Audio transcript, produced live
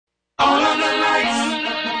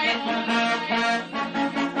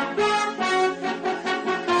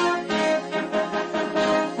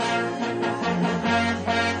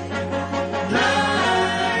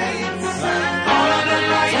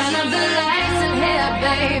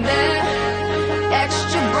baby.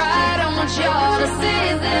 Extra bright, I want y'all to see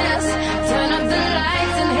this. Turn up the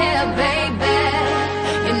lights in here, baby.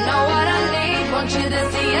 You know what I need, want you to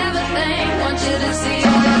see everything. Want you to see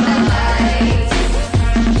all of the lights.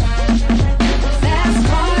 Fast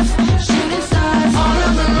cars, shooting stars. All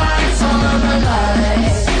of the lights, all of the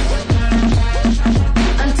lights.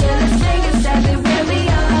 Until it's saying exactly where we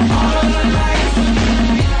are. All of the lights.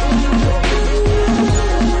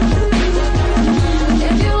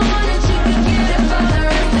 If you want it, you can get it for the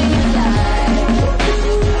rest of your life.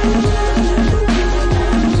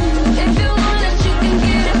 If you want it, you can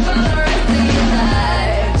get it for the rest of your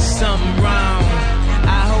life. Something wrong,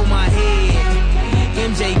 I hold my head.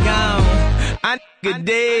 MJ gone, I nigga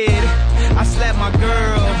dead. I slapped my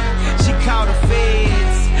girl, she called the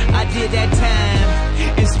feds. I did that time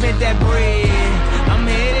and spent that bread. I'm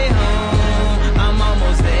headed home, I'm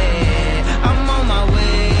almost there. I'm on my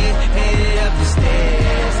way, headed up the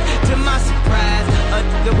stairs. To my surprise, a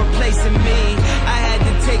nigga replacing me. I had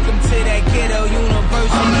to take him to that ghetto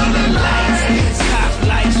university. The lights, top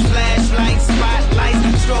lights, flashlights, spotlights,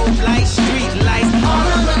 strobe lights, street lights. All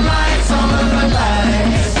of the lights, all of the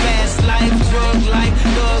lights. Fast life, drug life,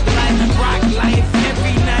 thug life, rock life,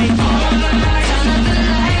 every night. All of the lights. Turn up the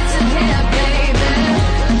lights in here, baby.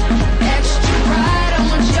 Extra bright, I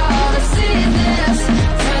want y'all to see this.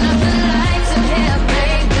 Turn up the lights in here,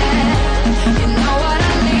 baby. You know what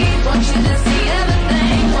I need, want you to see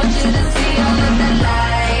everything. Want you to see all of the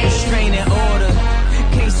lights. Restraining order,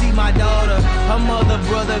 can't see my daughter. Her mother,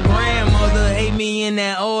 brother, grandmother hate me in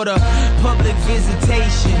that order. Public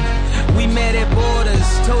visitation, we met at borders.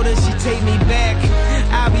 Told her she'd take me back,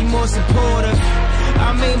 I'll be more supportive.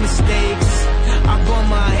 I made mistakes, I bumped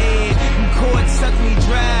my head, and court sucked me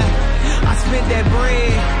dry. I spent that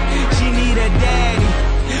bread, she need a daddy.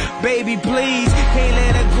 Baby, please, can't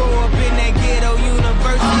let her grow up in that ghetto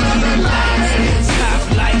university. All of the lights. Top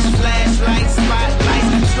lights, flashlights,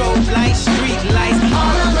 spotlights, strobe lights, street lights.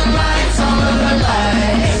 All of the lights, all of the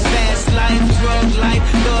lights. Fast life, drug life,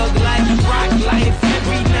 thug life, rock life,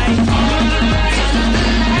 every night. All of the lights. Turn up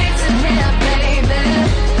the lights in here, baby.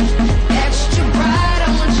 Extra bright, I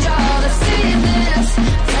want y'all to see this.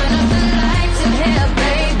 Turn up the lights in here,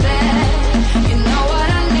 baby. You know what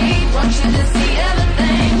I need, want you to see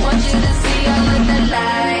everything. Want you to see all of the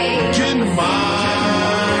lights. Get in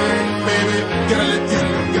mine, baby. Gotta let you,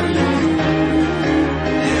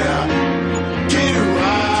 yeah. Get it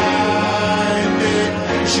right, baby.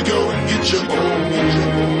 You should go and get your own.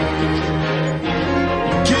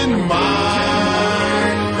 Get in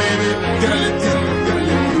mine, baby. Gotta let you,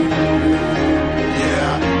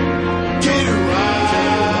 yeah. Get it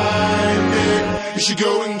right, baby. You should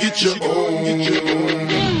go and get your own.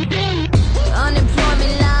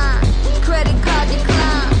 Unemployment line, credit card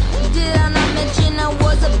decline. Did I not mention I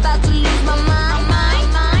was about to lose my mind?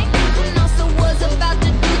 And also was about to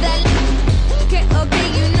do that. Okay,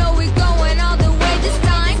 you know we're going all the way this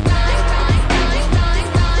time. We're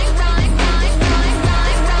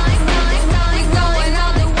going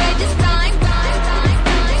all the way this time.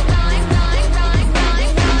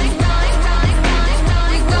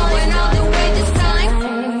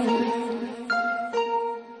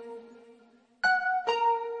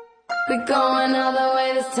 We're going all the way this time. We're going all the way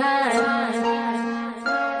this time.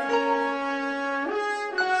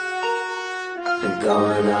 We're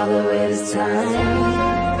going all the way this time.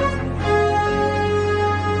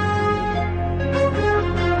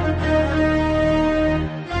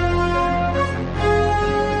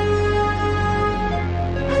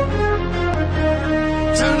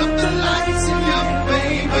 Turn up the lights in your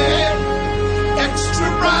baby. Extra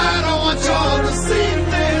bright, I want y'all to see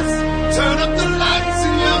this. Turn up the lights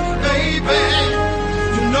in your baby.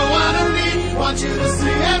 You know what I need, want you to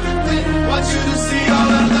see everything. Want you to see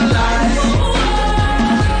all of the lights.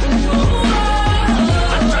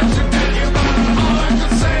 I tried to tell you, but all I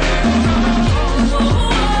could say.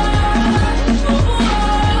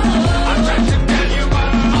 I tried to tell you, but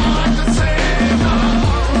all I could say.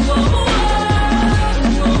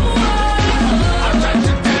 I tried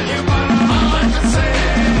to tell you, but all I could say.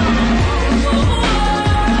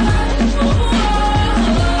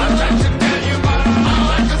 I tried to tell you, but all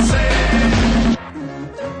I could say.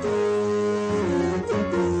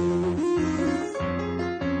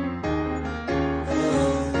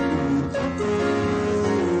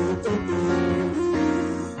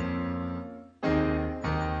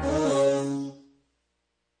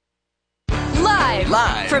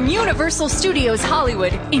 Live from Universal Studios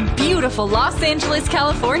Hollywood in beautiful Los Angeles,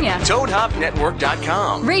 California.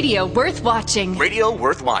 ToadHopNetwork.com. Radio worth watching. Radio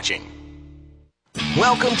worth watching.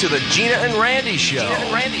 Welcome to the Gina and Randy Show.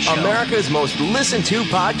 America's most listened to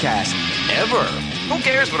podcast ever. Who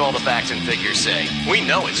cares what all the facts and figures say? We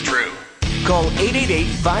know it's true. Call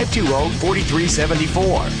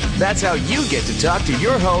 888-520-4374. That's how you get to talk to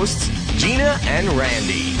your hosts, Gina and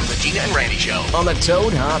Randy. The Gina and Randy Show on the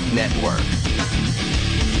Toad Hop Network.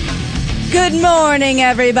 Good morning,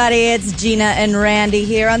 everybody. It's Gina and Randy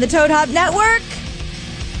here on the Toad Hop Network.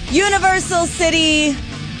 Universal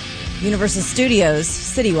Studios,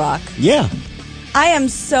 City Walk. Yeah. I am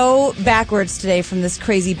so backwards today from this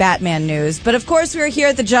crazy Batman news. But, of course, we're here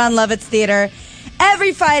at the John Lovitz Theater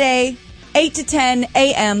every Friday, 8 to 10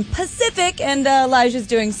 a.m. Pacific. And Elijah's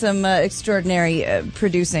doing some extraordinary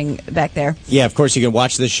producing back there. Yeah, of course, you can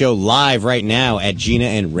watch this show live right now at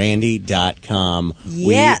GinaandRandy.com.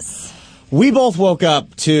 Yes. We both woke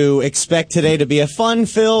up to expect today to be a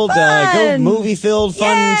fun-filled, movie-filled,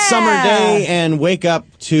 fun summer day, and wake up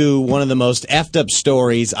to one of the most effed up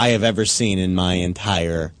stories I have ever seen in my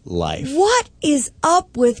entire life. What is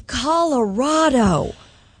up with Colorado?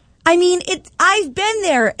 I mean, I've been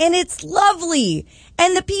there, and it's lovely,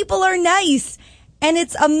 and the people are nice, and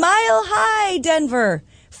it's a mile high, Denver.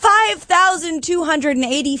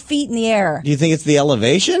 5,280 feet in the air. Do you think it's the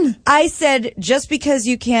elevation? I said, just because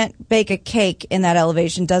you can't bake a cake in that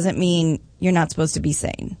elevation doesn't mean you're not supposed to be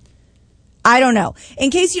sane. I don't know. In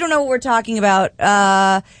case you don't know what we're talking about,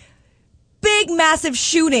 big, massive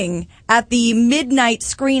shooting at the midnight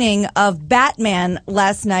screening of Batman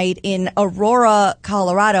last night in Aurora,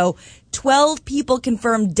 Colorado. 12 people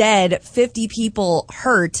confirmed dead, 50 people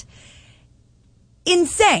hurt.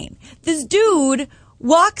 Insane. This dude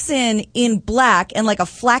walks in black and like a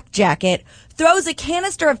flak jacket, throws a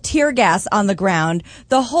canister of tear gas on the ground.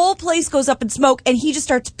 The whole place goes up in smoke, and he just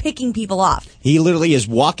starts picking people off. He literally is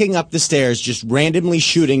walking up the stairs, just randomly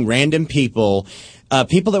shooting random people.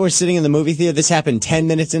 People that were sitting in the movie theater, this happened 10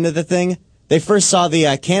 minutes into the thing. They first saw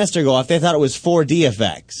the canister go off. They thought it was 4D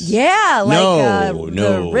effects. Yeah, like no.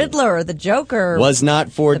 The Riddler or the Joker. Was not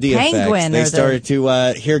 4D effects. Penguin. They started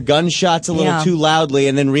to hear gunshots a little too loudly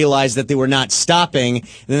and then realized that they were not stopping.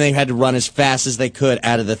 And then they had to run as fast as they could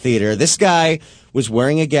out of the theater. This guy was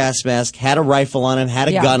wearing a gas mask, had a rifle on him, had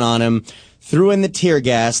a gun on him, threw in the tear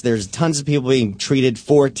gas. There's tons of people being treated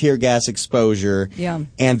for tear gas exposure. Yeah.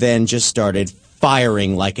 And then just started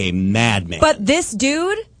firing like a madman. But this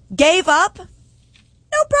dude gave up,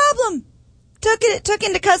 no problem. Took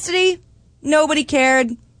into custody. Nobody cared.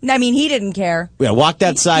 I mean, he didn't care. Yeah, walked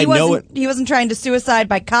outside. He wasn't trying to suicide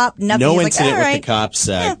by cop. Nothing. No He's incident like, with the cops.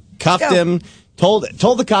 Cuffed go. him. Told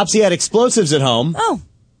the cops he had explosives at home. Oh,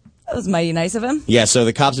 that was mighty nice of him. Yeah, so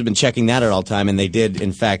the cops have been checking that at all time, and they did,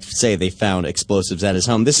 in fact, say they found explosives at his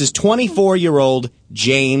home. This is 24-year-old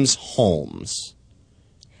James Holmes.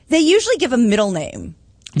 They usually give a middle name.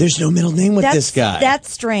 There's no middle name with this guy. That's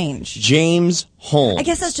strange. James Holmes. I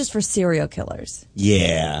guess that's just for serial killers.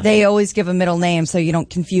 Yeah. They always give a middle name so you don't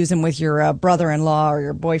confuse him with your brother-in-law or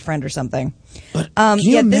your boyfriend or something. But can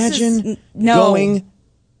you imagine going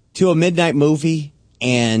to a midnight movie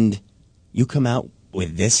and you come out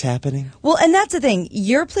with this happening? Well, and that's the thing.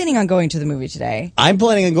 You're planning on going to the movie today. I was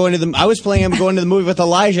planning on going to the movie with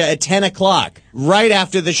Elijah at 10 o'clock, right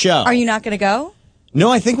after the show. Are you not going to go? No,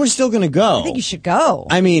 I think we're still going to go. I think you should go.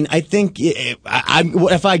 I mean, I think if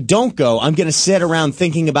I don't go, I'm going to sit around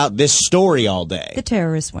thinking about this story all day. The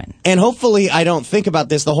terrorists win. And hopefully I don't think about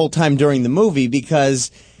this the whole time during the movie because,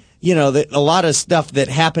 you know, a lot of stuff that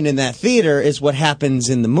happened in that theater is what happens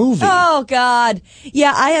in the movie. Oh, God.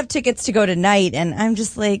 Yeah, I have tickets to go tonight, and I'm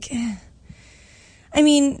just like, I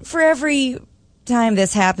mean, for every time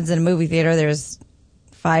this happens in a movie theater, there's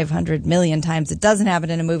 500 million times it doesn't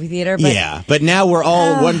happen in a movie theater. But, yeah, but now we're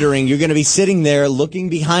all wondering, you're going to be sitting there looking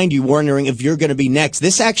behind you, wondering if you're going to be next.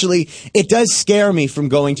 This actually, it does scare me from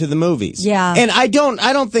going to the movies. Yeah. And I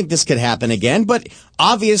don't think this could happen again, but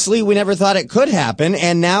obviously we never thought it could happen,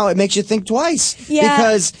 and now it makes you think twice. Yeah.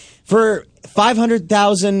 Because for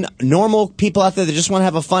 500,000 normal people out there that just want to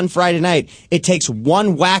have a fun Friday night, it takes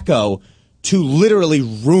one wacko to literally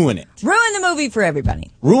ruin it. Ruin the movie for everybody.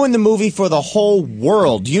 Ruin the movie for the whole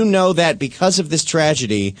world. You know that because of this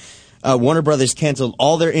tragedy, Warner Brothers canceled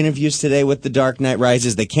all their interviews today with The Dark Knight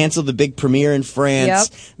Rises. They canceled the big premiere in France.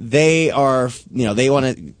 Yep. They are, they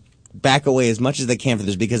want to back away as much as they can for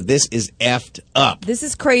this because this is effed up. This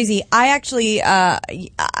is crazy. I actually,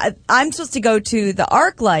 I'm supposed to go to the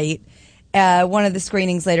ArcLight, one of the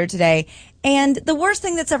screenings later today. And the worst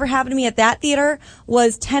thing that's ever happened to me at that theater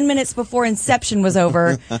was 10 minutes before Inception was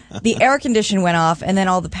over, the air condition went off and then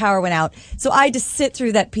all the power went out. So I had to sit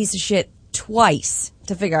through that piece of shit twice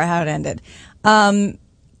to figure out how it ended.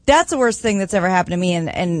 That's the worst thing that's ever happened to me,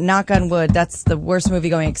 and knock on wood, that's the worst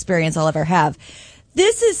movie-going experience I'll ever have.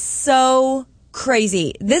 This is so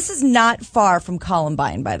crazy. This is not far from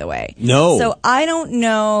Columbine, by the way. No. So I don't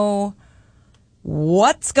know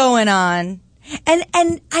what's going on. And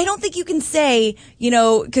I don't think you can say,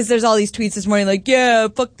 because there's all these tweets this morning like, yeah,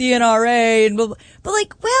 fuck the NRA, and blah, blah. But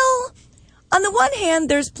like, well, on the one hand,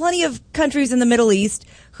 there's plenty of countries in the Middle East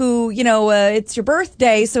who, it's your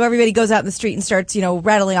birthday, so everybody goes out in the street and starts,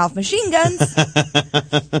 rattling off machine guns.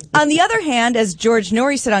 On the other hand, as George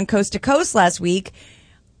Norrie said on Coast to Coast last week,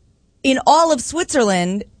 in all of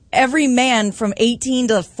Switzerland, every man from 18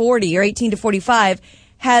 to 40 or 18 to 45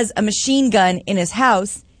 has a machine gun in his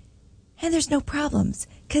house. And there's no problems,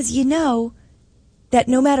 because that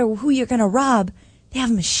no matter who you're going to rob, they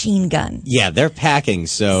have a machine gun. Yeah, they're packing,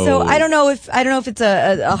 So I don't know if it's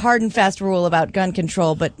a hard and fast rule about gun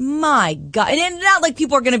control, but my God. And it's not like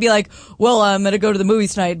people are going to be like, well, I'm going to go to the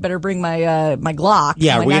movies tonight, better bring my my Glock.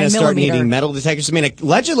 Yeah, my we're going to start 9mm. needing metal detectors. I mean,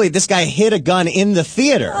 allegedly, this guy hid a gun in the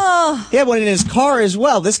theater. Oh. He had one in his car as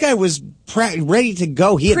well. This guy was ready to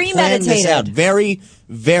go. He had planned this out. Very,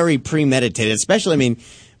 very premeditated, especially, I mean,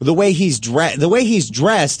 the way he's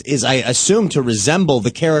dressed is, I assume, to resemble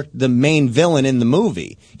the main villain in the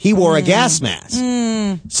movie. He wore a gas mask.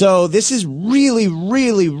 So this is really,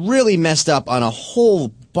 really, really messed up on a whole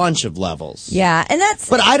bunch of levels. Yeah, and that's.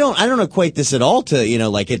 But I don't equate this at all to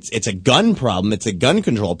like it's a gun problem. It's a gun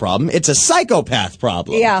control problem. It's a psychopath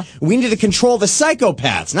problem. Yeah, we need to control the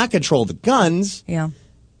psychopaths, not control the guns. Yeah.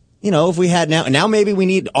 If we had now maybe we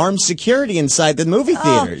need armed security inside the movie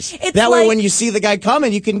theaters. That way when you see the guy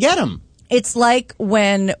coming, you can get him. It's like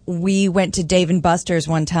when we went to Dave & Buster's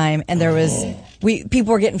one time and there was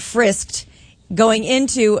people were getting frisked going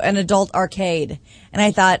into an adult arcade. And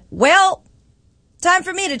I thought, well, time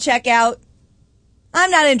for me to check out. I'm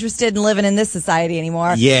not interested in living in this society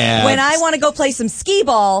anymore. Yeah. When I want to go play some skee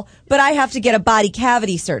ball, but I have to get a body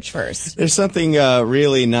cavity search first. There's something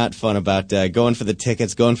really not fun about going for the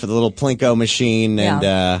tickets, going for the little Plinko machine, and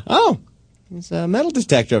there's a metal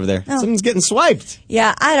detector over there. Someone's getting swiped.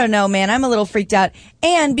 Yeah, I don't know, man. I'm a little freaked out.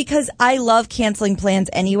 And because I love canceling plans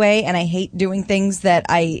anyway, and I hate doing things that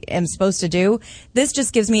I am supposed to do, this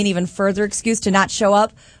just gives me an even further excuse to not show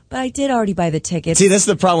up. But I did already buy the tickets. See, that's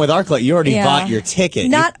the problem with our club. You already bought your ticket.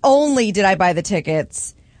 Not only did I buy the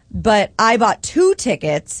tickets, but I bought 2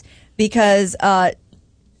 tickets because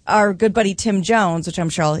our good buddy Tim Jones, which I'm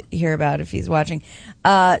sure I'll hear about if he's watching,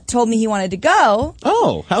 told me he wanted to go.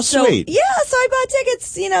 Oh, how sweet. Yeah, so I bought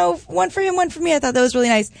tickets, one for him, one for me. I thought that was really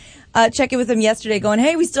nice. Checking with him yesterday going,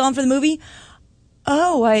 hey, we still on for the movie?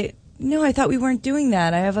 Oh, I thought we weren't doing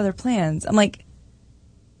that. I have other plans. I'm like,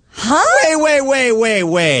 huh?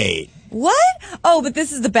 Wait. What? Oh, but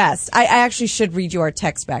this is the best. I actually should read you our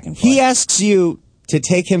text back and forth. He asks you to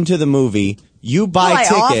take him to the movie. You buy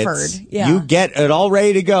tickets. Offered. Yeah. You get it all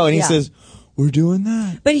ready to go. And he says, we're doing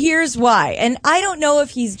that. But here's why. And I don't know if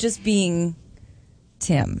he's just being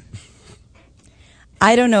Tim.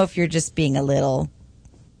 I don't know if you're just being a little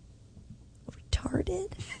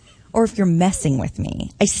retarded or if you're messing with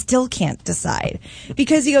me. I still can't decide.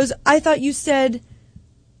 Because he goes, I thought you said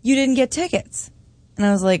you didn't get tickets. And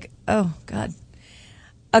I was like, oh, God.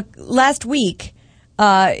 Last week,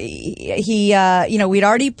 we'd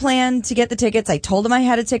already planned to get the tickets. I told him I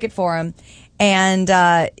had a ticket for him.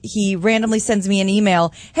 And he randomly sends me an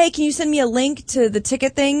email. Hey, can you send me a link to the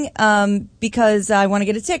ticket thing? Because I want to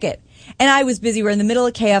get a ticket. And I was busy. We're in the middle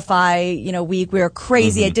of KFI, week. We were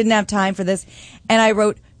crazy. I didn't have time for this. And I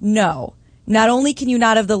wrote, no, not only can you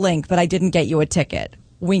not have the link, but I didn't get you a ticket.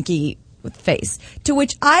 Winky with face. To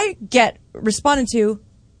which I get responded to,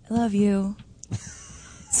 I love you.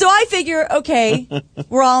 So I figure, okay,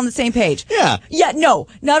 we're all on the same page. Yeah. Yeah, no.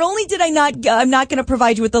 Not only did I'm not going to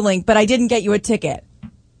provide you with the link, but I didn't get you a ticket.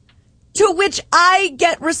 To which I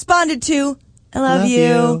get responded to, I love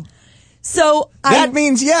you. So that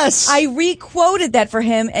means yes. I re-quoted that for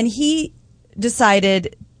him, and he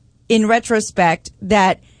decided, in retrospect,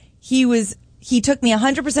 that he took me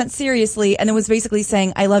 100% seriously and then was basically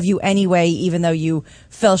saying, I love you anyway, even though you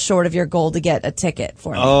fell short of your goal to get a ticket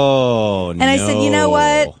for me. Oh, and I said, you know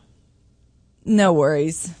what? No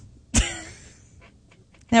worries.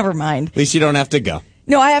 Never mind. At least you don't have to go.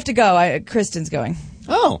 No, I have to go. Kristen's going.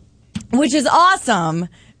 Oh. Which is awesome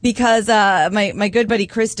because my good buddy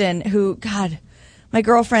Kristen, who, God, my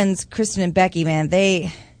girlfriends, Kristen and Becky, man,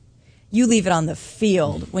 you leave it on the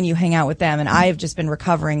field when you hang out with them. And I have just been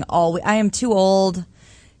recovering I am too old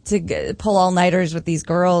to pull all-nighters with these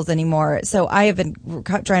girls anymore. So I have been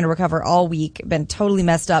trying to recover all week, been totally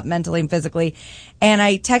messed up mentally and physically. And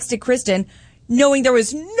I texted Kristen, knowing there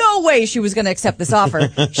was no way she was going to accept this offer.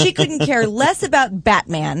 She couldn't care less about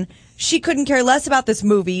Batman. She couldn't care less about this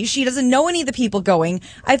movie. She doesn't know any of the people going.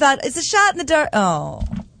 I thought, it's a shot in the dark. Oh.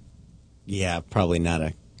 Yeah, probably not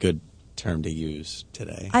a good term to use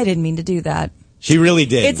today. I didn't mean to do that. She really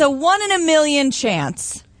did. It's a 1 in a million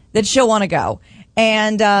chance that she'll want to go.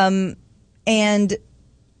 And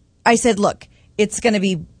I said, look,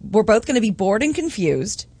 we're both going to be bored and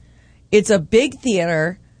confused. It's a big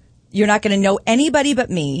theater. You're not going to know anybody but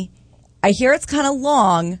me. I hear it's kind of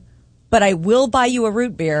long, but I will buy you a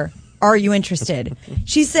root beer. Are you interested?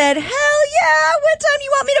 She said, hell yeah. What time do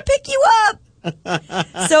you want me to pick you up?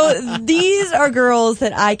 So these are girls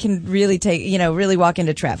that I can really take, really walk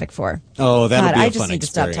into traffic for. Oh, that'll be a fun experience. I just need to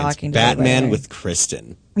stop talking to Batman with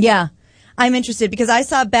Kristen. Yeah. I'm interested because I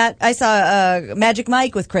saw Magic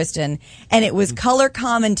Mike with Kristen, and it was color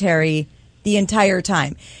commentary the entire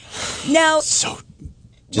time. Now, so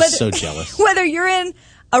jealous. Whether you're in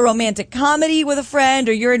a romantic comedy with a friend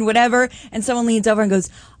or you're in whatever, and someone leans over and goes,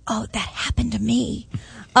 "Oh, that happened to me."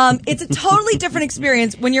 It's a totally different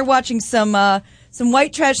experience when you're watching some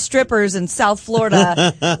white trash strippers in South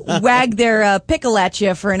Florida wag their pickle at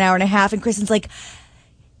you for an hour and a half, and Kristen's like,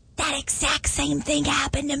 that exact same thing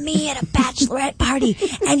happened to me at a bachelorette party,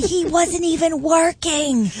 and he wasn't even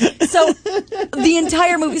working. So the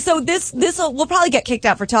entire movie. So we'll probably get kicked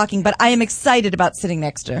out for talking, but I am excited about sitting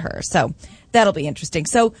next to her. So that'll be interesting.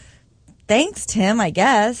 So thanks, Tim, I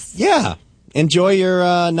guess. Yeah. Enjoy your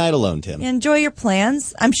night alone, Tim. Enjoy your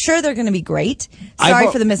plans. I'm sure they're going to be great.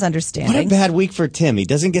 Sorry for the misunderstanding. What a bad week for Tim. He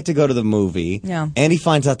doesn't get to go to the movie. Yeah. And he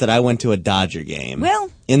finds out that I went to a Dodger game.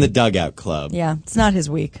 Well. In the Dugout Club. Yeah, it's not his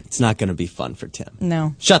week. It's not going to be fun for Tim.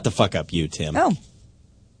 No. Shut the fuck up, you, Tim. Oh.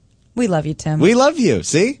 We love you, Tim. We love you.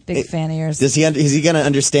 See? Big fan of yours. Is he going to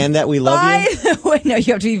understand that we love you? No,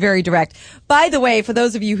 you have to be very direct. By the way, for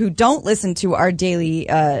those of you who don't listen to our daily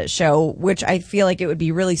show, which I feel like it would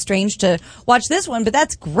be really strange to watch this one, but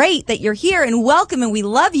that's great that you're here and welcome and we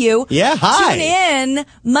love you. Yeah, hi. Tune in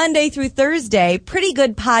Monday through Thursday. Pretty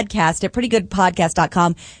Good Podcast at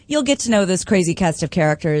prettygoodpodcast.com. You'll get to know this crazy cast of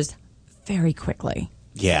characters very quickly.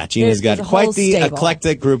 Yeah, Gina's got quite the stable.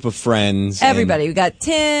 Eclectic group of friends. Everybody. We got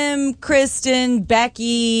Tim, Kristen,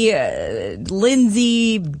 Becky,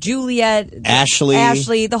 Lindsay, Juliet,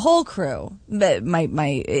 Ashley, the whole crew. Randy's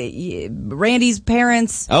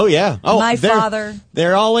parents. Oh, yeah. Oh, my father.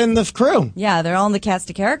 They're all in the crew. Yeah, they're all in the cast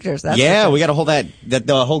of characters. That's we got to hold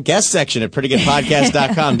the whole guest section at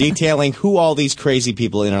prettygoodpodcast.com detailing who all these crazy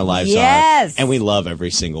people in our lives are. And we love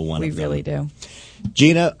every single one of them. We really do.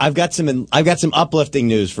 Gina, I've got some uplifting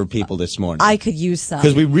news for people this morning. I could use some.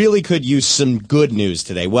 Because we really could use some good news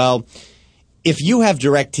today. Well, if you have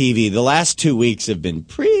DirecTV, the last 2 weeks have been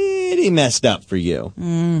pretty messed up for you.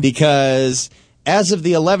 Because as of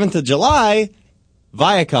the 11th of July,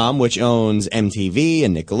 Viacom, which owns MTV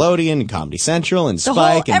and Nickelodeon and Comedy Central and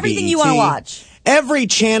Spike and everything BET, you want to watch. Every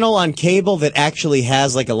channel on cable that actually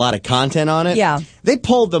has like a lot of content on it, they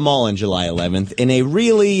pulled them all on July 11th in a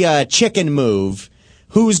really chicken move.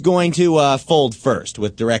 Who's going to fold first,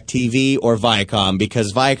 with DirecTV or Viacom?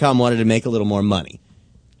 Because Viacom wanted to make a little more money.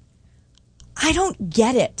 I don't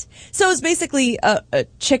get it. So it's basically a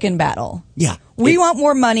chicken battle. Yeah. We want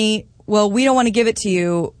more money. Well, we don't want to give it to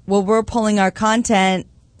you. Well, we're pulling our content.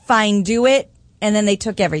 Fine, do it. And then they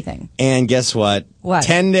took everything. And guess what? What?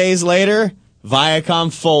 10 days later,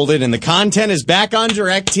 Viacom folded, and the content is back on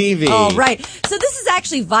DirecTV. Oh, right. So this is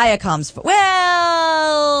actually Viacom's fault.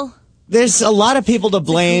 Well, there's a lot of people to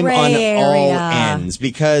blame on all ends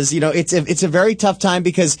because, it's a very tough time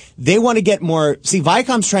because they want to get more. See,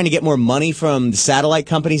 Viacom's trying to get more money from the satellite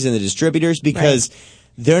companies and the distributors because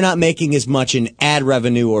they're not making as much in ad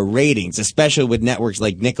revenue or ratings, especially with networks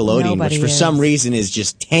like Nickelodeon, which for some reason is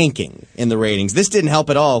just tanking in the ratings. This didn't help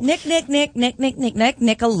at all. Nickelodeon?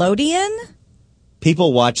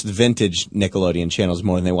 People watch the vintage Nickelodeon channels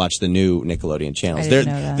more than they watch the new Nickelodeon channels. I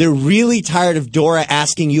didn't know that. They're really tired of Dora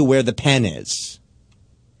asking you where the pen is.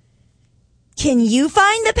 Can you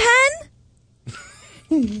find the pen?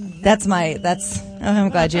 I'm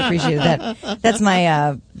glad you appreciated that. That's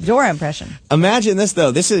my Dora impression. Imagine this,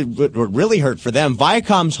 though. This is what really hurt for them.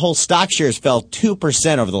 Viacom's whole stock shares fell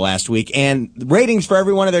 2% over the last week, and ratings for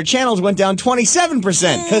every one of their channels went down 27%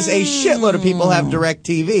 because a shitload of people have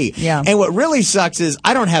DirecTV. Yeah. And what really sucks is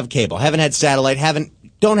I don't have cable, haven't had satellite,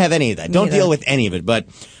 don't have any of that. Don't deal with any of it, but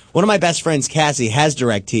one of my best friends, Cassie, has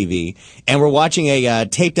DirecTV, and we're watching a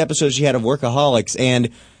taped episode she had of Workaholics, and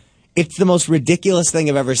It's the most ridiculous thing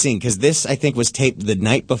I've ever seen, because this, I think, was taped the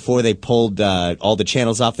night before they pulled all the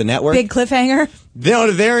channels off the network. Big cliffhanger? No,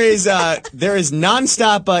 there is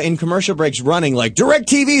nonstop in commercial breaks running, like,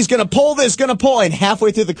 DirecTV is going to pull this, going to pull, and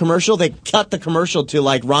halfway through the commercial, they cut the commercial to,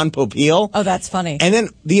 like, Ron Popeil. Oh, that's funny. And then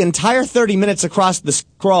the entire 30 minutes across the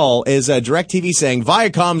scroll is DirecTV saying,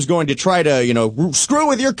 Viacom's going to try to, screw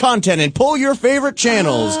with your content and pull your favorite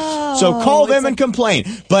channels. So call them and complain.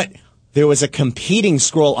 But there was a competing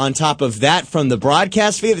scroll on top of that from the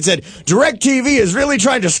broadcast feed that said, DirecTV is really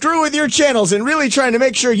trying to screw with your channels and really trying to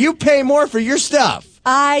make sure you pay more for your stuff.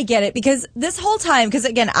 I get it, because this whole time, because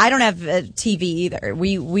again, I don't have a TV either.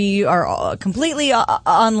 We are completely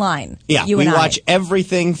online. Yeah, we watch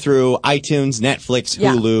everything through iTunes, Netflix,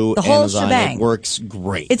 Hulu, the whole Amazon. shebang. It works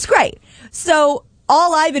great. It's great. So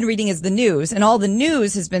all I've been reading is the news, and all the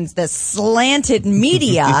news has been the slanted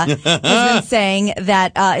media has been saying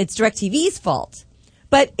that it's DirecTV's fault.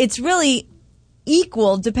 But it's really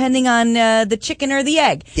equal depending on the chicken or the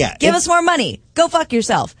egg. Yeah, Give us more money. Go fuck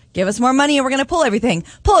yourself. Give us more money and we're going to pull everything.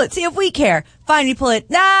 Pull it. See if we care. Fine, we pull it.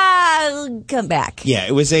 Nah, come back. Yeah,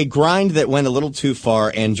 it was a grind that went a little too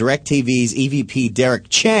far, and DirecTV's EVP Derek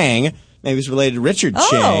Chang, maybe it's related to Richard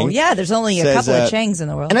Chang. Oh, yeah, there's only a couple of Changs in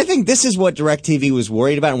the world. And I think this is what DirecTV was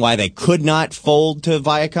worried about and why they could not fold to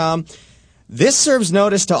Viacom. This serves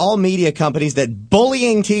notice to all media companies that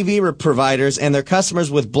bullying TV providers and their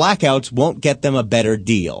customers with blackouts won't get them a better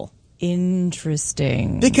deal.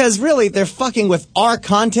 Interesting. Because really, they're fucking with our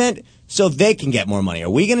content so they can get more money. Are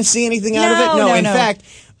we going to see anything out of it? No, in fact,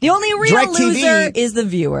 the only real loser is the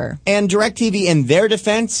viewer. And DirecTV, in their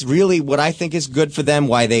defense, really what I think is good for them,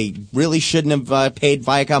 why they really shouldn't have paid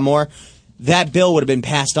Viacom more, that bill would have been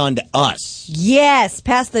passed on to us. Yes,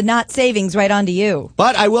 pass the not savings right on to you.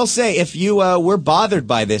 But I will say, if you were bothered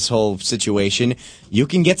by this whole situation, you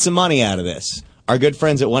can get some money out of this. Our good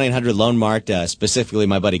friends at 1-800-LOAN-MART, specifically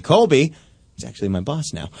my buddy Colby, he's actually my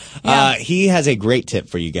boss now, he has a great tip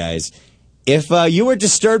for you guys. If you were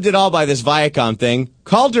disturbed at all by this Viacom thing,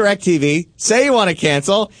 call DirecTV, say you want to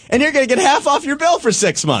cancel, and you're going to get half off your bill for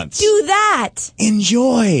 6 months. Do that.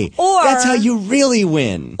 Enjoy. Or that's how you really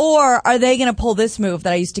win. Or are they going to pull this move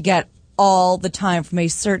that I used to get all the time from a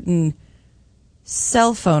certain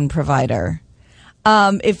cell phone provider?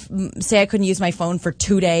 If, say, I couldn't use my phone for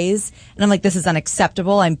 2 days, and I'm like, this is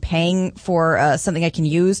unacceptable, I'm paying for something I can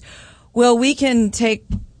use. Well, we can take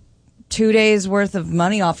 2 days worth of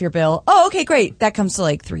money off your bill. Oh, okay, great. That comes to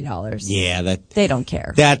like $3. Yeah, they don't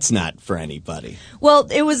care. That's not for anybody. Well,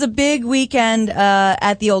 it was a big weekend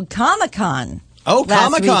at the old Comic-Con. Oh,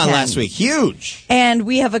 Comic-Con last week. Huge. And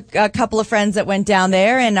we have a couple of friends that went down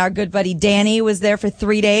there, and our good buddy Danny was there for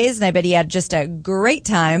 3 days, and I bet he had just a great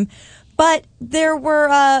time. But there were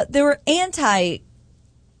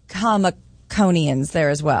anti-Comic-Conians there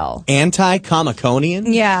as well.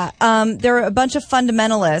 Anti-Comic-Conian? Yeah. There were a bunch of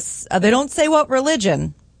fundamentalists. They don't say what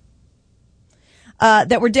religion.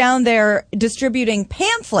 That were down there distributing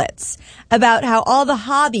pamphlets about how all the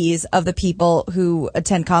hobbies of the people who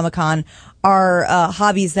attend Comic-Con are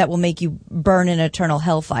hobbies that will make you burn in eternal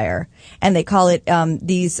hellfire. And they call it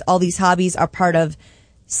all these hobbies are part of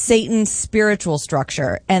Satan's spiritual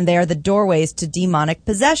structure, and they are the doorways to demonic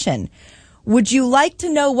possession. Would you like to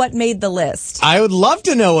know what made the list? I would love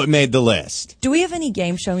to know what made the list. Do we have any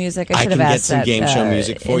game show music? I should have asked that. I can get some game show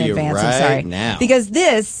music for you right now. Because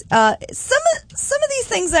this, some of these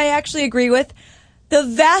things I actually agree with. The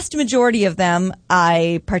vast majority of them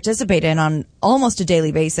I participate in on almost a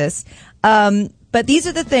daily basis. But these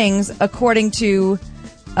are the things according to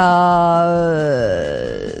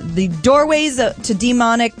the Doorways to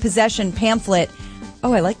Demonic Possession pamphlet.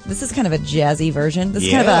 Oh, I like this. Is kind of a jazzy version. This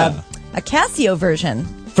is kind of a Casio version.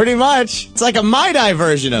 Pretty much. It's like a Mai-Dai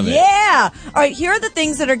version of it. Yeah. All right, here are the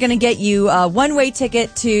things that are going to get you a one-way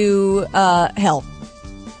ticket to hell.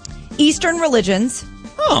 Eastern religions,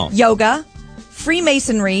 yoga,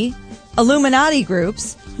 Freemasonry, Illuminati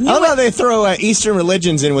groups. I love how they throw Eastern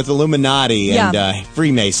religions in with Illuminati and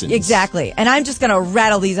Freemasons. Exactly. And I'm just going to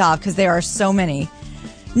rattle these off because there are so many.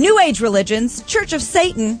 New Age religions, Church of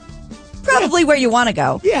Satan, probably where you want to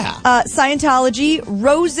go. Yeah. Scientology,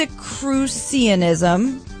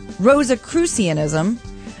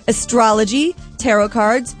 Rosicrucianism, astrology, tarot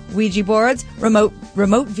cards, Ouija boards, remote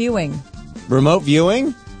viewing. Remote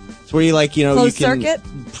viewing? It's where you closed circuit?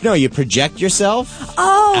 No, you project yourself.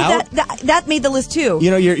 Oh, that made the list too.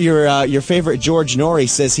 Your favorite George Norrie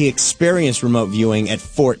says he experienced remote viewing at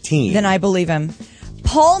 14. Then I believe him.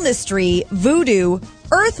 Palmistry, voodoo,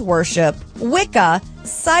 earth worship, Wicca,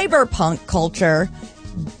 cyberpunk culture,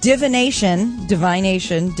 divination,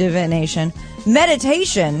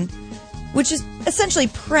 meditation, which is essentially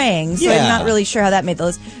praying, so Yeah. I'm not really sure how that made the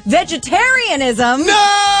list. Vegetarianism.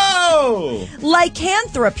 No!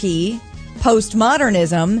 Lycanthropy.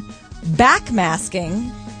 Postmodernism.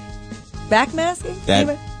 Backmasking. Backmasking?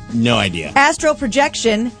 Anybody? No idea. Astral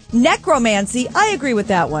projection. Necromancy. I agree with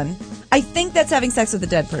that one. I think that's having sex with a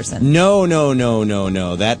dead person. No.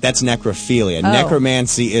 That's necrophilia. Oh.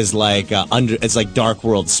 Necromancy is like it's like dark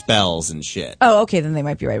world spells and shit. Oh, okay, then they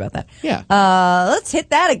might be right about that. Yeah. Let's hit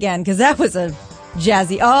that again, because that was a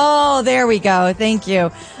jazzy. Oh, there we go. Thank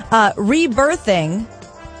you. Rebirthing.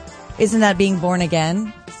 Isn't that being born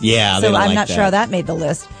again? Yeah, they So don't I'm like not that. sure how that made the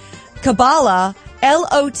list. Kabbalah.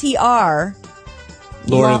 LOTR.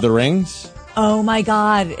 Lord of the Rings? Oh my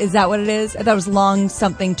God. Is that what it is? I thought it was long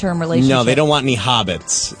something term relationship. No, they don't want any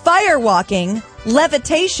hobbits. Firewalking,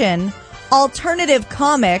 levitation, alternative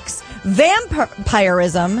comics,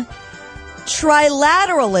 vampirism,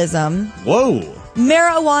 trilateralism, Whoa.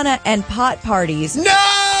 marijuana and pot parties,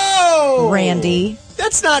 No! Randy,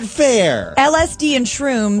 That's not fair. LSD and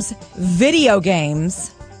shrooms, video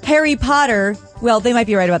games, Harry Potter. Well, they might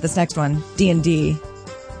be right about this next one. D&D,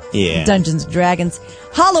 Yeah. Dungeons and Dragons,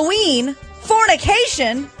 Halloween,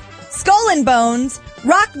 fornication, Skull and Bones,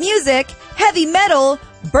 rock music, heavy metal,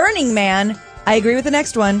 Burning Man. I agree with the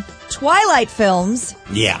next one. Twilight films,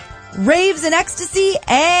 Yeah. raves and ecstasy,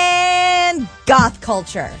 and goth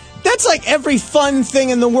culture. That's like every fun thing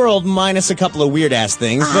in the world minus a couple of weird ass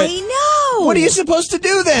things. But I know. what are you supposed to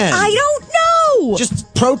do then? I don't know.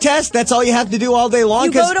 Just protest? That's all you have to do all day long?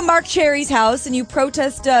 You go to Mark Cherry's house and you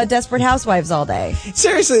protest Desperate Housewives all day.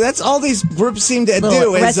 Seriously, that's all these groups seem to Little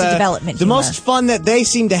do. Arrested Development the humor. most fun that they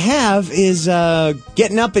seem to have is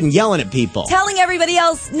getting up and yelling at people. Telling everybody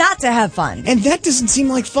else not to have fun. And that doesn't seem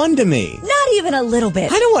like fun to me. Not even a little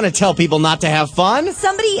bit. I don't want to tell people not to have fun.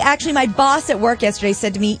 Somebody, actually, my boss at work yesterday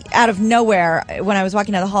said to me out of nowhere when I was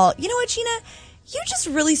walking down the hall, you know what, Gina? You just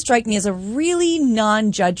really strike me as a really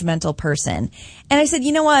non-judgmental person. And I said,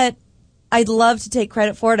 you know what? I'd love to take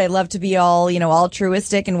credit for it. I'd love to be all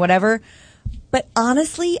altruistic and whatever. But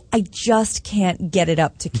honestly, I just can't get it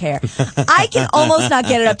up to care. I can almost not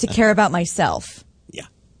get it up to care about myself. Yeah.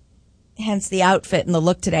 Hence the outfit and the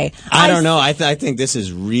look today. I don't know. I think this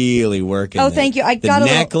is really working. Oh, thank you. I the got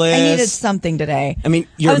necklace. I needed something today. I mean,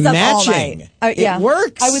 you're I was up all matching. night. Yeah. It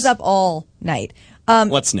works. I was up all night.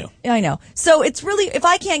 What's new? I know. So it's really, if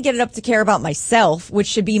I can't get it up to care about myself, which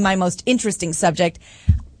should be my most interesting subject,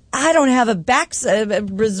 I don't have a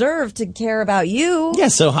reserve to care about you. Yeah,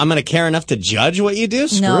 so I'm going to care enough to judge what you do?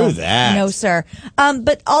 Screw that. No, sir.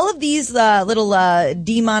 But all of these little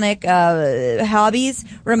demonic hobbies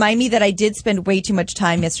remind me that I did spend way too much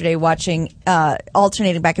time yesterday watching,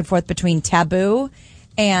 alternating back and forth between Taboo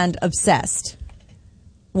and Obsessed.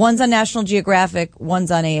 One's on National Geographic, one's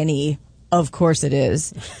on A&E. Of course it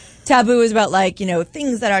is. Taboo is about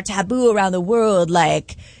things that are taboo around the world,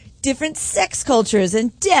 like different sex cultures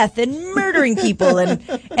and death and murdering people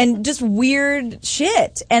and just weird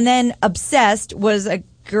shit. And then Obsessed was a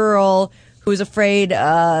girl who was afraid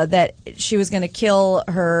that she was going to kill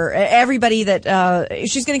everybody that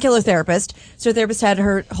she's going to kill her therapist. So her therapist had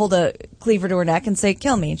her hold a cleaver to her neck and say,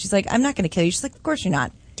 "Kill me." And she's like, "I'm not going to kill you." She's like, "Of course you're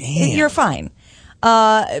not. Damn. You're fine."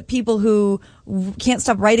 People who can't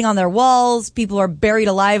stop writing on their walls. People who are buried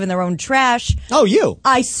alive in their own trash. Oh, you.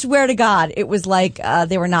 I swear to God, it was like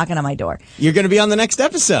they were knocking on my door. You're going to be on the next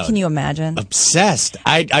episode. Can you imagine? Obsessed.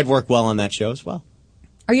 I'd work well on that show as well.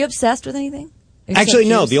 Are you obsessed with anything? Except Actually,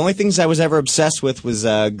 no. shoes? The only things I was ever obsessed with was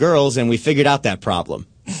girls, and we figured out that problem.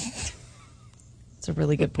 That's a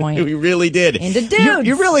really good point. We really did. Into dudes.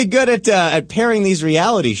 You're really good at pairing these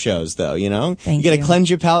reality shows, though, Thank you got to you.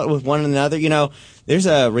 cleanse your palate with one another. There's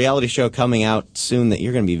a reality show coming out soon that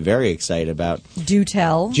you're going to be very excited about. Do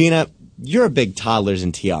tell. Gina, you're a big Toddlers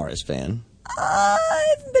and Tiaras fan.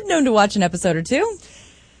 I've been known to watch an episode or two.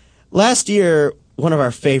 Last year, one of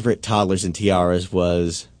our favorite Toddlers and Tiaras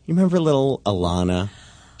was, you remember little Alana?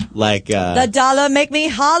 Like The dollar make me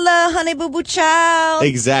holla, honey boo boo child.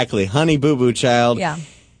 Exactly, Honey Boo Boo Child. Yeah.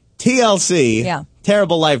 TLC, Yeah.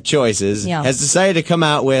 Terrible Life Choices, Yeah. has decided to come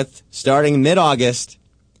out with, starting mid-August,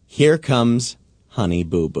 Here Comes Honey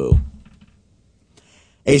Boo Boo.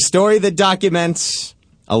 A story that documents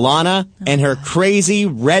Alana and her crazy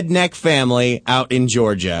redneck family out in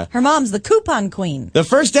Georgia. Her mom's the coupon queen. The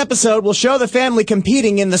first episode will show the family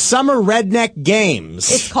competing in the Summer Redneck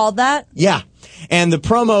Games. It's called that? Yeah. And the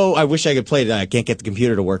promo, I wish I could play it. I can't get the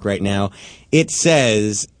computer to work right now. It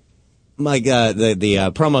says, the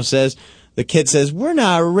promo says, the kid says, "We're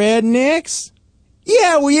not rednecks.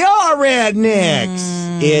 Yeah, we are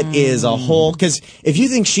rednecks. It is a whole, because if you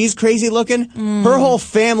think she's crazy looking, her whole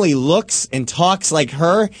family looks and talks like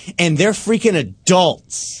her, and they're freaking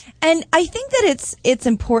adults. And I think that it's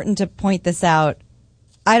important to point this out.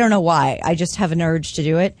 I don't know why. I just have an urge to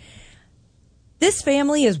do it. This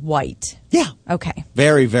family is white. Yeah. Okay.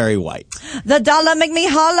 Very, very white. The dollar make me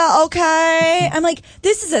holla, okay? I'm like,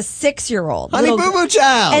 this is a 6-year-old. Honey Boo Boo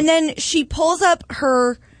Child. And then she pulls up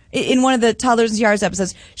her, in one of the Toddlers and Tiaras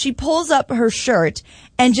episodes, she pulls up her shirt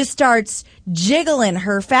and just starts jiggling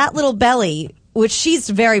her fat little belly, which she's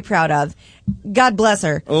very proud of. God bless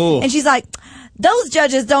her. Ooh. And she's like, those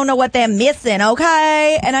judges don't know what they're missing,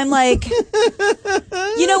 okay? And I'm like,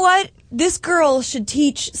 you know what? This girl should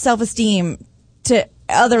teach self-esteem to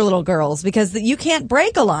other little girls, because you can't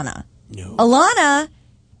break Alana. No. Alana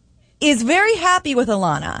is very happy with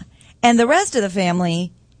Alana, and the rest of the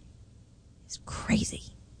family is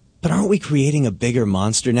crazy. But aren't we creating a bigger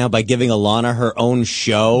monster now by giving Alana her own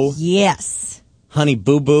show? Yes. Honey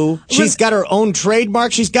Boo Boo. She's got her own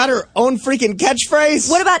trademark. She's got her own freaking catchphrase.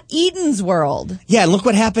 What about Eden's World? Yeah, and look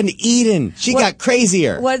what happened to Eden. She got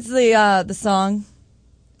crazier. What's the song?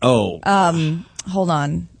 Oh. Hold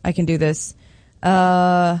on. I can do this.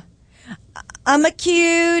 I'm a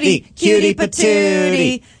cutie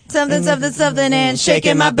patootie. Something, something, something, and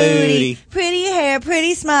shaking my booty. Pretty hair,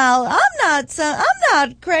 pretty smile. I'm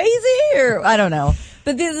not crazy, or I don't know.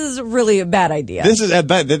 But this is really a bad idea. This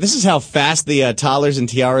is how fast the Toddlers and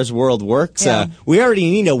Tiaras world works. Yeah. We already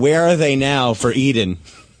need a where are they now for Eden.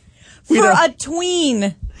 For a tween.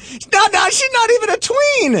 No, she's not even a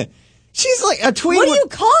tween. She's like a tween. What do you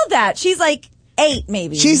call that? She's like 8,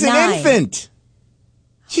 maybe. She's 9. an infant.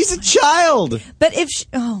 She's a child. But if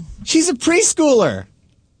she's a preschooler.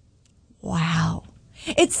 Wow.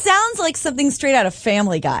 It sounds like something straight out of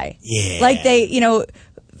Family Guy. Yeah. Like they,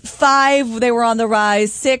 5, they were on the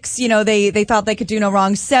rise. 6, they thought they could do no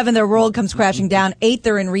wrong. 7, their world comes crashing down. 8,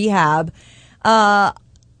 they're in rehab. And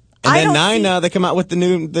then 9, they come out with the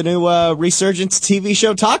new Resurgence TV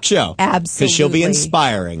show, talk show. Absolutely. Because she'll be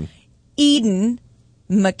inspiring. Eden,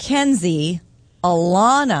 Mackenzie,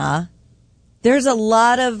 Alana. There's a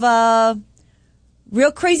lot of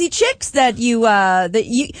real crazy chicks that you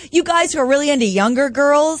guys who are really into younger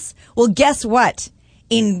girls. Well, guess what?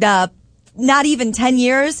 In not even 10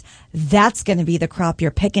 years, that's going to be the crop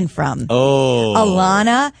you're picking from. Oh.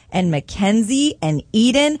 Alana and Mackenzie and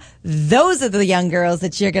Eden, those are the young girls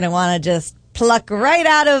that you're going to want to just pluck right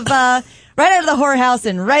out of the whorehouse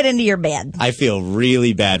and right into your bed. I feel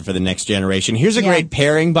really bad for the next generation. Here's a great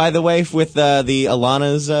pairing, by the way, with the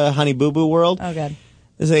Alana's Honey Boo Boo world. Oh, good.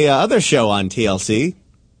 There's a other show on TLC.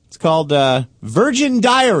 It's called Virgin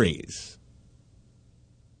Diaries.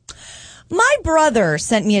 My brother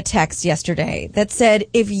sent me a text yesterday that said,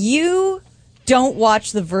 if you don't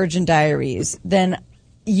watch the Virgin Diaries, then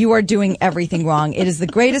you are doing everything wrong. It is the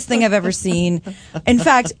greatest thing I've ever seen. In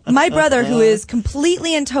fact, my brother, who is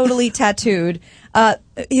completely and totally tattooed,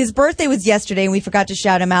 his birthday was yesterday, and we forgot to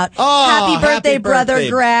shout him out. Oh, happy birthday, brother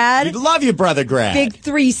Grad. We love you, brother Grad. Big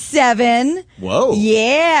 3-7. Whoa.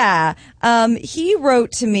 Yeah. He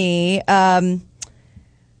wrote to me.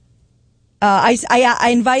 I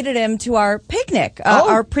invited him to our picnic,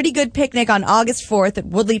 our pretty good picnic on August 4th at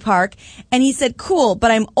Woodley Park. And he said, cool, but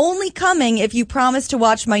I'm only coming if you promise to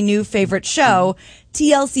watch my new favorite show,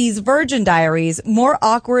 TLC's Virgin Diaries, more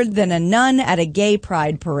awkward than a nun at a gay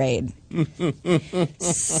pride parade.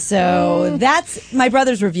 So that's my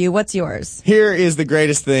brother's review. What's yours? Here is the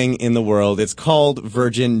greatest thing in the world. It's called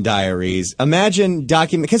Virgin Diaries. Imagine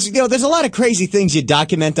because there's a lot of crazy things you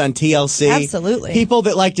document on TLC. Absolutely. People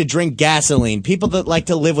that like to drink gasoline. People that like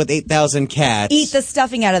to live with 8,000 cats. Eat the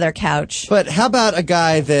stuffing out of their couch. But how about a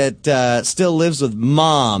guy that still lives with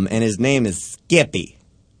mom and his name is Skippy?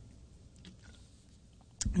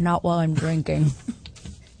 Not while I'm drinking.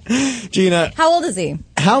 Gina. How old is he?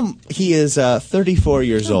 He is 34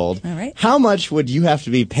 years old. All right. How much would you have to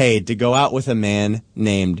be paid to go out with a man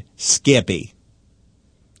named Skippy?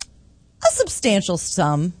 A substantial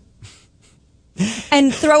sum.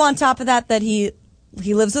 And throw on top of that he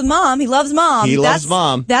lives with mom. He loves mom. He loves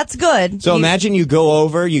mom. That's good. So imagine you go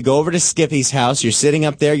over to Skippy's house. You're sitting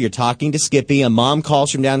up there. You're talking to Skippy. A mom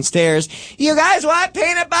calls from downstairs. You guys want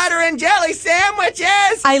peanut butter and jelly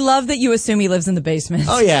sandwiches? I love that you assume he lives in the basement.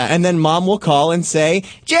 Oh, yeah. And then mom will call and say,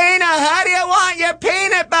 Gina, how do you want your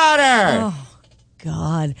peanut butter? Oh,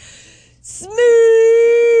 God.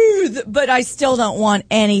 Smooth. But I still don't want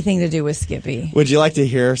anything to do with Skippy. Would you like to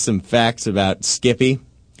hear some facts about Skippy?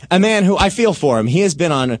 A man who, I feel for him, he has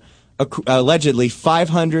been on allegedly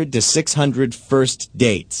 500 to 600 first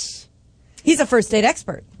dates. He's a first date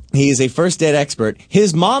expert. He is a first date expert.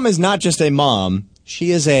 His mom is not just a mom.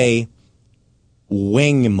 She is a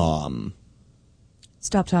wing mom.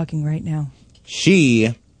 Stop talking right now.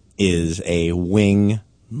 She is a wing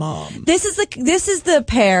mom. This is the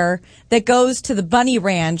pair that goes to the bunny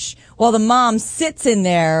ranch while the mom sits in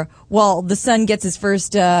there while the son gets his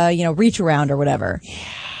first, reach around or whatever. Yeah.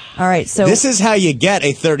 All right. So this is how you get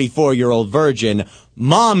a 34-year-old virgin.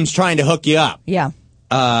 Mom's trying to hook you up. Yeah.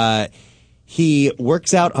 He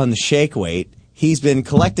works out on the shake weight. He's been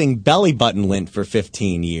collecting belly button lint for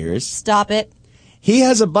 15 years. Stop it. He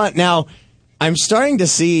has a butt. Now, I'm starting to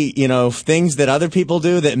see, things that other people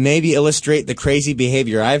do that maybe illustrate the crazy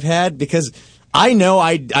behavior I've had, because I know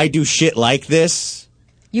I do shit like this.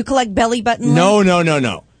 You collect belly button lint?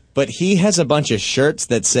 No. But he has a bunch of shirts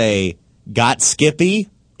that say, "Got Skippy,"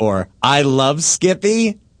 or "I love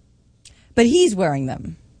Skippy." But he's wearing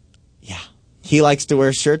them. Yeah. He likes to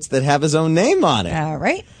wear shirts that have his own name on it. All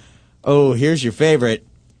right. Oh, here's your favorite.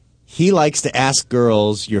 He likes to ask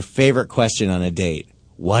girls your favorite question on a date.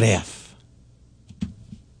 What if?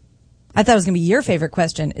 I thought it was going to be your favorite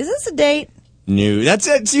question. Is this a date? No,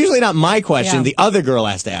 it's usually not my question. Yeah. The other girl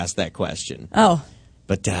has to ask that question. Oh.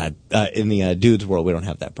 But in the dudes world, we don't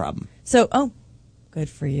have that problem. So, good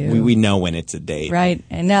for you. We know when it's a date. Right.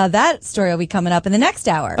 And now that story will be coming up in the next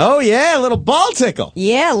hour. Oh, yeah, a little ball tickle.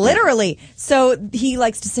 Yeah, literally. So he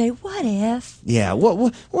likes to say, what if? Yeah,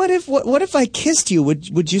 what if I kissed you?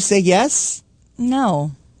 Would you say yes?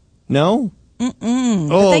 No. No? Mm-mm.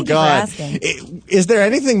 Oh, thank God. you for asking. Is there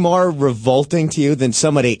anything more revolting to you than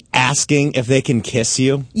somebody asking if they can kiss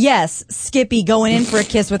you? Yes, Skippy going in for a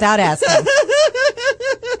kiss without asking.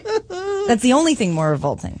 That's the only thing more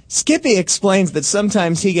revolting. Skippy explains that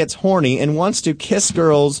sometimes he gets horny and wants to kiss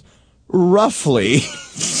girls roughly.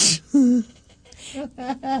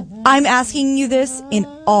 I'm asking you this in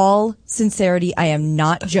all sincerity. I am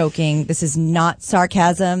not joking. This is not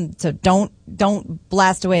sarcasm. So don't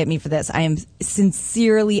blast away at me for this. I am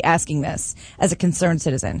sincerely asking this as a concerned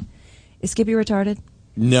citizen. Is Skippy retarded?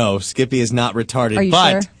 No, Skippy is not retarded. Are you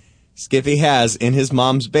but sure? Skippy has in his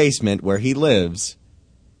mom's basement where he lives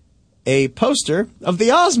a poster of the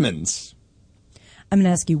Osmonds. I'm going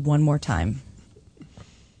to ask you one more time.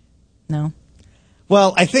 No?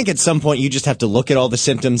 Well, I think at some point you just have to look at all the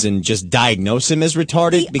symptoms and just diagnose him as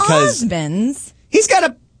retarded because Osmonds? he's got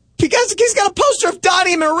a poster of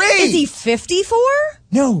Dottie Marie. Is he 54?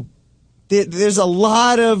 No. There's a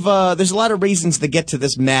lot of reasons to get to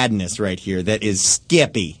this madness right here that is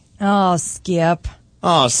Skippy. Oh, Skip.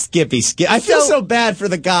 Oh, Skippy. I feel so bad for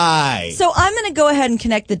the guy. So I'm going to go ahead and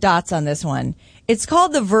connect the dots on this one. It's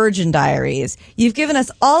called the Virgin Diaries. You've given us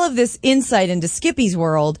all of this insight into Skippy's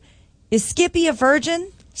world. Is Skippy a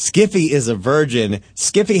virgin? Skippy is a virgin.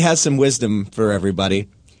 Skippy has some wisdom for everybody.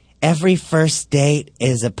 Every first date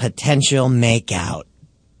is a potential makeout.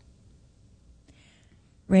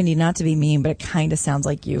 Randy, not to be mean, but it kind of sounds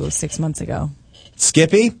like you 6 months ago.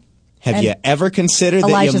 Skippy, have you ever considered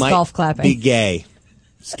Elijah's that you might golf clapping. be gay?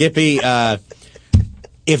 Skippy,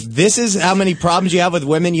 if this is how many problems you have with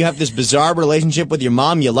women, you have this bizarre relationship with your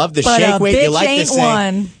mom, you love the But shake weight, bitch you like ain't this thing.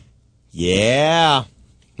 one. Yeah.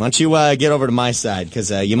 Why don't you get over to my side?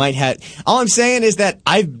 Because you might have... All I'm saying is that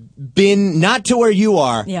I've been not to where you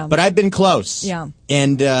are, but I've been close. Yeah.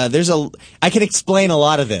 And I can explain a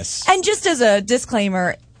lot of this. And just as a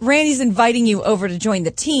disclaimer, Randy's inviting you over to join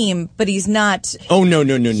the team, but he's not... Oh, no.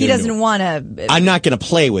 He doesn't want to... I'm not going to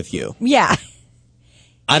play with you. Yeah.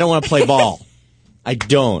 I don't want to play ball. I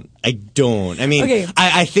don't. I mean, okay.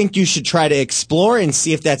 I think you should try to explore and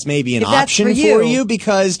see if that's maybe an that's option for you.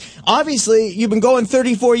 because obviously you've been going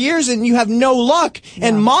 34 years and you have no luck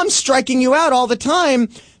and mom's striking you out all the time.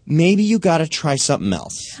 Maybe you got to try something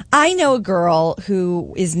else. I know a girl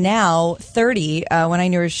who is now 30. When I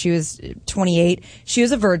knew her, she was 28. She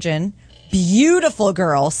was a virgin. Beautiful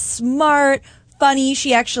girl. Smart. Funny.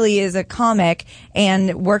 She actually is a comic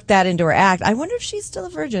and worked that into her act. I wonder if she's still a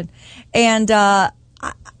virgin. And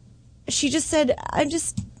she just said, I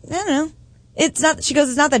don't know. It's not, she goes,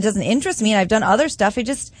 it's not that it doesn't interest me and I've done other stuff. I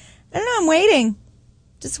don't know, I'm waiting.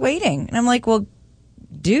 Just waiting. And I'm like, well,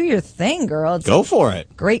 do your thing, girl. Go for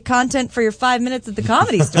it. Great content for your 5 minutes at the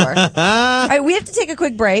Comedy Store. All right, we have to take a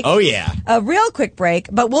quick break. Oh, yeah. A real quick break,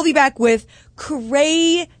 but we'll be back with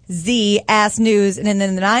crazy-ass news. And then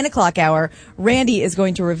in the 9 o'clock hour, Randy is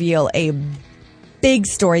going to reveal a big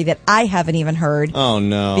story that I haven't even heard. Oh,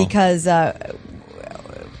 no. Because,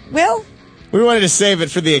 well... we wanted to save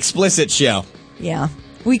it for the explicit show. Yeah.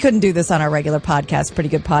 We couldn't do this on our regular podcast, Pretty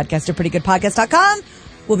Good Podcast, or prettygoodpodcast.com.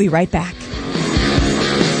 We'll be right back.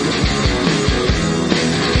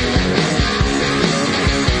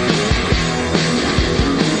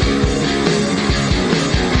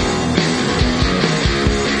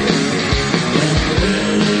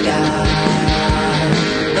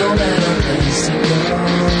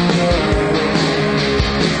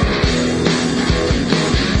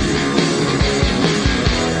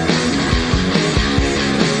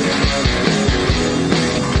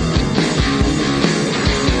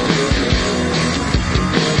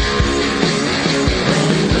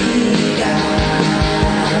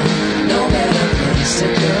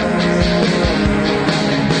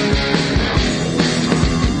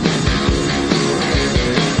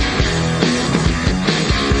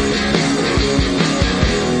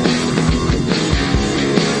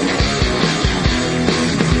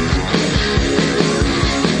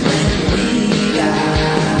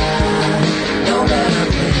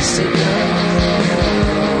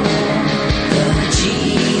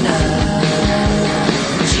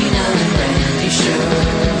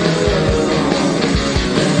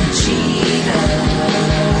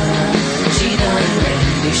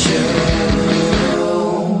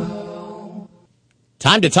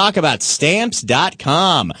 Time to talk about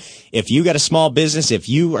Stamps.com. If you got a small business, if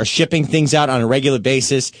you are shipping things out on a regular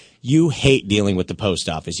basis, you hate dealing with the post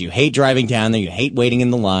office. You hate driving down there. You hate waiting in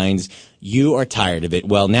the lines. You are tired of it.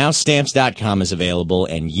 Well, now Stamps.com is available,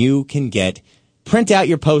 and you can print out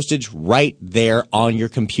your postage right there on your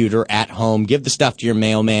computer at home. Give the stuff to your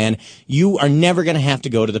mailman. You are never going to have to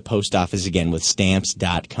go to the post office again with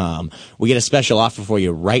Stamps.com. We get a special offer for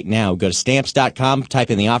you right now. Go to Stamps.com, type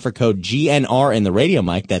in the offer code GNR in the radio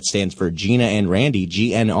mic. That stands for Gina and Randy,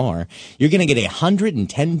 GNR. You're going to get a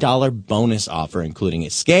 $110 bonus offer, including a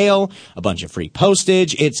scale, a bunch of free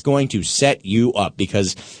postage. It's going to set you up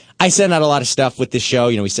because I send out a lot of stuff with this show.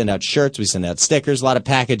 You know, we send out shirts, we send out stickers, a lot of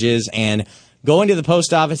packages, and going to the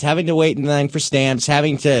post office, having to wait in line for stamps,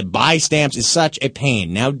 having to buy stamps is such a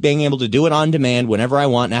pain. Now being able to do it on demand whenever I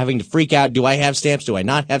want, and having to freak out, do I have stamps, do I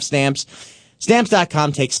not have stamps?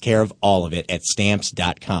 Stamps.com takes care of all of it at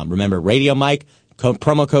Stamps.com. Remember, Radio Mike,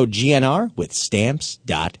 promo code GNR with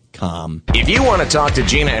Stamps.com. If you want to talk to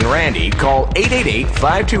Gina and Randy, call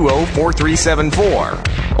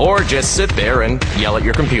 888-520-4374. Or just sit there and yell at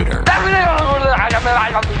your computer.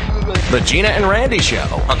 The Gina and Randy Show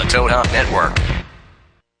on the Toad Hop Network.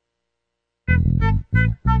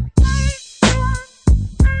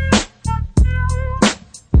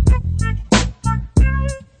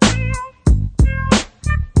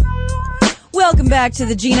 Welcome back to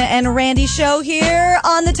the Gina and Randy Show here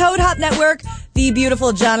on the Toad Hop Network, the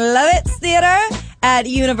beautiful John Lovitz Theater at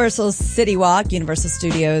Universal City Walk, Universal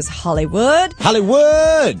Studios Hollywood.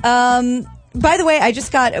 Hollywood! By the way, I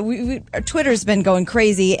just got, our Twitter's been going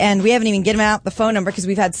crazy, and we haven't even given out the phone number because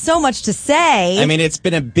we've had so much to say. I mean, it's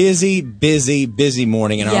been a busy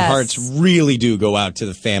morning, and our hearts really do go out to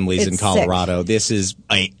the families in Colorado. Sick. This is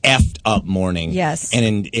a effed up morning. Yes.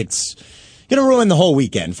 And it's going to ruin the whole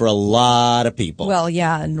weekend for a lot of people. Well,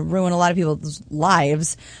 yeah, and ruin a lot of people's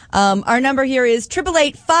lives. Our number here is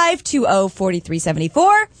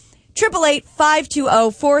 888-520-4374.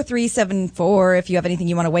 888-520-4374 if you have anything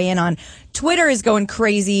you want to weigh in on. Twitter is going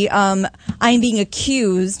crazy. I'm being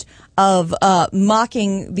accused of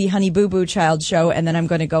mocking the Honey Boo Boo Child show, and then I'm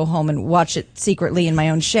going to go home and watch it secretly in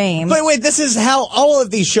my own shame. But wait, this is how all of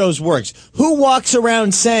these shows works. Who walks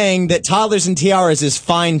around saying that Toddlers and Tiaras is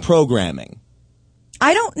fine programming?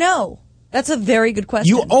 I don't know. That's a very good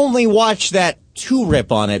question. You only watch that to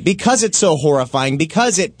rip on it because it's so horrifying,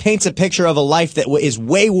 because it paints a picture of a life that is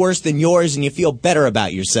way worse than yours, and you feel better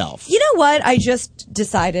about yourself. You know what? I just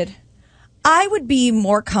decided I would be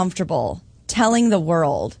more comfortable telling the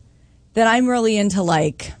world that I'm really into,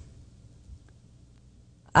 like,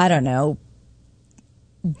 I don't know,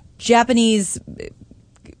 Japanese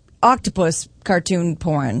octopus cartoon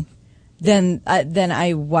porn than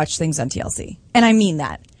I watch things on TLC. And I mean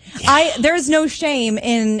that. There's no shame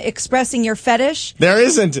in expressing your fetish. There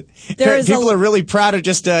isn't. People are really proud of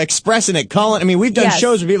just expressing it. We've done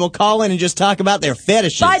shows where people call in and just talk about their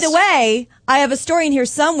fetishes. By the way, I have a story in here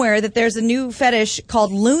somewhere that there's a new fetish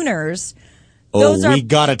called looners. We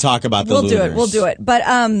got to talk about the looners. We'll do it. But,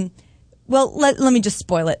 let me just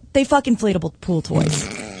spoil it. They fuck inflatable pool toys.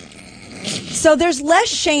 So there's less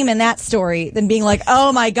shame in that story than being like,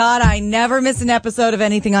 oh my God, I never miss an episode of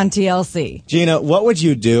anything on TLC. Gina, what would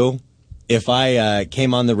you do if I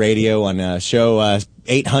came on the radio on show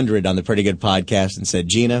 800 on the Pretty Good Podcast and said,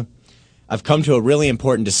 Gina, I've come to a really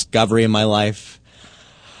important discovery in my life.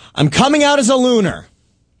 I'm coming out as a looner.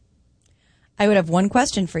 I would have one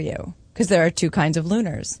question for you, because there are two kinds of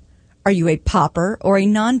looners. Are you a popper or a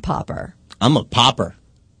non-popper? I'm a popper.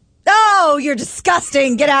 Oh, you're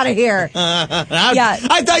disgusting. Get out of here.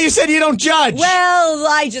 I thought you said you don't judge.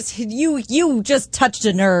 Well, you just touched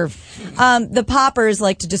a nerve. The poppers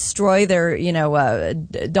like to destroy their,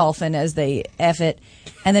 dolphin as they F it.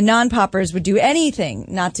 And the non-poppers would do anything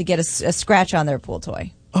not to get a scratch on their pool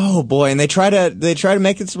toy. Oh boy! And they try to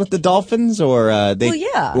make it with the dolphins, or they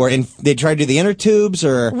try to do the inner tubes,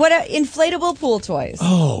 or inflatable pool toys.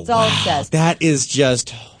 Oh, that's all it says. That is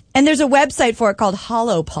just. And there's a website for it called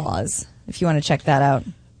Hollow Paws, if you want to check that out.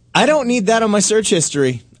 I don't need that on my search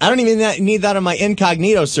history. I don't even need that on my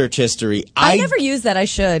incognito search history. I never use that. I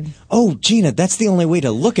should. Oh, Gina, that's the only way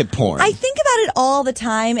to look at porn. I think about it all the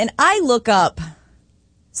time, and I look up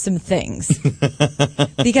some things. And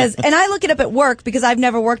I look it up at work because I've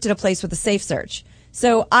never worked at a place with a safe search.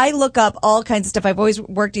 So I look up all kinds of stuff. I've always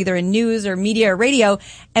worked either in news or media or radio,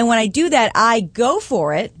 and when I do that, I go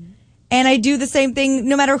for it. And I do the same thing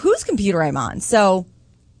no matter whose computer I'm on. So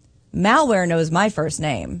malware knows my first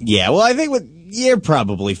name. Yeah, well, I think you're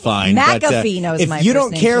probably fine. McAfee knows my first name. If you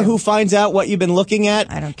don't care who finds out what you've been looking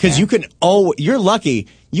at, I don't care. Because you're lucky.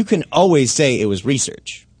 You can always say it was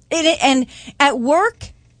research. And at work,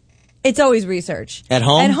 it's always research. At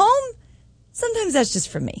home? At home, sometimes that's just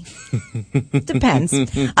for me. Depends.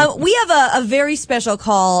 We have a very special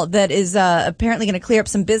call that is apparently going to clear up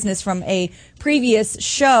some business from a previous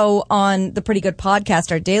show on the Pretty Good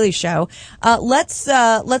Podcast, our daily show. Let's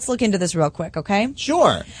look into this real quick, okay?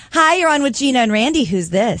 Sure. Hi, you're on with Gina and Randy. Who's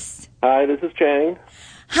this? Hi, this is Chang.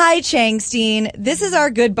 Hi, Changstein. This is our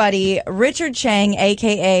good buddy, Richard Chang,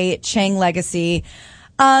 a.k.a. Chang Legacy.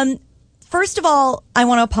 First of all, I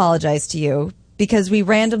want to apologize to you because we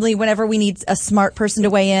randomly, whenever we need a smart person to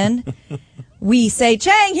weigh in, we say,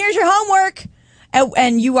 Chang, here's your homework.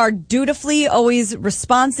 And you are dutifully always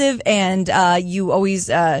responsive, and you always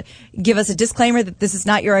give us a disclaimer that this is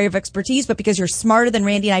not your area of expertise, but because you're smarter than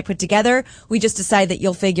Randy and I put together, we just decide that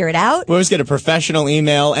you'll figure it out. We always get a professional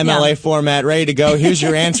email, MLA format, ready to go. Here's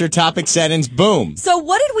your answer, topic sentence, boom. So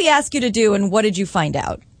what did we ask you to do, and what did you find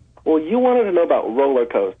out? Well, you wanted to know about roller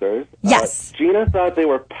coasters. Yes. Gina thought they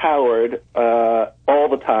were powered all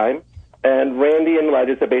the time, and Randy and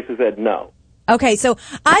Elijah basically said no. Okay, so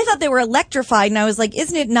I thought they were electrified, and I was like,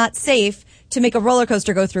 isn't it not safe to make a roller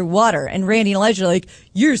coaster go through water? And Randy and Elijah are like,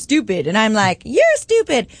 you're stupid. And I'm like, you're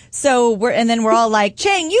stupid. So we're all like,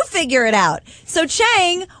 Chang, you figure it out. So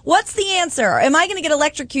Chang, what's the answer? Am I going to get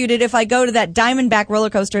electrocuted if I go to that Diamondback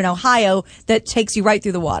roller coaster in Ohio that takes you right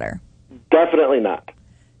through the water? Definitely not.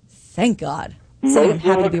 Thank God. So I'm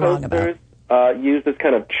happy to be wrong about it. Use this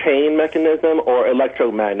kind of chain mechanism or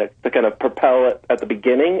electromagnets to kind of propel it at the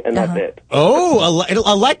beginning, and that's it. Oh,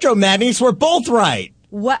 electromagnets, we're both right.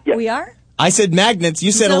 What? Yes. We are? I said magnets,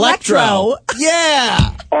 you said It's electro.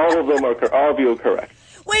 Yeah. All of you are correct.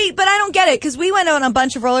 Wait, but I don't get it, because we went on a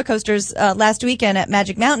bunch of roller coasters last weekend at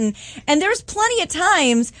Magic Mountain, and there's plenty of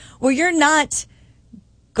times where you're not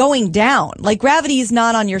going down. Like, gravity is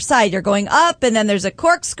not on your side. You're going up, and then there's a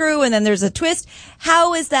corkscrew, and then there's a twist.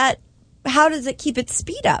 How is that? How does it keep its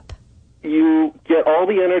speed up? You get all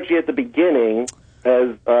the energy at the beginning,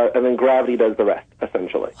 and then gravity does the rest,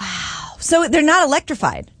 essentially. Wow. So they're not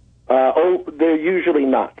electrified? They're usually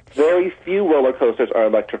not. Very few roller coasters are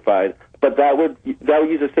electrified, but that would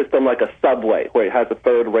use a system like a subway, where it has a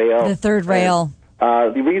third rail. The third rail.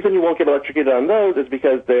 The reason you won't get electrocuted on those is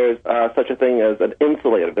because there's such a thing as an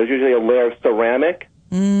insulator. There's usually a layer of ceramic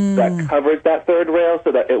that covers that third rail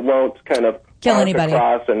so that it won't kind of kill anybody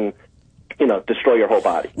across and destroy your whole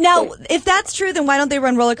body. Now, if that's true, then why don't they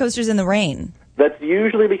run roller coasters in the rain? That's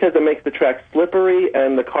usually because it makes the track slippery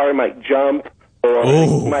and the car might jump, or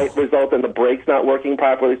it might result in the brakes not working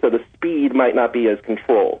properly, so the speed might not be as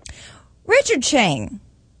controlled. Richard Chang,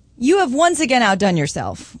 you have once again outdone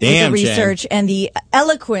yourself with Damn, the research and the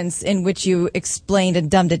eloquence in which you explained and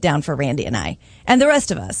dumbed it down for Randy and I and the rest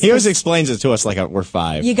of us. He always explains it to us like we're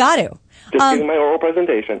 5. You got to. Just giving my oral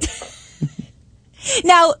presentation.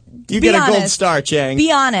 Now, You be get a honest, gold star, Chang.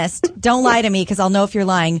 Be honest. Don't lie to me, because I'll know if you're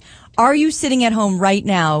lying. Are you sitting at home right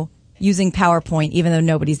now using PowerPoint, even though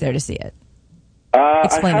nobody's there to see it? I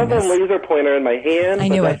have a laser pointer in my hand, I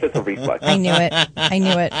knew but that's it. just a reflex. I knew it. I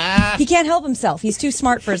knew it. He can't help himself. He's too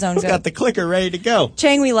smart for his own He's good. got the clicker ready to go.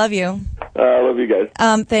 Chang, we love you. I love you guys.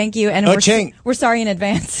 Thank you. And Chang. we're sorry in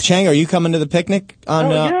advance. Chang, are you coming to the picnic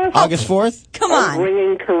on yes. August 4th? Come I'm on.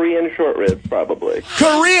 bringing Korean short ribs, probably.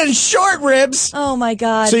 Korean short ribs? Oh, my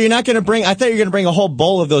God. So you're not going to bring, I thought you were going to bring a whole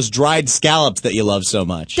bowl of those dried scallops that you love so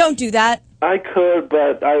much. Don't do that. I could,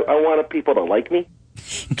 but I wanted people to like me.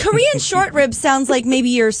 Korean short ribs sounds like maybe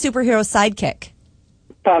your superhero sidekick.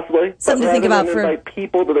 Possibly. Something to think about for invite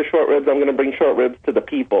people to the short ribs, I'm going to bring short ribs to the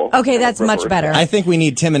people. Okay, that's much better. I think we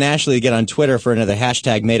need Tim and Ashley to get on Twitter for another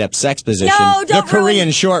hashtag made up sex position. No, don't the Korean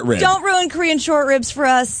ruin, short rib. Don't ruin Korean short ribs for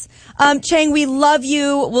us. Chang, we love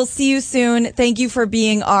you. We'll see you soon. Thank you for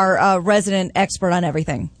being our resident expert on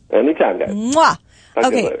everything. Anytime, guys. Mwah. Talk to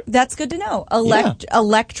you Okay, later. that's good to know.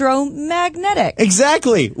 Electromagnetic.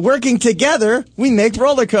 Exactly. Working together, we make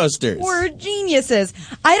roller coasters. We're geniuses.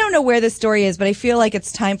 I don't know where this story is, but I feel like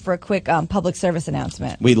it's time for a quick public service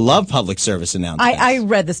announcement. We love public service announcements. I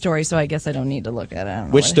read the story, so I guess I don't need to look at it. I don't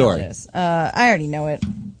know Which what the hell story? it is. I already know it.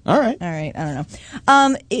 All right. I don't know.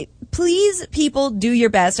 Please, people, do your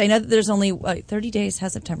best. I know that there's only 30 days,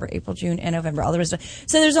 has September, April, June, and November, all the rest of it.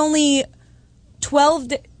 So there's only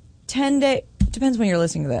 10 days. Depends when you're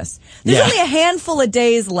listening to this. There's only a handful of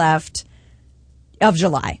days left of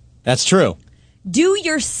July. That's true. Do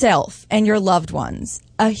yourself and your loved ones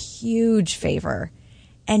a huge favor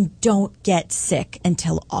and don't get sick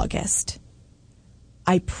until August.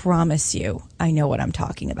 I promise you, I know what I'm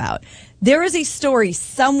talking about. There is a story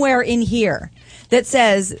somewhere in here that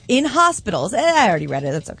says in hospitals, I already read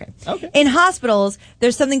it, that's okay. In hospitals,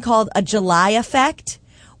 there's something called a July effect,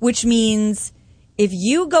 which means if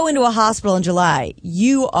you go into a hospital in July,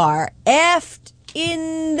 you are effed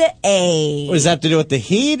in the A. What does that have to do with the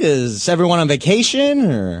heat? Is everyone on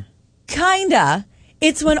vacation or? Kinda.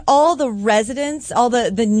 It's when all the residents, all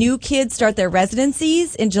the new kids start their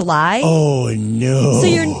residencies in July. Oh, no. So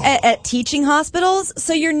you're at teaching hospitals,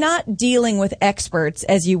 so you're not dealing with experts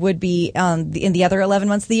as you would be in the other 11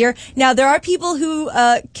 months of the year. Now, there are people who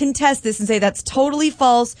contest this and say that's totally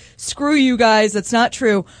false. Screw you guys. That's not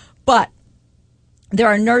true. But there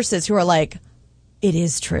are nurses who are like, it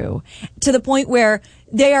is true. To the point where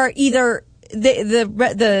they are either...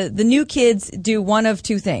 The new kids do one of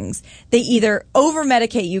two things. They either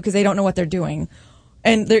over-medicate you because they don't know what they're doing,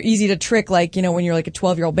 and they're easy to trick, like, you know, when you're like a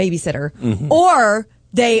 12-year-old babysitter, or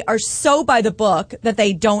they are so by the book that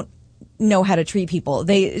they don't know how to treat people.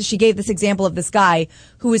 She gave this example of this guy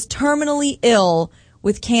who was terminally ill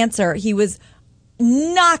with cancer. He was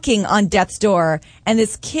knocking on death's door, and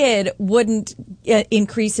this kid wouldn't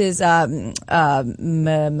increase his morphine.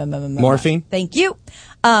 Thank you.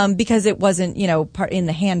 Because it wasn't, part in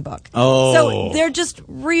the handbook. Oh. So they're just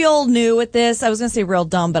real new at this. I was going to say real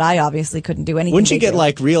dumb, but I obviously couldn't do anything. Wouldn't you get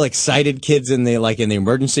like real excited kids in the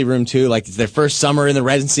emergency room too? Like it's their first summer in the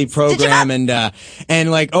residency program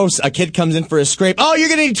and like, oh, a kid comes in for a scrape. Oh, you're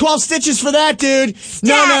going to need 12 stitches for that, dude.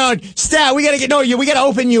 No, stat. We got to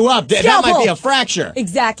open you up. That might be a fracture.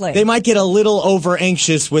 Exactly. They might get a little over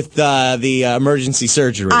anxious with the emergency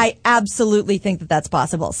surgery. I absolutely think that that's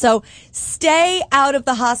possible. So stay out of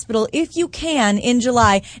the hospital if you can in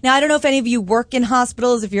July. Now, I don't know if any of you work in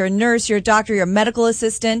hospitals, if you're a nurse, you're a doctor, you're a medical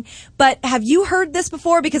assistant, but have you heard this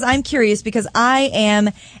before? Because I'm curious, because I am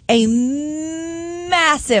a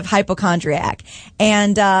massive hypochondriac.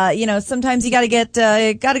 And, sometimes you gotta go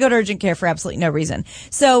to urgent care for absolutely no reason.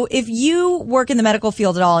 So if you work in the medical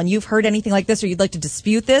field at all and you've heard anything like this or you'd like to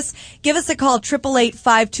dispute this, give us a call,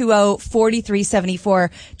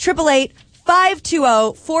 888-520-4374,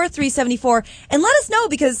 888-520-4374, and let us know,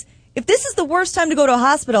 because if this is the worst time to go to a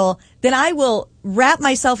hospital, then I will wrap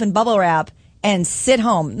myself in bubble wrap and sit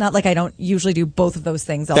home. Not like I don't usually do both of those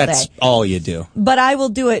things all day. That's all you do. But I will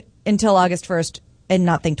do it until August 1st and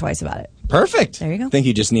not think twice about it. Perfect. There you go. I think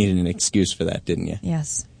you just needed an excuse for that, didn't you?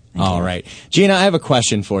 Yes. All right. Gina, I have a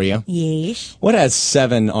question for you. Yes. What has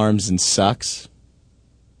 7 arms and sucks?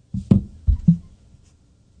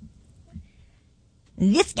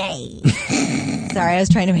 This guy. Sorry, I was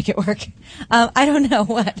trying to make it work. I don't know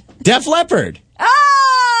what. Def Leppard.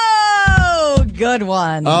 Oh, good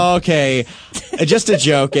one. Okay. Just a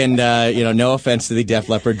joke, and, no offense to the Def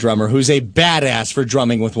Leppard drummer, who's a badass for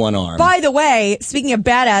drumming with one arm. By the way, speaking of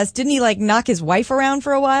badass, didn't he, knock his wife around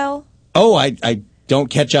for a while? Oh, I don't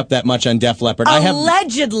catch up that much on Def Leppard.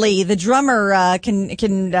 Allegedly, the drummer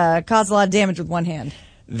can cause a lot of damage with one hand.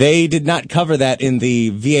 They did not cover that in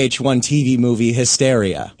the VH1 TV movie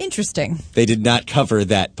Hysteria. Interesting. They did not cover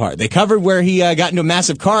that part. They covered where he got into a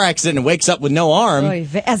massive car accident and wakes up with no arm.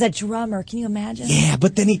 As a drummer, can you imagine? Yeah,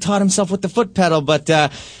 but then he taught himself with the foot pedal. But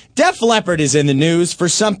Def Leppard is in the news for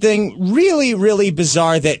something really, really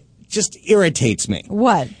bizarre that just irritates me.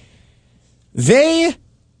 What? They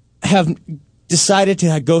have decided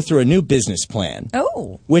to go through a new business plan.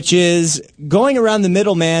 Oh. Which is going around the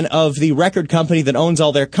middleman of the record company that owns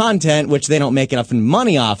all their content, which they don't make enough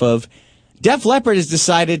money off of. Def Leppard has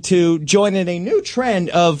decided to join in a new trend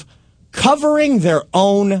of covering their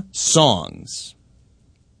own songs.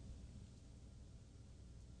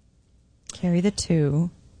 Carry the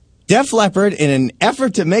two. Def Leppard, in an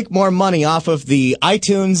effort to make more money off of the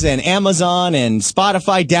iTunes and Amazon and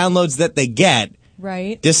Spotify downloads that they get,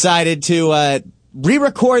 right, decided to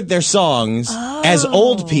re-record their songs as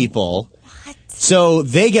old people. What? So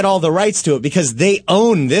they get all the rights to it because they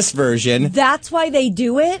own this version. That's why they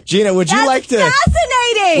do it? Gina, would you like to...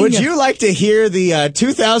 Fascinating! Would you like to hear the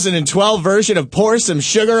 2012 version of Pour Some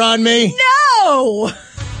Sugar on Me? No!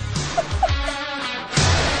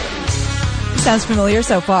 Sounds familiar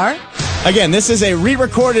so far. Again, this is a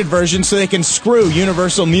re-recorded version so they can screw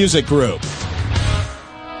Universal Music Group.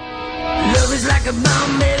 Love is like a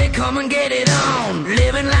bomb, baby, come and get it on.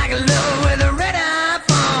 Living like a lover with a red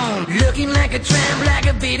iPhone. Looking like a tramp, like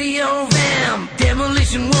a video vamp.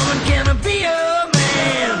 Demolition woman, can I be a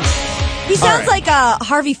man? He sounds like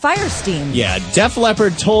Harvey Firestein. Yeah, Def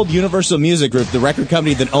Leppard told Universal Music Group, the record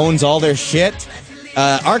company that owns all their shit,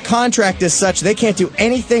 our contract is such they can't do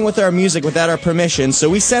anything with our music without our permission, so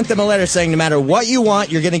we sent them a letter saying no matter what you want,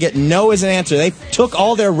 you're going to get no as an answer. They took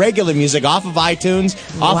all their regular music off of iTunes,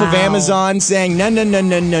 off of Amazon, saying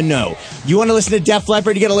no. You want to listen to Def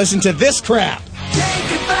Leppard, you got to listen to this crap.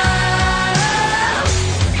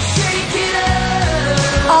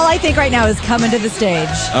 All I think right now is coming to the stage.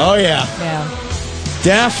 Oh, yeah. Yeah.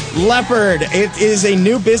 Def Leppard. It is a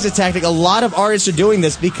new business tactic. A lot of artists are doing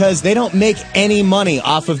this because they don't make any money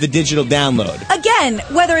off of the digital download. Again,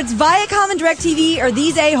 whether it's Viacom and DirecTV or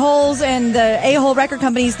these a-holes and the a-hole record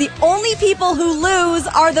companies, the only people who lose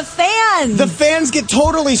are the fans. The fans get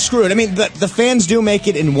totally screwed. I mean, the fans do make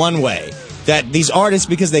it in one way. That these artists,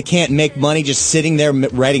 because they can't make money just sitting there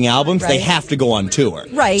writing albums, they have to go on tour.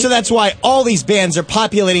 Right. So that's why all these bands are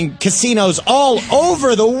populating casinos all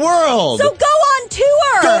over the world. So go on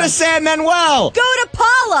tour. Go to San Manuel. Go to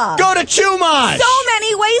Paula. Go to Chumash. So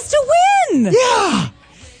many ways to win. Yeah.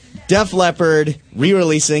 Def Leppard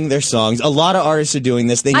re-releasing their songs. A lot of artists are doing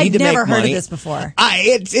this. They need to make money. I've never heard of this before.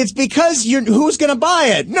 It's because who's going to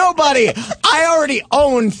buy it? Nobody. I already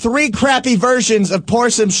own 3 crappy versions of Pour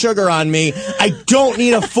Some Sugar on Me. I don't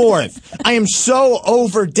need a 4th. I am so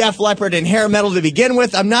over Def Leppard and hair metal to begin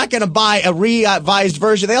with. I'm not going to buy a revised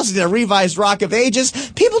version. They also did a revised Rock of Ages.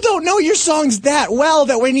 People don't know your songs that well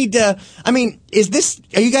that we need to. I mean,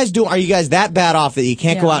 are you guys that bad off that you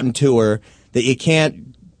can't go out and tour, that you can't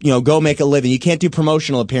go make a living? You can't do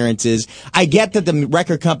promotional appearances. I get that the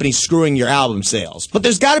record company's screwing your album sales, but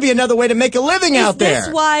there's got to be another way to make a living out there. Is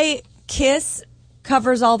this why Kiss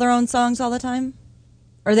covers all their own songs all the time?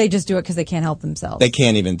 Or they just do it because they can't help themselves? They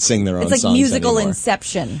can't even sing their own songs anymore. It's like musical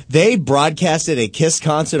Inception. They broadcasted a Kiss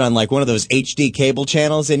concert on like one of those HD cable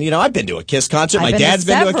channels, and I've been to a Kiss concert. My dad's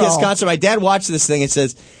been to a Kiss concert. My dad watched this thing and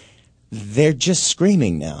says, they're just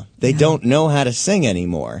screaming now. They don't know how to sing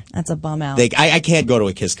anymore. That's a bum out. I can't go to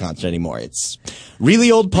a Kiss concert anymore. It's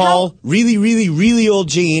really old Paul, really, really, really old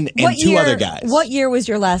Gene, and 2 other guys. What year was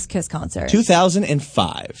your last Kiss concert?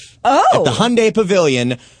 2005. Oh! At the Hyundai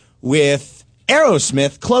Pavilion with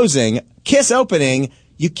Aerosmith closing, Kiss opening.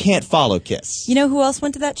 You can't follow Kiss. You know who else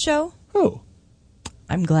went to that show? Who?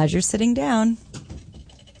 I'm glad you're sitting down.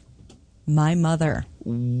 My mother.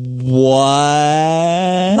 What?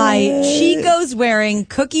 My Chico's wearing,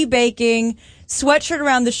 cookie baking, sweatshirt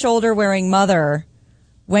around the shoulder wearing mother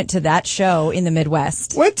went to that show in the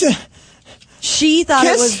Midwest. She thought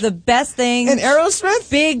Kiss? It was the best thing. And Aerosmith?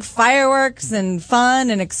 Big fireworks and fun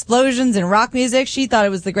and explosions and rock music. She thought it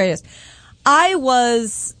was the greatest. I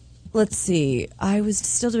was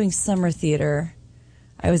still doing summer theater.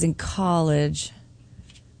 I was in college.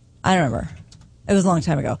 I don't remember. It was a long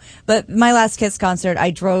time ago. But my last Kiss concert, I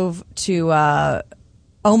drove to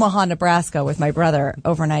Omaha, Nebraska with my brother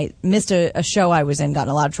overnight. Missed a show I was in, got in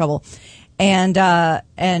a lot of trouble. And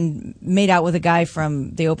made out with a guy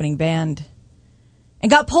from the opening band. And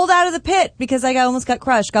got pulled out of the pit because I almost got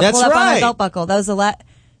crushed. Got pulled up on my belt buckle. That was the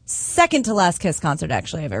second to last Kiss concert,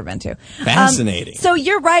 actually, I've ever been to. Fascinating. So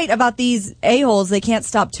you're right about these a-holes. They can't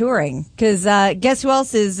stop touring. Because guess who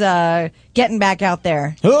else is getting back out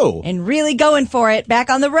there? Who? And really going for it. Back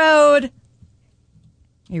on the road.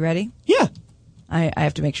 You ready? Yeah. I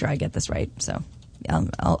have to make sure I get this right. So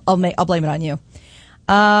I'll blame it on you.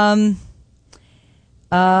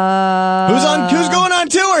 Who's going on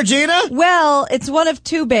tour, Gina? Well, it's one of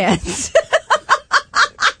 2 bands.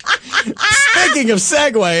 Speaking of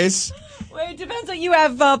segues. Well, it depends what you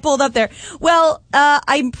have pulled up there. Well,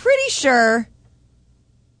 I'm pretty sure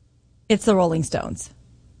it's the Rolling Stones.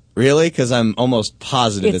 Really? Because I'm almost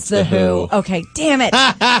positive it's the Who. Okay, damn it.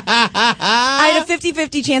 I had a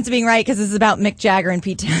 50-50 chance of being right because this is about Mick Jagger and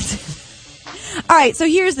Pete Townsend. All right, so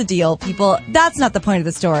here's the deal, people. That's not the point of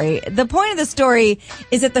the story. The point of the story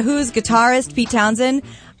is that the Who's guitarist, Pete Townsend,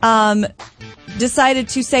 decided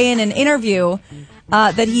to say in an interview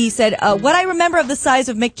that he said, what I remember of the size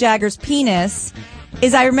of Mick Jagger's penis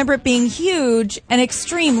is I remember it being huge and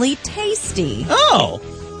extremely tasty. Oh.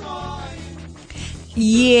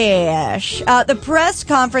 Yes. The press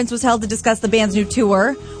conference was held to discuss the band's new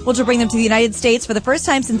tour, which will bring them to the United States for the first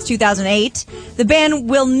time since 2008. The band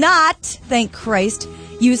will not, thank Christ,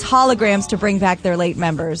 use holograms to bring back their late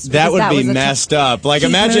members. That would be messed up. Like, Keith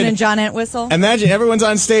imagine Moon and John Entwistle. Imagine everyone's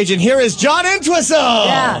on stage and here is John Entwistle.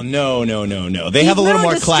 Yeah. No. They have a little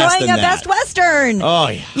more class than destroying a that. Best Western. Oh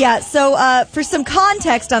yeah. Yeah. So for some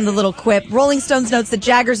context on the little quip, Rolling Stones notes that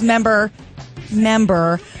Jagger's member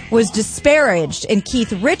was disparaged in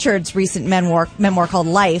Keith Richards' recent memoir called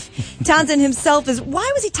Life. Townsend himself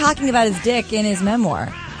why was he talking about his dick in his memoir?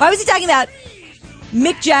 Why was he talking about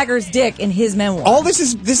Mick Jagger's dick in his memoir? All this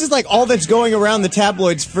is like all that's going around the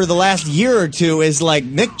tabloids for the last year or two is like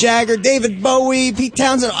Mick Jagger, David Bowie, Pete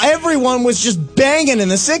Townsend. Everyone was just banging in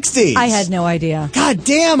the 60s. I had no idea. God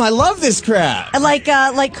damn, I love this crap.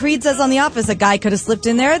 Like Creed says on The Office, a guy could have slipped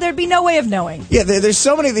in there. There'd be no way of knowing. Yeah, there's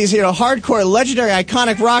so many of these, hardcore, legendary,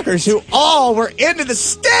 iconic rockers who all were into the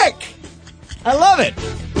stick. I love it.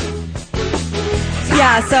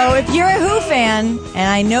 Yeah, so if you're a Who fan, and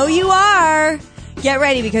I know you are, get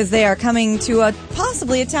ready because they are coming to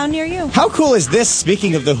possibly a town near you. How cool is this?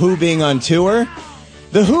 Speaking of the Who being on tour,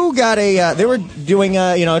 the Who got they were doing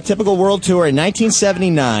a typical world tour in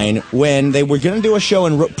 1979 when they were going to do a show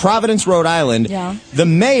in Providence, Rhode Island. Yeah. The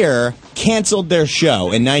mayor canceled their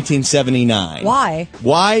show in 1979. Why?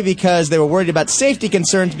 Why? Because they were worried about safety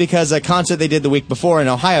concerns because a concert they did the week before in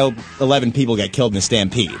Ohio, 11 people got killed in a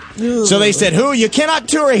stampede. Ooh. So they said, Who, you cannot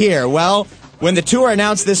tour here. Well, when the tour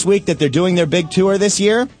announced this week that they're doing their big tour this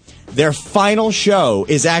year, their final show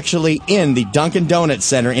is actually in the Dunkin' Donuts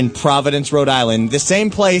Center in Providence, Rhode Island, the same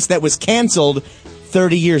place that was canceled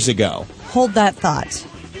 30 years ago. Hold that thought.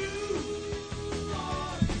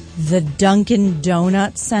 The Dunkin'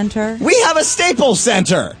 Donuts Center? We have a Staples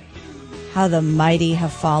Center! How the mighty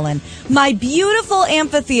have fallen. My beautiful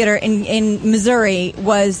amphitheater in Missouri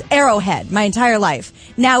was Arrowhead my entire life.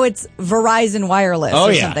 Now it's Verizon Wireless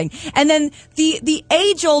or something. And then the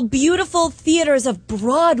age-old beautiful theaters of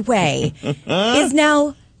Broadway is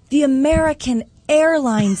now the American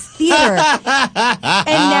Airlines Theater. And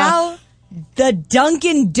now the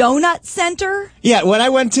Dunkin' Donuts Center? Yeah, when I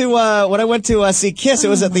went to see Kiss, it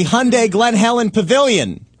was at the Hyundai Glen Helen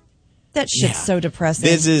Pavilion. That shit's so depressing.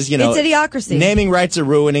 This is, it's idiocracy. Naming rights are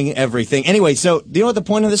ruining everything. Anyway, so do you know what the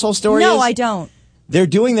point of this whole story is? No, I don't. They're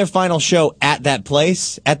doing their final show at that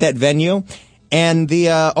place, at that venue, and the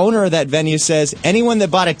owner of that venue says, anyone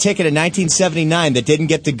that bought a ticket in 1979 that didn't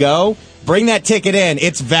get to go, bring that ticket in.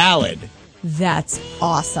 It's valid. That's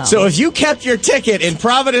awesome. So if you kept your ticket in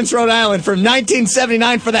Providence, Rhode Island from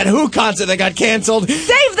 1979 for that Who concert that got canceled,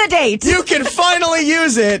 save the date. You can finally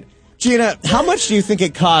use it. Gina, how much do you think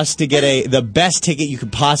it costs to get the best ticket you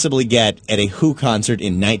could possibly get at a Who concert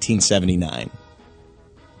in 1979?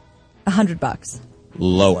 $100.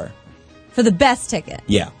 Lower. For the best ticket?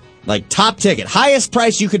 Yeah. Like top ticket. Highest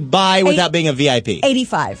price you could buy without being a VIP.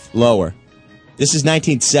 $85. Lower. This is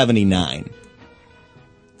 1979.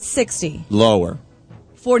 $60. Lower.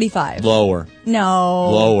 $45. Lower. No.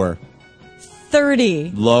 Lower.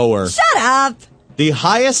 $30. Lower. Shut up. The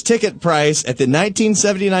highest ticket price at the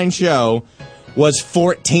 1979 show was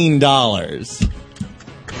 $14.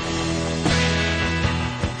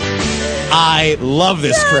 I love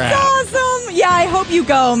this crap. That's awesome. Yeah, I hope you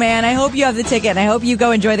go, man. I hope you have the ticket, and I hope you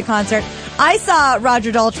go enjoy the concert. I saw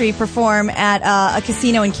Roger Daltrey perform at a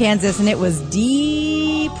casino in Kansas, and it was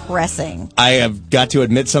depressing. I have got to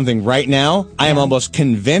admit something right now. I am almost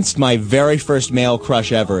convinced my very first male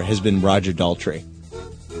crush ever has been Roger Daltrey.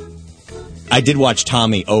 I did watch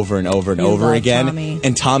Tommy over and over and over again,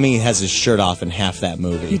 and Tommy has his shirt off in half that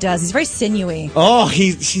movie. He does. He's very sinewy. Oh,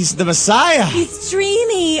 he's the Messiah. He's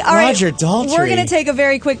dreamy. All Roger right, Daltrey. We're going to take a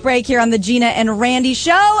very quick break here on the Gina and Randy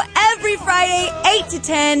Show every Friday, 8 to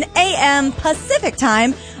 10 a.m. Pacific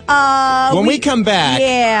time. When we come back,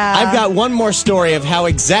 I've got one more story of how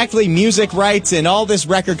exactly music rights and all this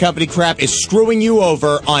record company crap is screwing you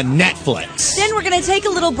over on Netflix. Then we're going to take a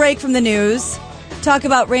little break from the news. Talk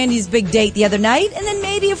about Randy's big date the other night, and then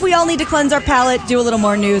maybe if we all need to cleanse our palate, do a little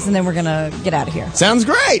more news, and then we're going to get out of here. Sounds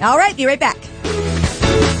great. All right, be right back.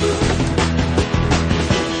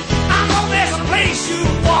 I know there's a place you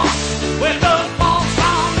walk where love falls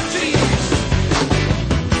on the trees.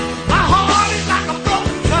 My heart is like a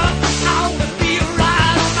broken cup. I only feel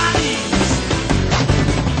right on my knees.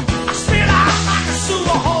 I spit out like a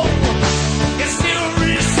sewer hole and still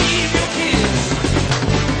receive your kiss.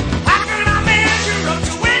 How can I measure up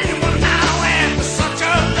to anyone now after such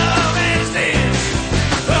a love as this?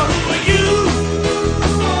 Well, who are you?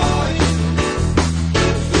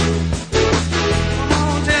 Come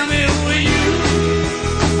on, tell me who are you?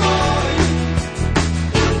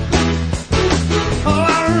 Oh,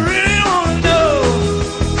 I really wanna know.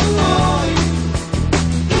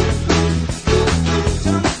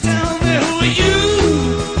 Tell me who are you?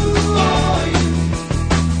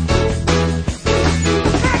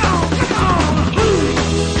 Come on, who?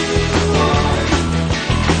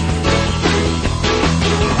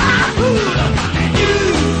 Who are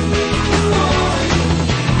you?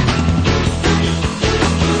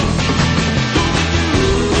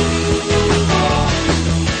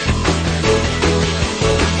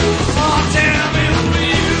 Oh, tell me who are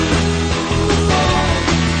you?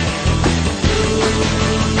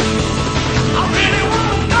 I really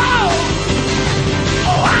wanna know.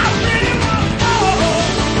 Oh, I really wanna know.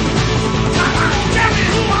 Come on, tell me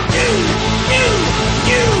who are you?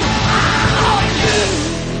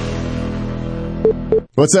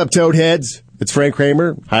 What's up, Toadheads? It's Frank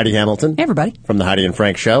Kramer, Heidi Hamilton. Hey, everybody. From the Heidi and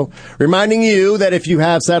Frank Show. Reminding you that if you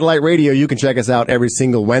have satellite radio, you can check us out every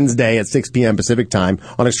single Wednesday at 6 p.m. Pacific Time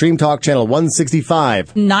on Extreme Talk Channel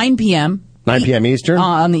 165. 9 p.m. 9 p.m. Eastern?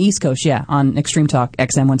 On the East Coast, yeah, on Extreme Talk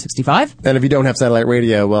XM 165. And if you don't have satellite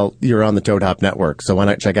radio, well, you're on the Toad Hop Network, so why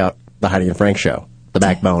not check out the Heidi and Frank Show, the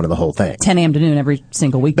backbone of the whole thing. 10 a.m. to noon every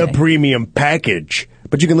single weekday. The premium package.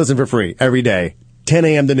 But you can listen for free every day, 10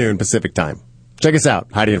 a.m. to noon Pacific time. Check us out,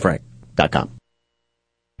 HeidiandFrank.com.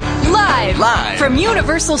 Live from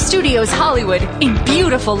Universal Studios Hollywood in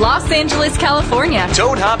beautiful Los Angeles, California.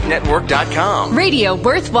 ToadHopNetwork.com. Radio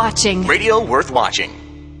worth watching. Radio worth watching.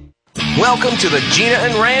 Welcome to the Gina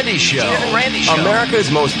and Randy Show. America's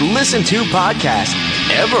most listened to podcast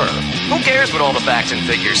ever. Who cares what all the facts and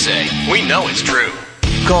figures say? We know it's true.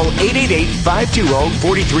 Call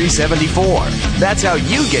 888-520-4374. That's how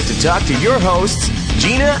you get to talk to your hosts,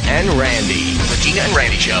 Gina and Randy. The Gina and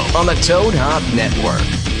Randy Show on the Toad Hop Network.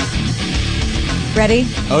 Ready?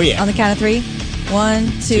 Oh, yeah. On the count of 3.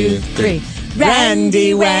 1, 2, 3.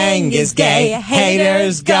 Randy Wang is gay,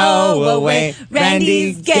 haters go away.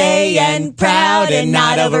 Randy's gay and proud and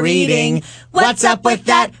not overeating. What's up with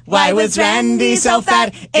that? Why was Randy so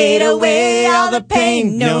fat? Ate away all the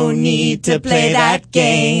pain. No need to play that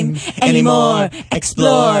game anymore.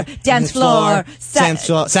 Explore, dance floor,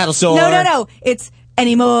 saddle sore. No. It's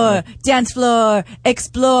anymore. Dance floor,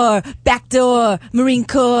 explore, backdoor, Marine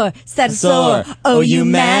Corps, saddle sore. Oh, you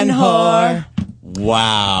man whore.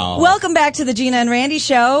 Wow. Welcome back to the Gina and Randy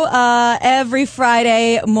Show. Every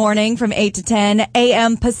Friday morning from 8 to 10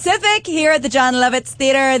 a.m. Pacific here at the John Lovitz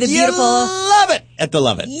Theater. The beautiful. Love it at the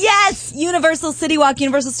Lovitz. Yes! Universal City Walk,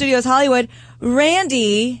 Universal Studios Hollywood.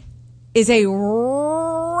 Randy is a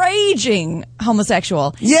raging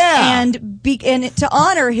homosexual. Yeah. And to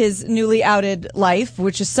honor his newly outed life,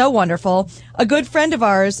 which is so wonderful, a good friend of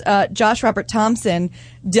ours, Josh Robert Thompson,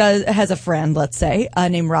 has a friend, let's say,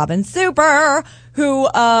 named Robin Super, who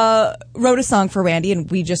wrote a song for Randy,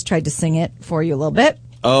 and we just tried to sing it for you a little bit.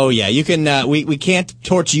 Oh, yeah. You can, we can't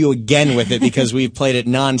torture you again with it because we've played it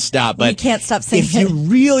nonstop. But we can't stop singing if you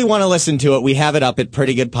really want to listen to it, we have it up at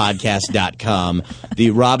prettygoodpodcast.com.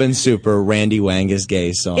 The Robin Super, Randy Wang is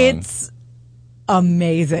Gay song. It's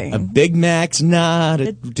amazing. A Big Mac's not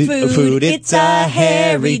a food. It's a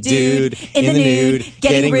hairy dude in the nude,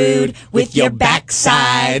 getting rude with your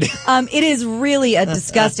backside. It is really a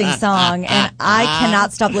disgusting song, and I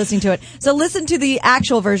cannot stop listening to it. So listen to the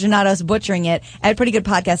actual version, not us butchering it, at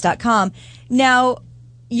prettygoodpodcast.com. Now,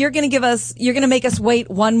 you're going to make us wait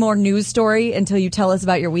one more news story until you tell us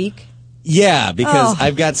about your week? Yeah, because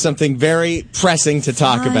I've got something very pressing to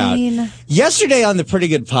talk about. Yesterday on the Pretty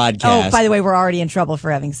Good Podcast. Oh, by the way, we're already in trouble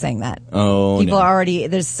for having sang that. Oh, People are already,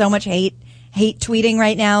 there's so much hate tweeting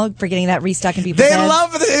right now for getting that restuck in people's heads. They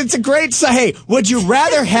love it. It's a great hey, would you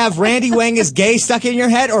rather have Randy Wang is Gay stuck in your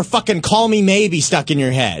head or fucking Call Me Maybe stuck in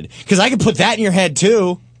your head? Because I could put that in your head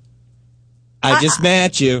too. I just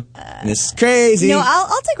met you. This is crazy. No,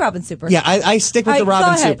 I'll take Robin Super. Yeah, I stick with the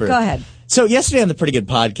Robin Super. Go ahead. So yesterday on the Pretty Good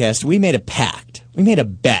Podcast, we made a pact. We made a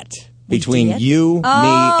bet between you, me,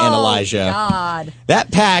 and Elijah. God.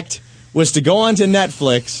 That pact was to go onto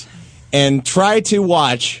Netflix and try to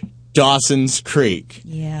watch Dawson's Creek.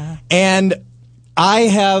 Yeah. And I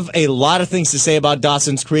have a lot of things to say about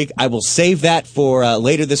Dawson's Creek. I will save that for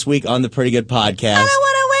later this week on the Pretty Good Podcast. I don't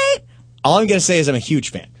want to wait. All I'm going to say is I'm a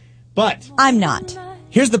huge fan. But I'm not.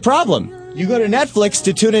 Here's the problem. You go to Netflix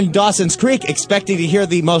to tune in Dawson's Creek expecting to hear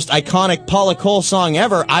the most iconic Paula Cole song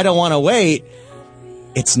ever, I Don't Want to Wait.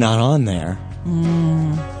 It's not on there.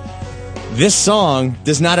 This song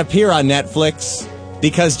does not appear on Netflix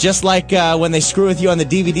because just like when they screw with you on the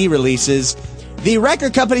DVD releases, the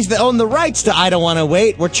record companies that own the rights to I Don't Want to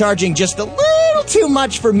Wait were charging just a little too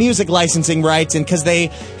much for music licensing rights, and because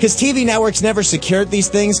TV networks never secured these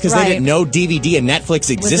things because they didn't know DVD and Netflix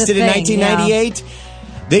existed in 1998. Yeah.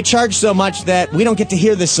 They charge so much that we don't get to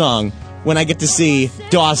hear this song when I get to see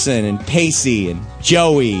Dawson and Pacey and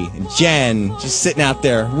Joey and Jen just sitting out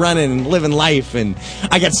there running and living life, and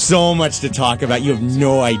I got so much to talk about. You have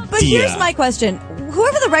no idea. But here's my question.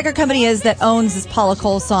 Whoever the record company is that owns this Paula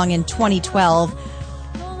Cole song in 2012, what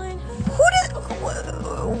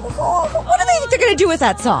do they think they're going to do with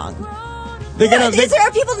that song?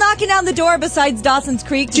 Are people knocking down the door besides Dawson's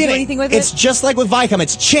Creek to do anything with it? It's just like with Viacom.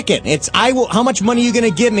 It's chicken. It's how much money are you going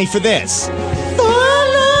to give me for this? For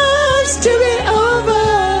love's to be over,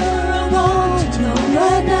 I want to know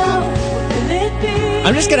right now.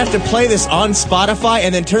 I'm just going to have to play this on Spotify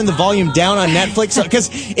and then turn the volume down on Netflix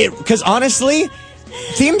because honestly,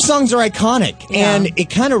 theme songs are iconic, and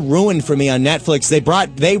it kind of ruined for me on Netflix. They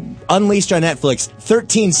unleashed on Netflix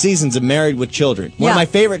 13 seasons of Married with Children, one of my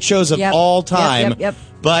favorite shows of all time.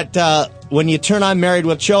 But when you turn on Married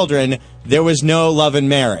with Children, there was no love and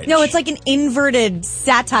marriage. No, it's like an inverted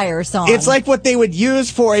satire song. It's like what they would use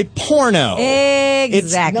for a porno.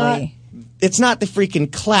 Exactly. It's not the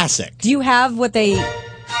freaking classic. Do you have what they...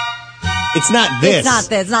 It's not this. It's not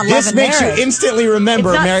this. It's not This love and makes marriage. you instantly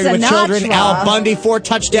remember It's not Married with Sinatra. Children, Al Bundy, 4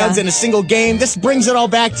 touchdowns in a single game. This brings it all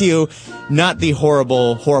back to you. Not the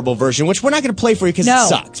horrible, horrible version, which we're not going to play for you because it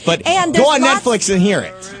sucks. But and go on Netflix and hear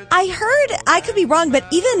it. I heard, I could be wrong, but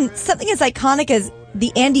even something as iconic as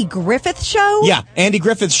the Andy Griffith Show? Yeah, Andy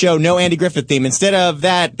Griffith Show, no Andy Griffith theme. Instead of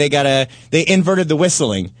that, they inverted the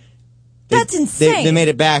whistling. That's insane. They made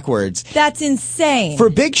it backwards. That's insane. For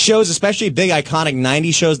big shows, especially big iconic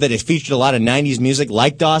 90s shows that have featured a lot of 90s music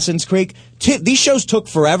like Dawson's Creek, these shows took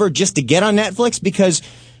forever just to get on Netflix because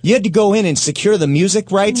you had to go in and secure the music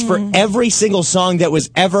rights for every single song that was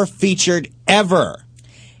ever featured ever.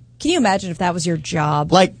 Can you imagine if that was your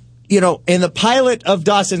job? Like, in the pilot of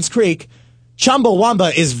Dawson's Creek,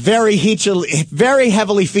 Chumbawamba is very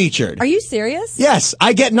heavily featured. Are you serious? Yes,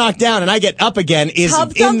 I Get Knocked Down and I Get Up Again is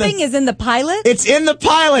Tub Thumping is in the pilot? It's in the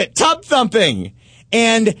pilot, Tub Thumping.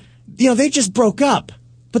 And, they just broke up.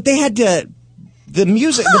 But they had to,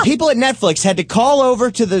 the people at Netflix had to call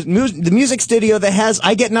over to the music studio that has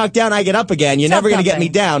I Get Knocked Down, I Get Up Again, You're Never Gonna Get Me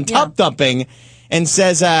Down, Tub Thumping, and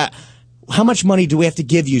says, how much money do we have to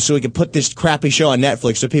give you so we can put this crappy show on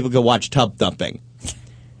Netflix so people can watch Tub Thumping?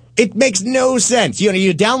 It makes no sense.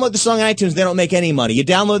 You download the song on iTunes, they don't make any money. You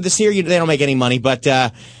download this here, they don't make any money. But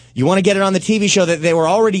you want to get it on the TV show that they were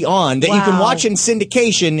already on, that you can watch in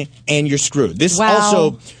syndication, and you're screwed. This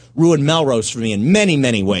also ruined Melrose for me in many,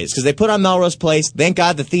 many ways. Because they put on Melrose Place. Thank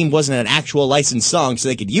God the theme wasn't an actual licensed song so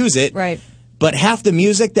they could use it. Right. But half the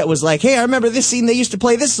music that was like, hey, I remember this scene, they used to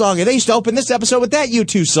play this song, or they used to open this episode with that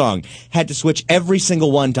U2 song, had to switch every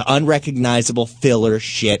single one to unrecognizable filler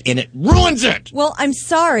shit, and it ruins it! Well, I'm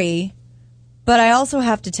sorry, but I also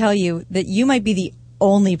have to tell you that you might be the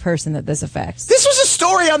only person that this affects. This was a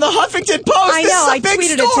story on the Huffington Post! I know, I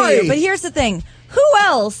tweeted it to you, but here's the thing. Who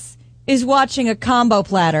else is watching a combo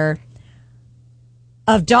platter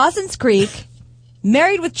of Dawson's Creek,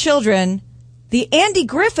 Married with Children, The Andy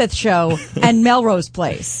Griffith Show, and Melrose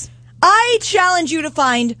Place? I challenge you to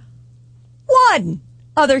find one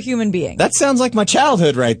other human being. That sounds like my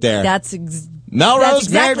childhood right there. Melrose,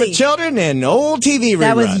 Married with Children, and old TV rerun.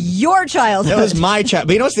 That was your childhood. That was my child.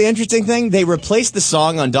 But you know what's the interesting thing? They replaced the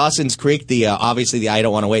song on Dawson's Creek, obviously the I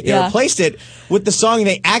Don't Want to Wait. They replaced it with the song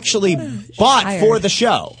they actually bought for the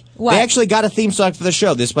show. What? They actually got a theme song for the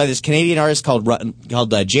show. This by this Canadian artist called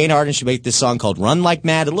Jane Arden. She made this song called Run Like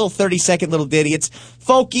Mad, a little 30-second little ditty. It's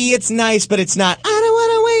folky, it's nice, but it's not, I don't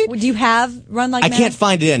want to wait. Do you have Run Like Mad? I can't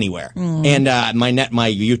find it anywhere. And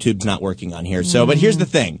my YouTube's not working on here. So, but here's the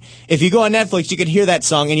thing. If you go on Netflix, you can hear that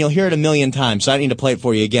song, and you'll hear it a million times, so I don't need to play it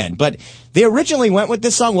for you again. But they originally went with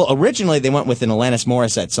this song. Well, originally they went with an Alanis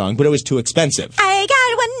Morissette song, but it was too expensive. I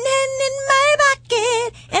got one hand in my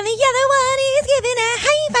pocket, and the other one is giving a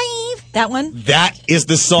high five. That one? That is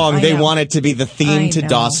the song they wanted to be the theme to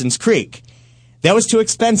Dawson's Creek. That was too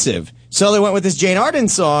expensive. So they went with this Jane Arden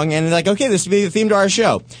song, and they're like, okay, this will be the theme to our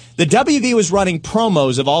show. The WB was running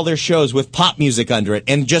promos of all their shows with pop music under it,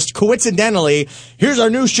 and just coincidentally, here's our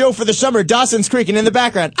new show for the summer, Dawson's Creek, and in the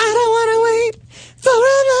background, I don't want to wait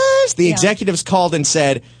forever. The executives called and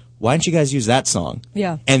said, why don't you guys use that song?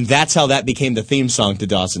 Yeah. And that's how that became the theme song to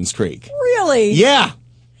Dawson's Creek. Really? Yeah.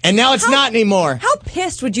 And now it's not anymore. How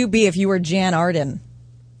pissed would you be if you were Jan Arden?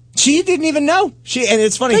 She didn't even know. And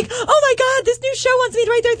it's funny. Like, oh my God, this new show wants me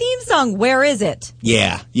to write their theme song. Where is it?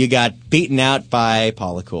 Yeah, you got beaten out by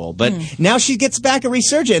Paula Cole. But now she gets back a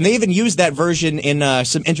resurgence. And they even used that version in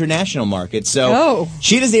some international markets. So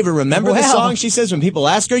she doesn't even remember the song. She says when people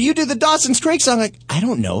ask her, you do the Dawson's Creek song. Like, I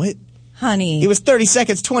don't know it. Honey. It was 30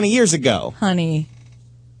 seconds 20 years ago. Honey.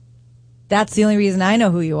 That's the only reason I know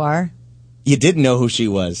who you are. You didn't know who she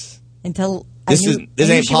was. Until... This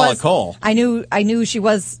ain't Paula Cole. I knew who she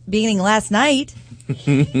was beginning last night.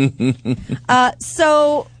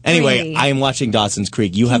 So anyway, I am watching Dawson's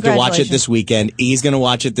Creek. You have to watch it this weekend. He's going to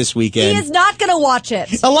watch it this weekend. He is not going to watch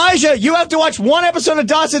it. Elijah, you have to watch one episode of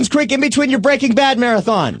Dawson's Creek in between your Breaking Bad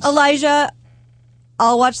marathons. Elijah,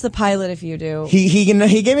 I'll watch the pilot if you do. He gave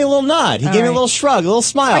me a little nod. He gave me a little shrug, a little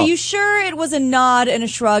smile. Are you sure it was a nod and a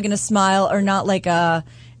shrug and a smile, or not like a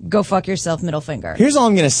go fuck yourself middle finger? Here's all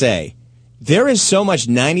I'm going to say. There is so much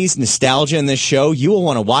 90s nostalgia in this show, you will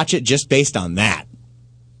want to watch it just based on that.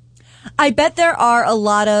 I bet there are a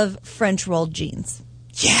lot of French rolled jeans.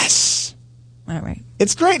 Yes. All right.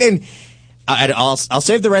 It's great. And I'll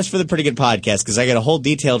save the rest for the Pretty Good Podcast because I got a whole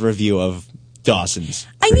detailed review of Dawson's.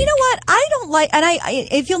 And you know what? I don't like, and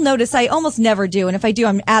if you'll notice, I almost never do. And if I do,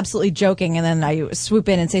 I'm absolutely joking, and then I swoop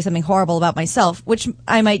in and say something horrible about myself, which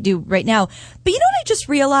I might do right now. But you know what I just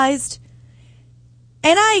realized?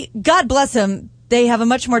 And God bless him, they have a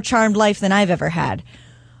much more charmed life than I've ever had.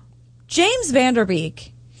 James Van Der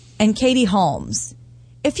Beek and Katie Holmes,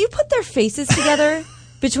 if you put their faces together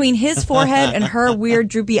between his forehead and her weird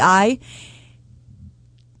droopy eye,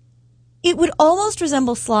 it would almost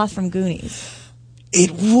resemble Sloth from Goonies.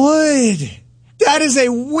 It would. That is a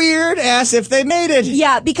weird ass if they made it.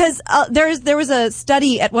 Yeah, because there was a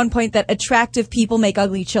study at one point that attractive people make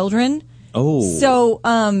ugly children. Oh. So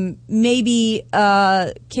maybe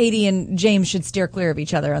Katie and James should steer clear of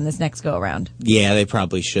each other on this next go around. Yeah, they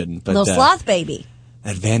probably shouldn't. But little Sloth baby.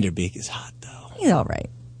 That Van Der Beek is hot though. He's all right.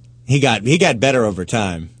 He got better over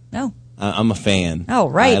time. No. I'm a fan. Oh,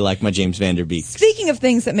 right. I like my James Van Der Beek. Speaking of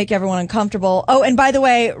things that make everyone uncomfortable. Oh, and by the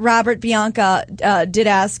way, Robert Bianca did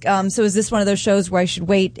ask, so is this one of those shows where I should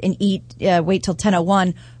wait and wait till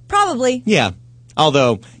 10:01? Probably. Yeah.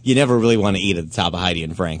 Although you never really want to eat at the top of Heidi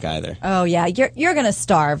and Frank either. Oh, yeah. You're going to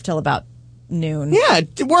starve till about noon. Yeah,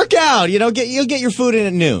 work out. You'll get your food in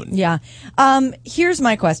at noon. Yeah. Here's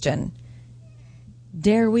my question.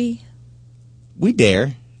 Dare we? We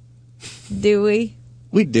dare. Do we?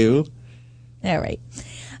 We do. All right.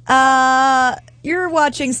 You're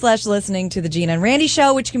watching / listening to the Gina and Randy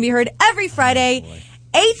Show, which can be heard every Friday,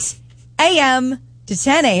 8 a.m. to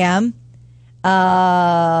 10 a.m.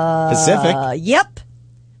 Pacific. Yep.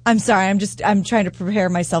 I'm sorry. I'm trying to prepare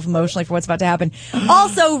myself emotionally for what's about to happen.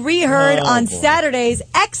 Also reheard on Saturdays,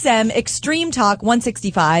 XM Extreme Talk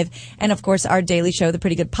 165. And of course, our daily show, The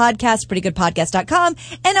Pretty Good Podcast, prettygoodpodcast.com.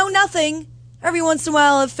 And Oh Nothing. Every once in a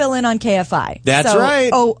while, fill in on KFI. That's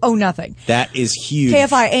right. Oh, nothing. That is huge.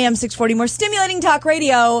 KFI AM 640, more stimulating talk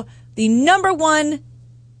radio, the number 1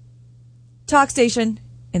 talk station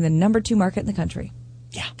in the number 2 market in the country.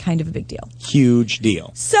 Yeah. Kind of a big deal. Huge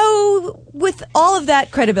deal. So, with all of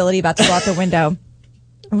that credibility about to go out the window,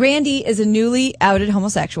 Randy is a newly outed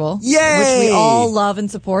homosexual. Yay! Which we all love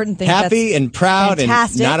and support and think happy that's and proud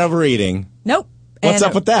fantastic. and not overeating. Nope. What's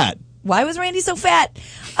up with that? Why was Randy so fat?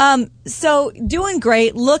 So doing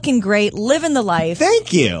great, looking great, living the life.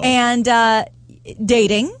 Thank you. And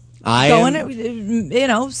dating. Hanging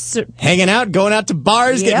out, going out to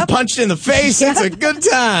bars, Yep. getting punched in the face. It's a good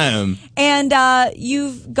time. And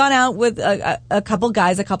you've gone out with a couple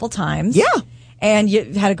guys a couple times. Yeah. And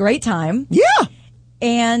you had a great time. Yeah.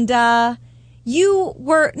 And you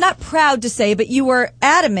were not proud to say, but you were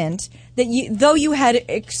adamant that though you had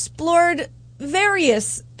explored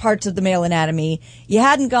various parts of the male anatomy, you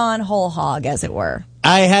hadn't gone whole hog, as it were.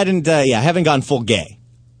 I haven't gone full gay.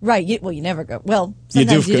 Right. You never go. Well,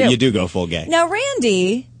 sometimes you do go full gay. Now,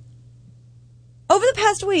 Randy, over the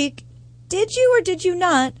past week, did you or did you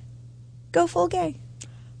not go full gay?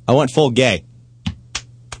 I went full gay.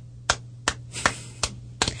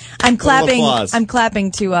 I'm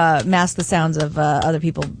clapping to mask the sounds of other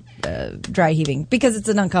people dry heaving because it's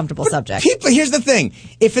an uncomfortable subject. Here's the thing.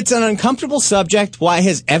 If it's an uncomfortable subject, why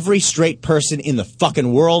has every straight person in the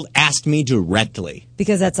fucking world asked me directly?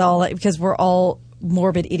 Because we're all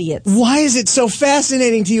morbid idiots. Why is it so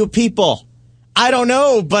fascinating to you people? I don't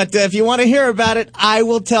know, but if you want to hear about it, I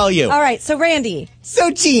will tell you. All right, so Randy.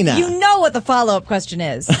 So Gina. You know what the follow-up question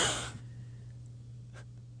is.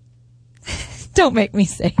 Don't make me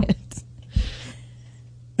say it.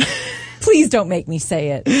 Please don't make me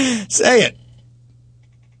say it. Say it.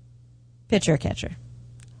 Pitcher or catcher?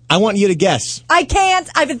 I want you to guess. I can't.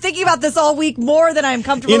 I've been thinking about this all week more than I'm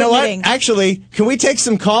comfortable admitting. What? Actually, can we take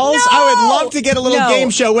some calls? No! I would love to get a little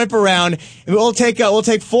game show whip around. We'll take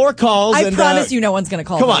 4 calls. I promise you no one's going to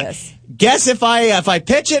call come for on. this. Guess if I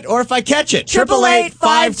pitch it or if I catch it.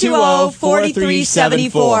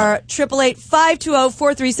 888-520-4374.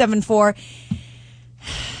 888-520-4374.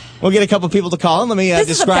 We'll get a couple people to call and let me This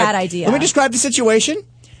is a bad idea. Let me describe the situation.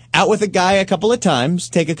 Out with a guy a couple of times,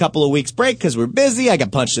 take a couple of weeks break because we're busy. I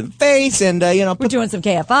got punched in the face, and we're doing some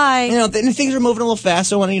KFI. And things are moving a little fast.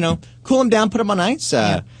 So I want to cool them down, put them on ice.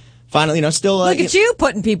 Finally, still look at you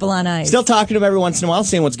putting people on ice. Still talking to them every once in a while,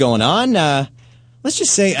 seeing what's going on. Let's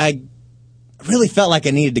just say I really felt like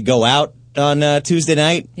I needed to go out on Tuesday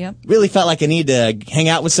night. Yep. Really felt like I need to hang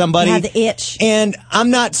out with somebody. You had the itch. And I'm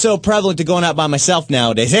not so prevalent to going out by myself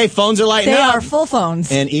nowadays. Hey, phones are lighting up. They are full phones.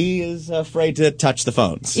 And E is afraid to touch the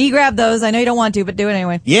phones. E, grab those. I know you don't want to, but do it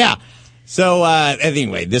anyway. Yeah. So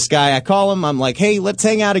anyway, this guy, I call him. I'm like, hey, let's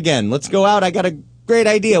hang out again. Let's go out. I got a great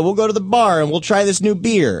idea. We'll go to the bar and we'll try this new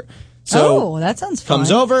beer. So that sounds fun.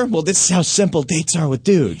 Comes over. Well, this is how simple dates are with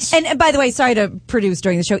dudes. And by the way, sorry to produce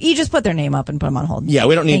during the show. You just put their name up and put them on hold. Yeah,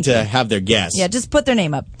 we don't need to have their guess. Yeah, just put their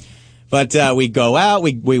name up. But we go out.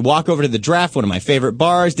 We walk over to the Draft, one of my favorite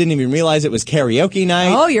bars. Didn't even realize it was karaoke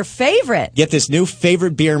night. Oh, your favorite. Get this new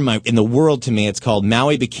favorite beer in the world to me. It's called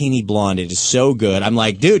Maui Bikini Blonde. It is so good. I'm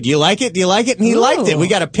like, dude, do you like it? Do you like it? And he liked it. We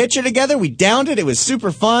got a pitcher together. We downed it. It was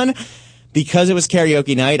super fun. Because it was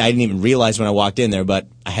karaoke night, I didn't even realize when I walked in there, but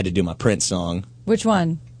I had to do my Prince song. Which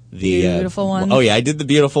one? The Beautiful Ones? Oh, yeah, I did the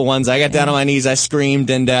Beautiful Ones. I got down on my knees. I screamed.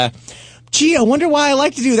 And, gee, I wonder why I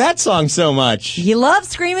like to do that song so much. You love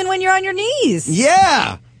screaming when you're on your knees.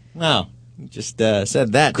 Yeah. Wow. Just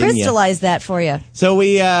said that, didn't you? Crystallized that for you. So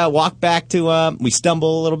we walk back to, we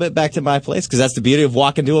stumble a little bit back to my place, because that's the beauty of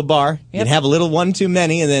walking to a bar. You can have a little one too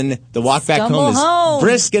many, and then the walk back home is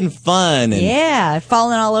brisk and fun. And yeah,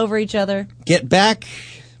 falling all over each other. Get back,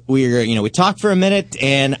 we talk for a minute,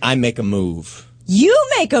 and I make a move. You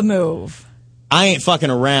make a move. I ain't fucking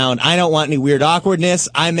around. I don't want any weird awkwardness.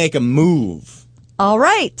 I make a move. All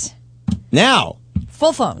right. Now,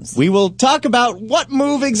 full phones. We will talk about what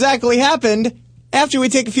move exactly happened after we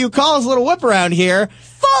take a few calls, a little whip around here.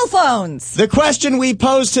 Full phones. The question we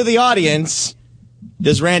pose to the audience,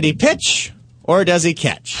 does Randy pitch or does he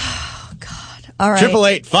catch? Oh, God. All right.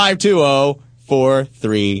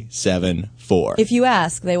 888-520-4374. If you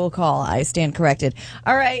ask, they will call. I stand corrected.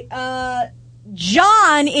 All right.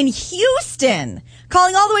 John in Houston.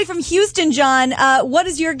 Calling all the way from Houston, John. What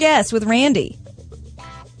is your guess with Randy?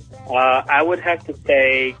 I would have to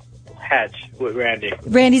say catch with Randy.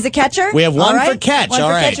 Randy's a catcher? We have one for catch. One all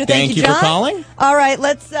for right. Catcher. Thank you John. for calling. All right,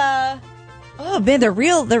 let's oh man,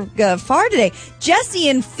 they're far today. Jesse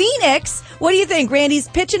in Phoenix. What do you think? Randy's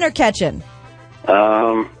pitching or catching?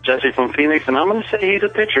 Jesse from Phoenix, and I'm going to say he's a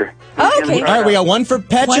pitcher. Oh, okay. All right, we got one for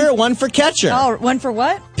pitcher, one for catcher. Oh, one for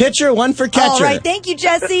what? Pitcher, one for catcher. All right, thank you,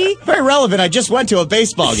 Jesse. Very relevant. I just went to a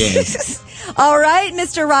baseball game. All right,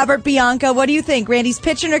 Mr. Robert Bianca, what do you think? Randy's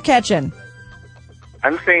pitching or catching?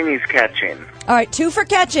 I'm saying he's catching. All right, two for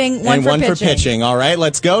catching, one and for one pitching. for pitching. All right,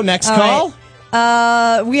 let's go. Next All call.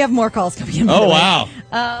 Right. We have more calls coming in. Oh, wow.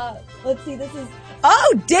 Let's see, this is...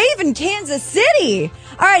 Oh, Dave in Kansas City.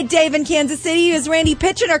 All right, Dave in Kansas City. Is Randy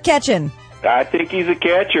pitching or catching? I think he's a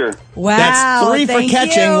catcher. Wow. That's three for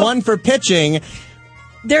catching, you. one for pitching.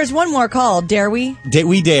 There's one more call. Dare we?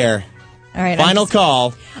 We dare. All right. Final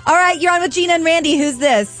call. All right, you're on with Gina and Randy. Who's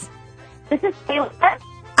this? This is Kayla.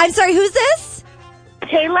 I'm sorry, who's this?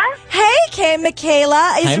 Kayla. Hey,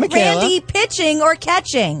 Michaela. Is Hi, Michaela. Randy pitching or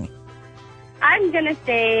catching? I'm going to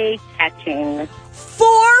say catching.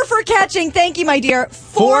 4 for catching. Thank you, my dear.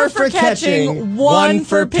 4 for catching, 1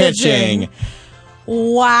 for pitching.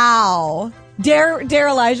 Wow. Dare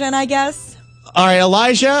Elijah and I guess? All right,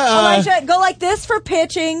 Elijah. Elijah, go like this for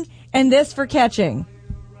pitching and this for catching.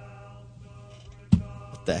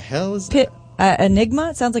 What the hell is that? Enigma?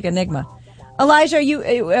 It sounds like Enigma. Elijah,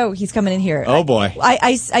 he's coming in here. Oh, boy.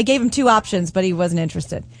 I gave him 2 options, but he wasn't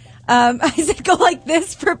interested. I said go like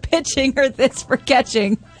this for pitching or this for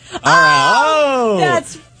catching. All right. Oh,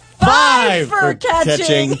 that's 5 for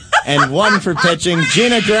catching. And 1 for pitching.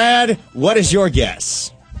 Gina Grad, what is your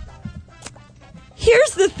guess?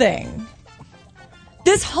 Here's the thing.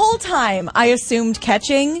 This whole time I assumed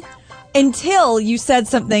catching until you said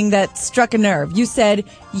something that struck a nerve. You said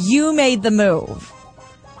you made the move.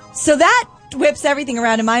 So that whips everything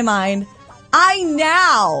around in my mind. I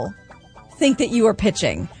now think that you were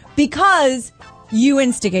pitching because you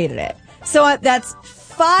instigated it. So that's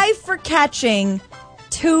 5 for catching,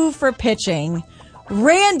 2 for pitching.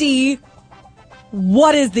 Randy,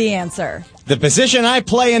 what is the answer? The position I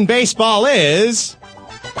play in baseball is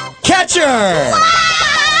catcher. Elijah's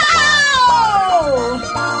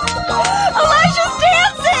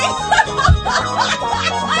dancing.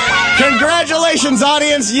 Congratulations,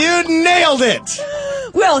 audience. You nailed it.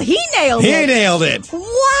 Well, he nailed it. He nailed it. Wow.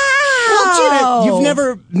 Well, Gina, you've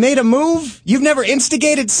never made a move? You've never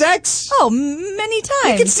instigated sex? Oh, many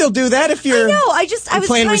times. You can still do that if you're I know. I was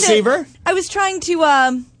playing receiver. I was trying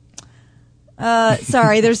to,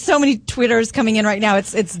 sorry, there's so many Twitters coming in right now.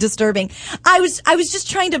 It's disturbing. I was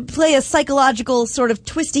just trying to play a psychological sort of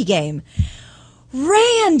twisty game.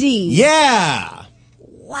 Randy. Yeah.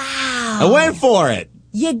 Wow. I went for it.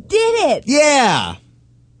 You did it. Yeah.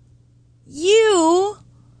 You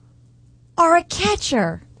are a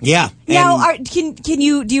catcher. Yeah. Now, do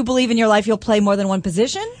you believe in your life you'll play more than one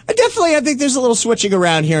position? I think there's a little switching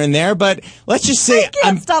around here and there, but let's just say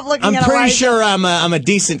I'm pretty sure I'm a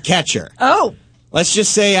decent catcher. Oh. Let's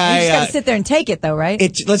just say you just got to sit there and take it, though, right?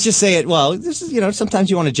 Let's just say it. Well, this is sometimes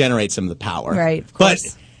you want to generate some of the power, right? Of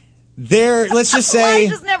course. But let's just say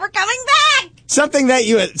Elijah's never coming back. something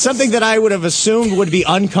that I would have assumed would be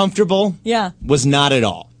uncomfortable. Yeah. Was not at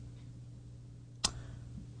all.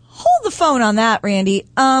 Hold the phone on that, Randy.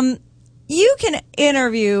 You can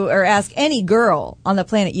interview or ask any girl on the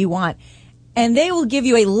planet you want, and they will give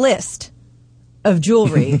you a list of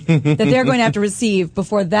jewelry that they're going to have to receive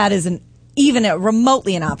before that is even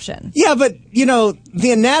remotely an option. Yeah, but,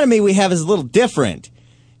 the anatomy we have is a little different.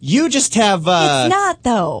 You just have... it's not,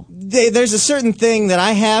 though. There's a certain thing that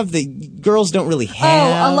I have that girls don't really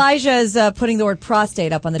have. Oh, Elijah is putting the word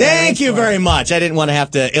prostate up on the Thank you board. very much. I didn't want to have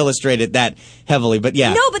to illustrate it that heavily, but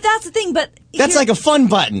yeah. No, but that's the thing. But that's like a fun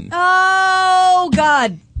button. Oh,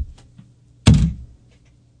 God.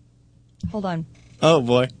 Hold on. Oh,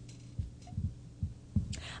 boy.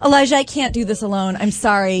 Elijah, I can't do this alone. I'm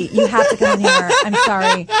sorry. You have to come in here. I'm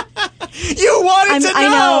sorry. You wanted to know. I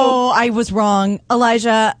know. I was wrong.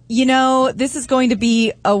 Elijah, this is going to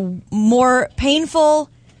be a more painful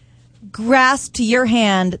grasp to your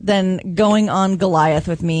hand than going on Goliath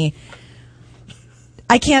with me.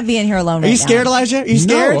 I can't be in here alone right now. Are you scared, Elijah? Are you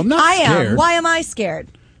scared? No, I'm not scared. I am. Why am I scared?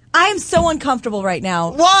 I am so uncomfortable right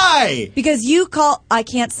now. Why? Because I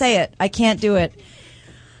can't say it. I can't do it.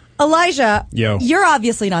 Elijah, you're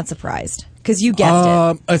obviously not surprised because you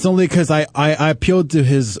guessed it. It's only because I appealed to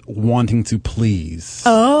his wanting to please.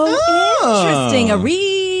 Oh, interesting. A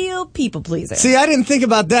real people pleaser. See, I didn't think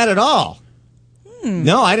about that at all.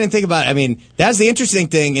 No, I didn't think about it. I mean, that's the interesting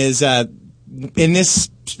thing is in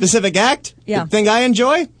this specific act, the thing I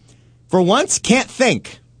enjoy, for once, can't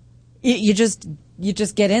think. You just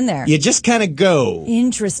get in there. You just kind of go.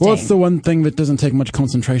 Interesting. Well, it's the one thing that doesn't take much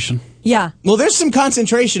concentration. Yeah. Well, there's some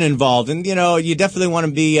concentration involved, and, you definitely want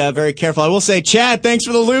to be very careful. I will say, Chad, thanks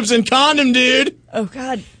for the lubes and condom, dude. Oh,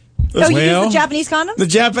 God. You use the Japanese condoms? The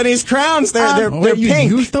Japanese crowns. They're you pink.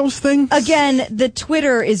 You use those things? Again, the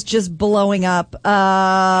Twitter is just blowing up. People,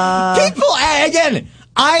 again...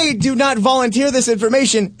 I do not volunteer this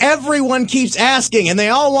information. Everyone keeps asking, and they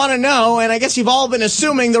all want to know, and I guess you've all been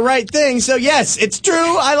assuming the right thing. So, yes, it's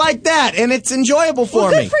true. I like that, and it's enjoyable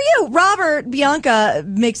for me. Good for you. Robert Bianca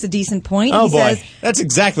makes a decent point. Oh, he boy. Says, that's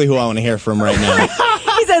exactly who I want to hear from right now.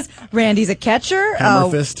 He says, Randy's a catcher.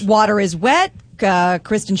 Hammer fist. Water is wet.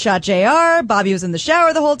 Kristen shot JR. Bobby was in the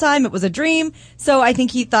shower the whole time. It was a dream. So I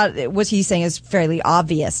think he thought what he's saying is fairly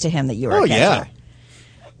obvious to him that you were a catcher. Yeah.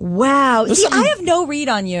 Wow. See, I have no read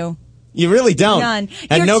on you. You really don't. None.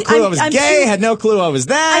 Had no clue I was gay. Had no clue I was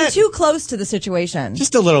that. I'm too close to the situation.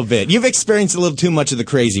 Just a little bit. You've experienced a little too much of the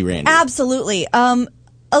crazy, Randy. Absolutely.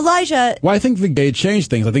 Elijah. Well, I think the gay changed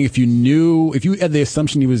things. I think if you had the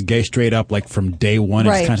assumption he was gay straight up, like from day one,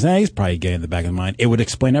 it's kind of saying, he's probably gay in the back of the mind. It would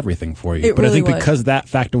explain everything for you. But really I think because that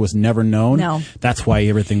factor was never known, that's why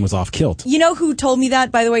everything was off kilt. You know who told me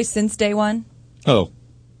that, by the way, since day one? Oh.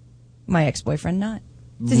 My ex-boyfriend, not.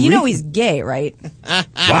 Because you know he's gay, right?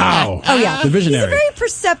 Wow. Oh, yeah. The visionary. He's a very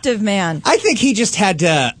perceptive man. I think he just had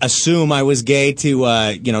to assume I was gay to,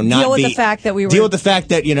 not deal with the fact that we were... Deal with the fact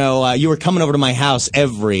that, you were coming over to my house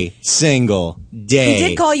every single day. He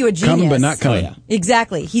did call you a genius. Coming but not coming. Oh, yeah.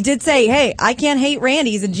 Exactly. He did say, hey, I can't hate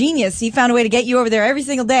Randy. He's a genius. He found a way to get you over there every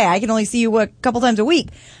single day. I can only see you a couple times a week.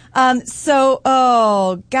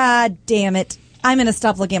 Oh, God damn it. I'm going to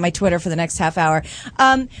stop looking at my Twitter for the next half hour.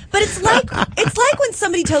 But it's like when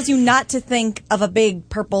somebody tells you not to think of a big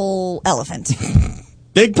purple elephant.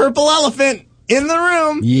 Big purple elephant in the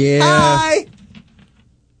room. Yeah. Hi.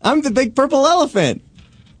 I'm the big purple elephant.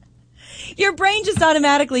 Your brain just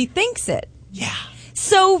automatically thinks it. Yeah.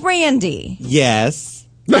 So, Randy. Yes.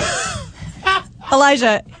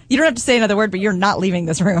 Elijah, you don't have to say another word, but you're not leaving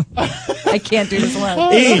this room. I can't do this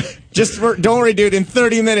alone. Don't worry, dude. In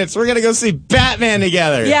 30 minutes, we're going to go see Batman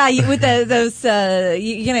together. Yeah, with those,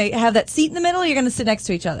 you're going to have that seat in the middle, or you're going to sit next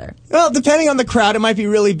to each other? Well, depending on the crowd, it might be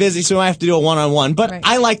really busy, so I have to do a one-on-one. But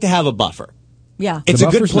I like to have a buffer. Yeah. It's a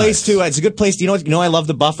good place to. It's a good place. You know I love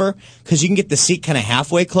the buffer because you can get the seat kind of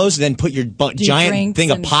halfway closed, and then put your giant thing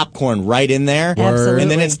of popcorn right in there. Absolutely. And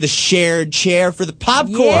then it's the shared chair for the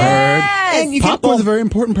popcorn. Yes. And you Popcorn's a very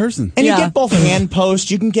important person. And you get both hand posts.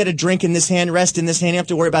 You can get a drink in this hand, rest in this hand. You have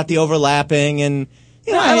to worry about the overlapping, and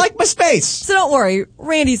I like my space. So don't worry,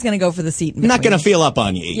 Randy's going to go for the seat. I'm not going to feel up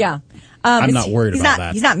on you. Yeah. I'm not worried about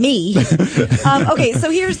that. He's not me. Okay, so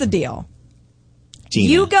here's the deal. Gina.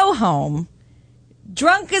 You go home.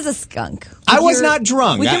 Drunk as a skunk. I was not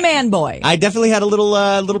drunk. With your man boy. I definitely had a little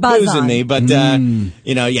Buzz booze on. in me, but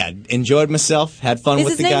enjoyed myself, had fun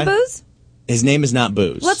with the guy. Is his name Booze? His name is not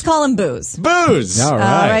Booze. Let's call him Booze. Booze. All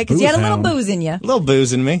right, because you had a little booze in you. A little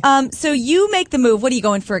booze in me. So you make the move. What are you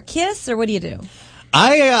going for, a kiss, or what do you do?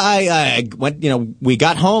 I went, we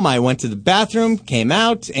got home. I went to the bathroom, came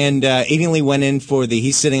out, and immediately went in for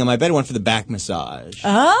he's sitting on my bed, went for the back massage.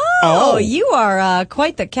 Oh. You are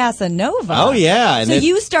quite the Casanova. Oh, yeah. And so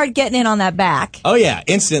you start getting in on that back. Oh, yeah,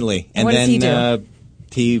 instantly. And what then does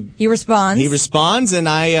he do? He responds. He responds, and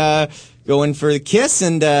I go in for the kiss,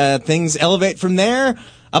 and things elevate from there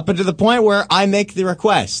up until the point where I make the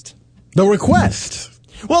request. The request?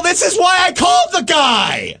 Well, this is why I called the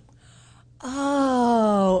guy!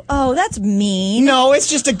 Oh, that's mean. No, it's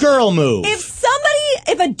just a girl move.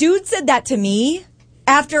 If a dude said that to me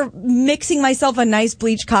after mixing myself a nice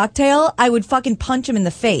bleach cocktail, I would fucking punch him in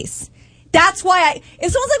the face. That's why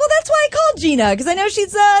if someone's like, well, that's why I called Gina, because I know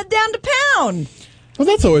she's down to pound. Well,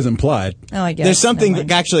 that's always implied. Oh, I guess. There's something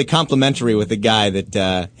actually complimentary with the guy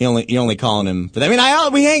that you're only calling him for that. I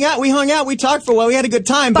mean, we hung out, we talked for a while, we had a good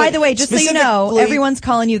time. By the way, just so you know, everyone's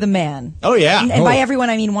calling you the man. Oh, yeah. And by everyone,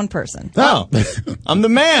 I mean one person. Oh, I'm the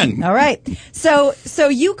man. All right. So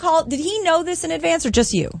you called, did he know this in advance or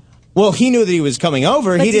just you? Well, he knew that he was coming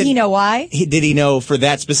over. But did he know why? Did he know for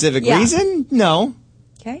that specific reason? No.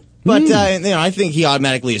 Okay. But I think he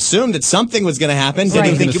automatically assumed that something was going to happen. Did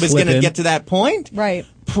he think it was going to get to that point? Right.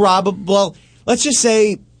 Probably. Well, let's just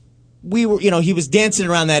say we were. He was dancing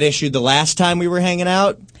around that issue the last time we were hanging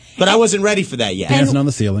out, but I wasn't ready for that yet. Dancing on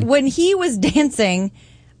the ceiling. When he was dancing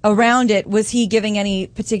around it, was he giving any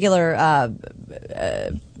particular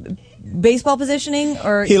baseball positioning?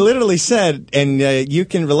 Or he literally said, and you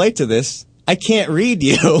can relate to this, I can't read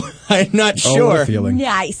you. I'm not sure.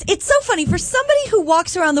 Nice. It's so funny for somebody who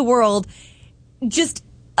walks around the world just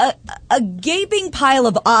a gaping pile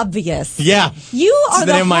of obvious. Yeah. You are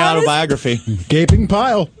the name of my autobiography. Gaping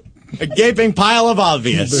pile. A gaping pile of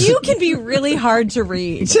obvious. You can be really hard to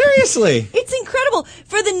read. Seriously. It's incredible.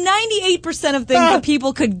 For the 98% of things that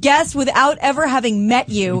people could guess without ever having met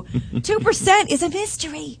you, 2% is a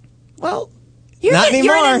mystery. Well, You're not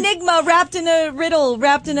anymore. You're an enigma wrapped in a riddle,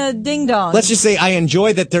 wrapped in a ding-dong. Let's just say I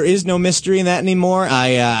enjoy that there is no mystery in that anymore.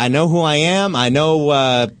 I know who I am. I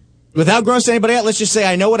know, without grossing anybody out, let's just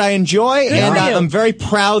say I know what I enjoy, and I'm very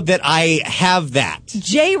proud that I have that.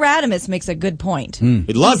 Jay Radimus makes a good point.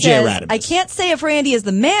 We love Jay Radimus. I can't say if Randy is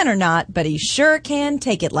the man or not, but he sure can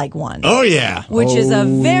take it like one. Oh, yeah. Which is a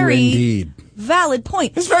very valid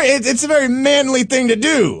point. It's a very manly thing to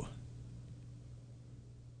do.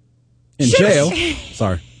 In jail.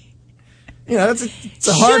 Sorry. It's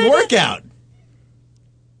a hard workout.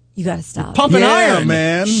 You got to stop. Pumping iron,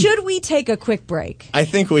 man. Should we take a quick break? I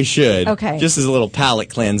think we should. Okay. Just as a little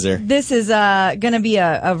palate cleanser. This is going to be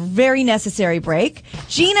a very necessary break.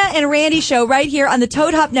 Gina and Randy Show right here on the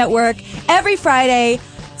Toad Hop Network every Friday,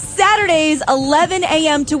 Saturdays 11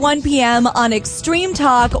 a.m. to 1 p.m. on Extreme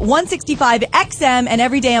Talk 165 XM and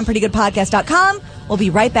every day on prettygoodpodcast.com. We'll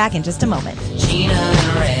be right back in just a moment. Gina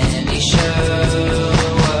and Randy Show.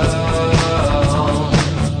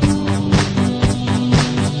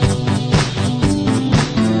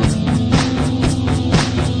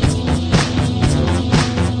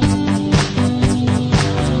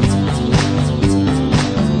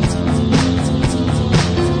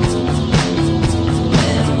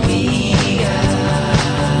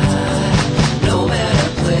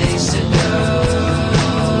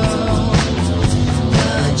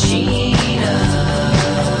 Gina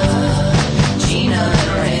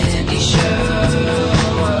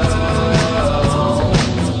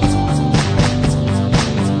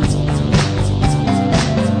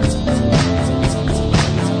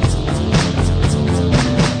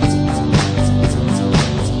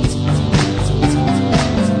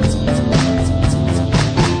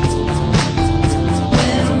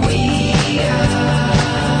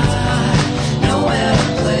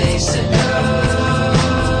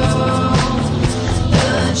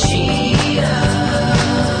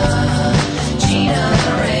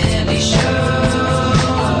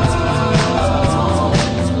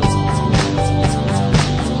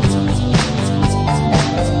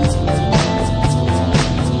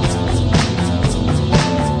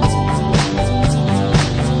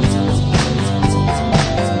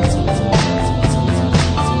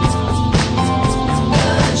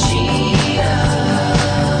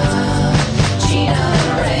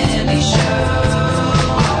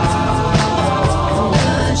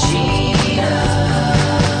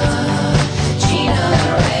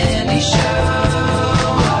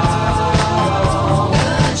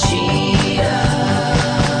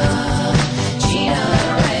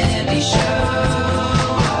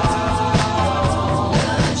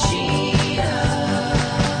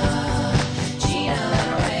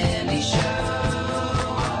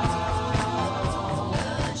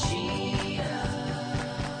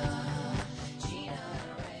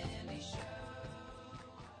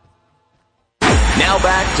Now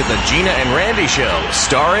back to the Gina and Randy Show,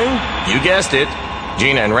 starring, you guessed it,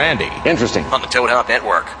 Gina and Randy. Interesting. On the Toad Hop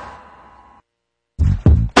Network.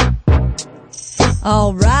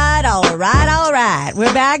 All right.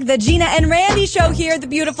 We're back. The Gina and Randy Show here at the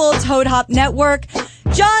beautiful Toad Hop Network.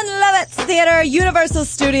 John Lovett's Theater, Universal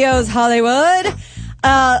Studios, Hollywood.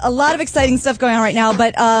 A lot of exciting stuff going on right now.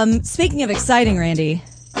 But speaking of exciting, Randy,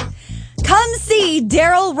 come see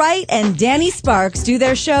Daryl Wright and Danny Sparks do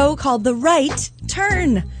their show called The Right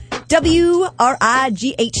Turn. WRIGHT.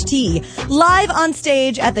 Live on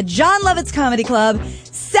stage at the John Lovett's Comedy Club,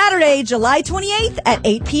 Saturday, July 28th at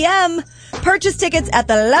 8 p.m. Purchase tickets at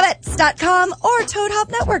thelovitts.com or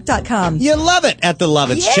toadhopnetwork.com. You love it at the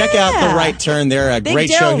Lovitts. Yeah. Check out The Right Turn. They're a Big great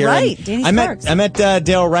Daryl show here. Wright, Danny Sparks. I met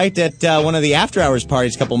Dale Wright at one of the after-hours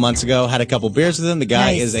parties a couple months ago. Had a couple beers with him. The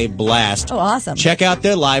guy Nice. is a blast. Oh, awesome. Check out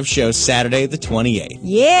their live show Saturday the 28th.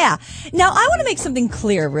 Yeah. Now, I want to make something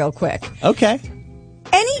clear real quick. Okay.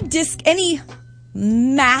 Any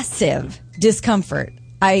massive discomfort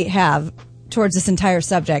I have towards this entire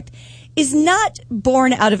subject is not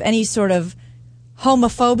born out of any sort of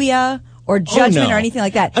homophobia or judgment or anything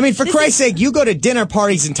like that. I mean, for Christ's sake, you go to dinner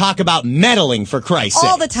parties and talk about meddling, for Christ's sake.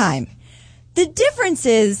 All the time. The difference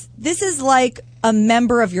is, this is like a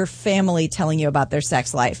member of your family telling you about their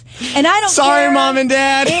sex life. And I don't Sorry, care. Mom and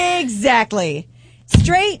Dad. Exactly.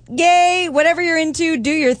 Straight, gay, whatever you're into,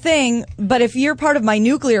 do your thing. But if you're part of my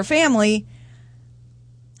nuclear family,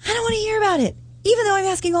 I don't want to hear about it. Even though I'm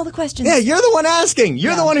asking all the questions. Yeah, you're the one asking.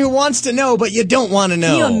 You're the one who wants to know, but you don't want to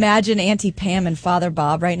know. Can you imagine Auntie Pam and Father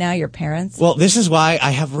Bob right now, your parents? Well, this is why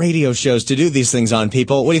I have radio shows to do these things on,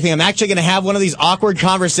 people. What do you think? I'm actually going to have one of these awkward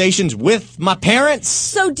conversations with my parents?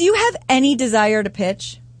 So do you have any desire to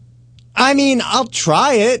pitch? I mean, I'll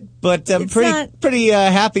try it, but I'm pretty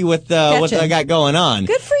happy with what I got going on.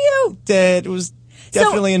 Good for you. It was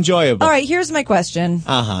definitely enjoyable. All right, here's my question.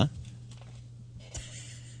 Uh-huh.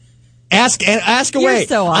 Ask away. You're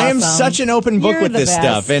so awesome. I am such an open book You're with the this best.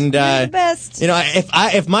 stuff, and You're the best. you know,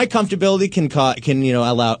 if my comfortability can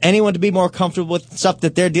allow anyone to be more comfortable with stuff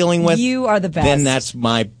that they're dealing with, You are the best. then that's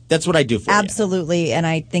what I do for you. Absolutely, and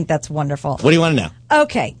I think that's wonderful. What do you want to know?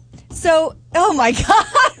 Okay, so, oh my God,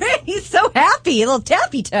 he's so happy, little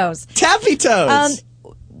tappy toes. Tappy toes.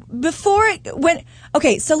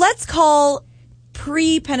 Okay, so let's call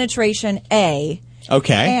pre-penetration A.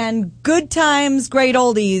 Okay. And good times, great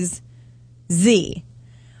oldies, Z.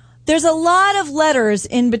 There's a lot of letters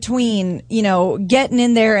in between, getting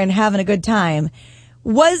in there and having a good time.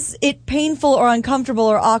 Was it painful or uncomfortable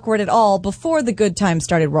or awkward at all before the good time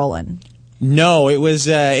started rolling? No, it was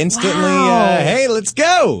instantly, hey, let's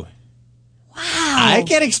go. Wow. I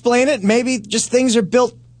can't explain it. Maybe just things are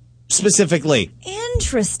built specifically.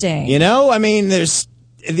 Interesting. I mean, there's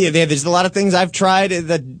a lot of things I've tried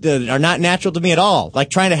that are not natural to me at all. Like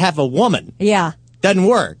trying to have a woman. Yeah. Doesn't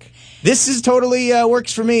work. This is totally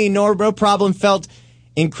works for me. No problem. Felt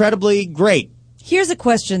incredibly great. Here's a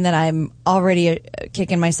question that I'm already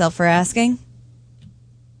kicking myself for asking.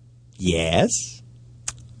 Yes.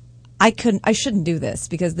 I shouldn't do this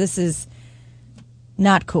because this is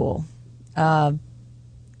not cool.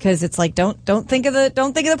 Because it's like don't think of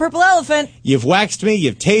the purple elephant. You've waxed me.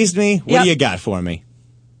 You've tased me. What do you got for me?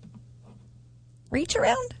 Reach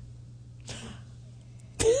around.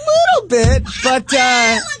 A little bit, but look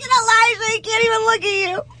at Elijah. He can't even look at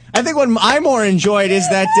you. I think what I more enjoyed is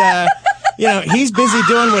that he's busy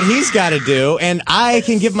doing what he's got to do, and I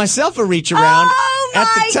can give myself a reach around at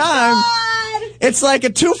the time. God. It's like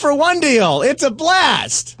a 2-for-1 deal. It's a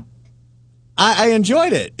blast. I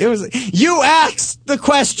enjoyed it. You asked the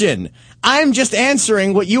question. I'm just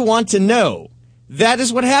answering what you want to know. That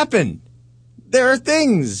is what happened. There are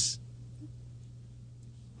things.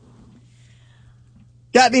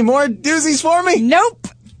 Got any more doozies for me? Nope.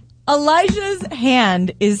 Elijah's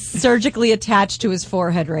hand is surgically attached to his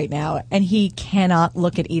forehead right now, and he cannot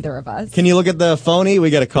look at either of us. Can you look at the phony? We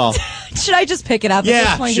got a call. Should I just pick it up? At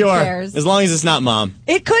this point, sure. Who cares? As long as it's not Mom.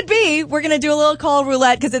 It could be. We're going to do a little call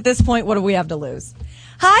roulette because at this point, what do we have to lose?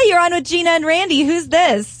 Hi, you're on with Gina and Randy. Who's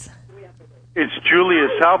this? It's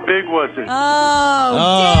Julius. How big was it?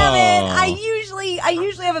 Oh, damn it. I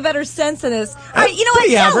usually have a better sense of this. All right, you know what?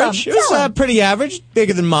 Pretty Tell average. him. It was pretty average,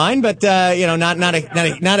 bigger than mine, but not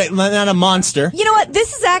a monster. You know what?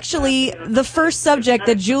 This is actually the first subject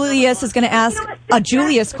that Julius is going to ask a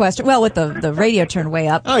Julius question. Well, with the radio turned way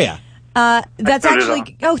up. Oh yeah. That's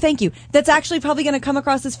actually. Oh, thank you. That's actually probably going to come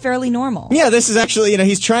across as fairly normal. Yeah, this is actually.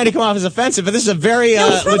 He's trying to come off as offensive, but this is a very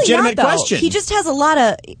really legitimate not, question. He just has a lot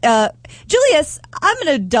of. Julius, I'm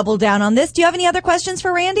going to double down on this. Do you have any other questions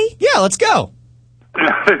for Randy? Yeah, let's go.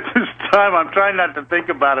 Just time. I'm trying not to think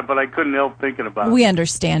about it, but I couldn't help thinking about it. We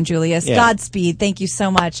understand, Julius. Yeah. Godspeed. Thank you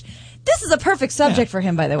so much. This is a perfect subject for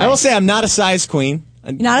him, by the way. I will say I'm not a size queen.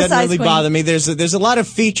 It doesn't really bother me. There's a lot of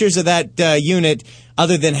features of that unit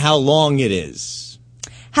other than how long it is.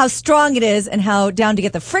 How strong it is and how down to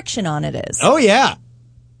get the friction on it is. Oh, yeah.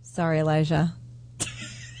 Sorry, Elijah.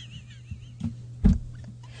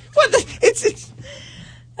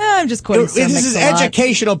 I'm just quoting This is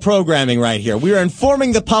educational programming right here. We are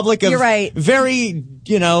informing the public of You're right. very,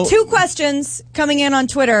 2 questions coming in on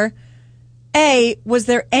Twitter. A, was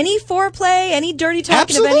there any foreplay, any dirty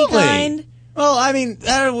talking of any kind? Well, I mean,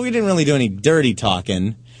 we didn't really do any dirty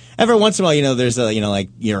talking. Every once in a while, there's a, like,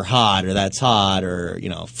 you're hot, or that's hot, or,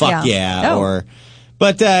 fuck yeah, or...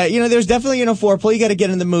 But, there's definitely, foreplay. You got to get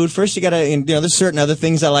in the mood first. You got to, there's certain other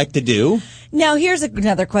things I like to do. Now, here's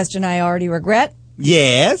another question I already regret.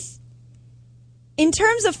 Yes? In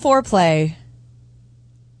terms of foreplay,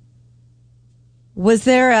 was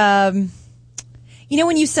there,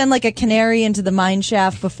 when you send like a canary into the mine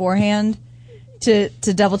shaft beforehand to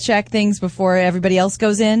double check things before everybody else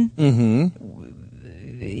goes in?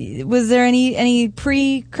 Mm-hmm. Was there any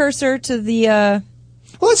precursor to the,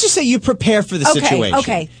 Well, let's just say you prepare for the situation.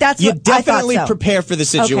 Okay, that's you what I definitely thought so. prepare for the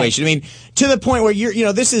situation. Okay. I mean, to the point where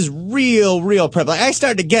this is real prep. Like I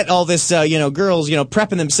started to get all this, girls,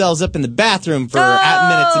 prepping themselves up in the bathroom for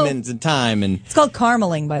minutes and minutes of time, and it's called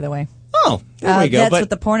carameling, by the way. Oh, there we go. That's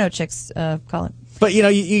what the porno chicks call it. But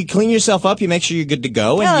you clean yourself up, you make sure you're good to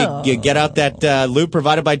go, and you get out that lube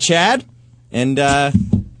provided by Chad, and.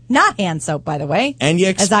 Not hand soap, by the way. And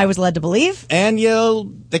as I was led to believe. And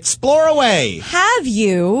you'll explore away.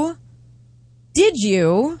 Did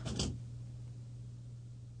you?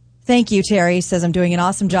 Thank you, Terry. Says I'm doing an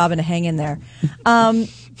awesome job and to hang in there. Enema,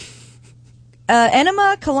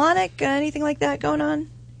 colonic, anything like that going on?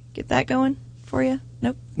 Get that going for you?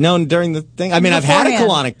 Nope. No, during the thing. I mean, I've had a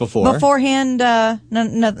colonic before. Beforehand,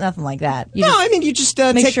 nothing like that. You just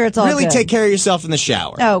make sure it's all really good. Take care of yourself in the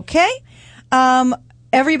shower. Okay.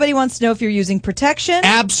 Everybody wants to know if you're using protection.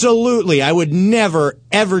 Absolutely. I would never,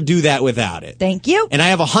 ever do that without it. Thank you. And I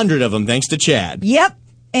have 100 of them, thanks to Chad. Yep.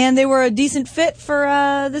 And they were a decent fit for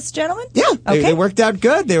this gentleman? Yeah. Okay. They worked out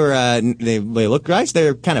good. They were they looked nice.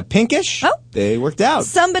 They're kind of pinkish. Oh. They worked out.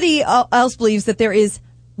 Somebody else believes that there is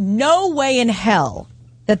no way in hell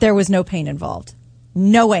that there was no pain involved.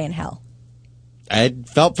 No way in hell. It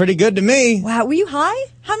felt pretty good to me. Wow. Were you high?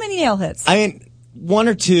 How many nail hits? I mean... 1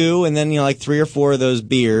 or 2, and then like 3 or 4 of those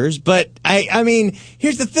beers. But I mean,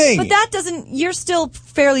 here's the thing. But that doesn't. You're still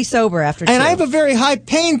fairly sober after 2. And I have a very high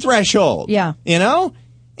pain threshold. Yeah. It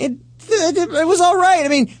was all right. I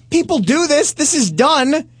mean, people do this. This is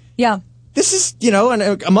done. Yeah. This is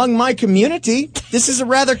and among my community, this is a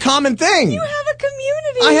rather common thing. You have a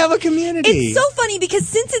community. I have a community. It's so funny because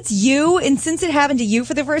since it's you, and since it happened to you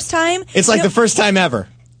for the first time, it's like the first time ever.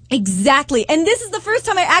 Exactly. And this is the first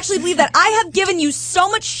time I actually believe that. I have given you so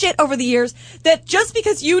much shit over the years that just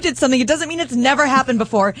because you did something, it doesn't mean it's never happened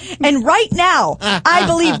before. And right now, I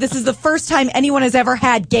believe this is the first time anyone has ever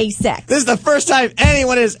had gay sex. This is the first time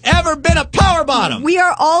anyone has ever been a power bottom. We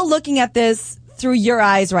are all looking at this through your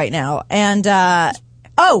eyes right now. And,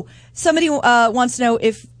 somebody wants to know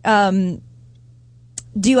if, do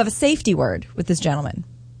you have a safety word with this gentleman?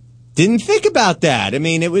 Didn't think about that. I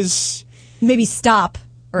mean, it was... Maybe stop.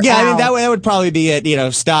 Yeah, I mean that would probably be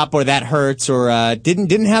it. Stop or that hurts or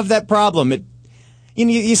didn't have that problem.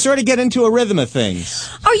 You sort of get into a rhythm of things.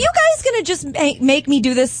 Are you guys going to just make me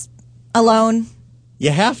do this alone?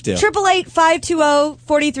 You have to.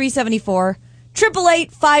 888-520-4374.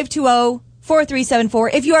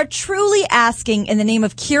 888-520-4374. If you are truly asking in the name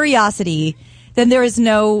of curiosity, then there is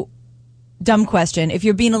no dumb question. If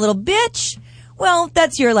you're being a little bitch, well,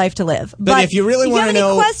 that's your life to live. But if you really want to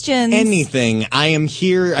know questions, anything, I am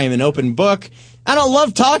here. I am an open book. I don't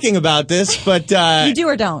love talking about this, but... you do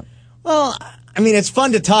or don't? Well, I mean, it's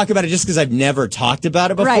fun to talk about it just because I've never talked about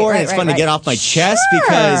it before. And it's fun to get off my chest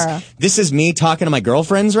because this is me talking to my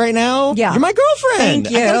girlfriends right now. Yeah. You're my girlfriend. Thank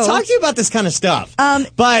you. I got to talk to you about this kind of stuff.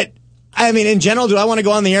 But, I mean, in general, do I want to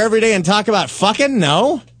go on the air every day and talk about fucking?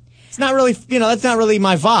 No. It's not really, that's not really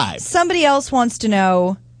my vibe. Somebody else wants to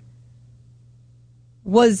know...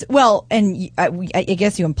 and I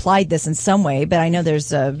guess you implied this in some way, but I know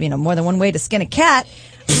there's more than one way to skin a cat.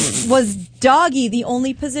 Was doggy the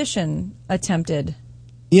only position attempted?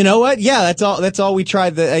 You know what? Yeah, that's all we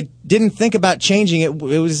tried. I didn't think about changing it.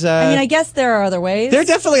 It was. I guess there are other ways. There are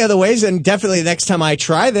definitely other ways, and definitely the next time I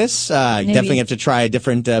try this, definitely have to try a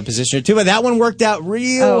different position or two. But that one worked out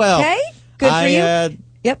real well. Okay, good for you.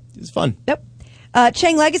 Yep, it was fun. Yep.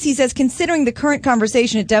 Chang Legacy says, considering the current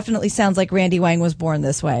conversation, it definitely sounds like Randy Wang was born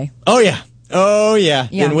this way. Oh, yeah.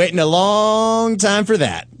 Been waiting a long time for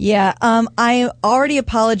that. Yeah. I already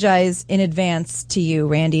apologize in advance to you,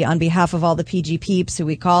 Randy, on behalf of all the PG peeps who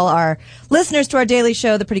we call our listeners to our daily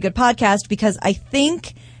show, The Pretty Good Podcast, because I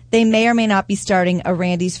think they may or may not be starting a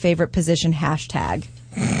Randy's favorite position hashtag.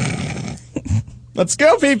 Let's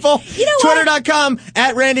go, people. You know Twitter.com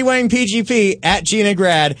at Randy Wang PGP, at Gina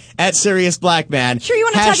Grad, at Sirius Blackman. Sure you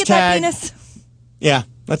want to tug at that penis? Yeah,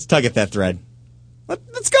 let's tug at that thread.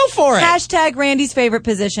 Let's go for it. Hashtag Randy's favorite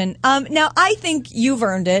position. Now, I think you've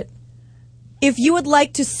earned it. If you would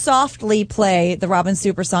like to softly play the Robin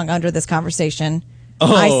Super song under this conversation,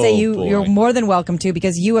 I say you're more than welcome to,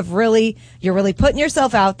 because you're really putting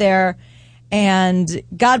yourself out there, and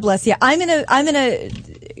God bless you. I'm gonna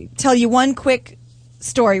tell you one quick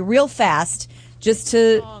story real fast, just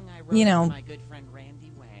to,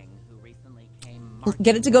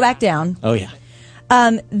 get it to go back down. Oh, yeah.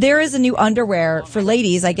 There is a new underwear for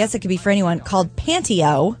ladies, I guess it could be for anyone, called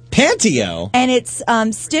Pantio. Pantio? And it's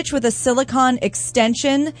stitched with a silicone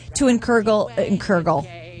extension to encourage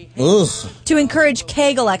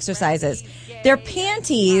Kegel exercises. They're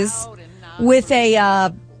panties with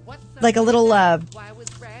a like a little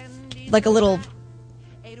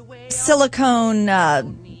silicone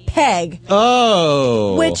peg.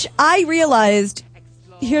 Oh. Which I realized,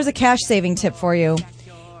 here's a cash saving tip for you.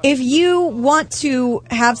 If you want to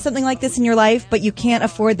have something like this in your life, but you can't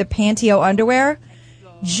afford the Pantio underwear,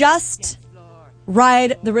 just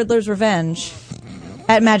ride the Riddler's Revenge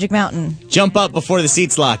at Magic Mountain. Jump up before the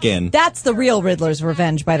seats lock in. That's the real Riddler's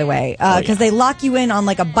Revenge, by the way, because they lock you in on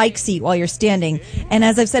like a bike seat while you're standing. And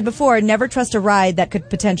as I've said before, never trust a ride that could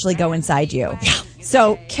potentially go inside you.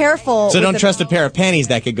 So careful. So don't trust a pair of panties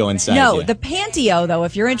that could go inside you. No, the Pantio, though,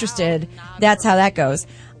 if you're interested, that's how that goes.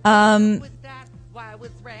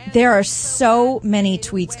 There are so many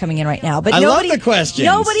tweets coming in right now, but I love the questions.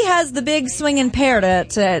 Nobody has the big swinging pair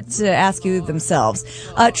to ask you themselves.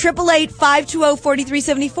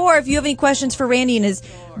 888-520-4374. If you have any questions for Randy and his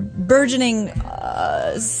burgeoning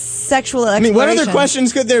sexual exploration. I mean, what other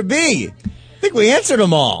questions could there be? I think we answered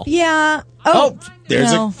them all. Yeah.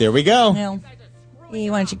 There we go. No. Why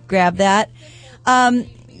don't you grab that?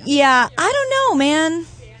 Yeah, I don't know, man.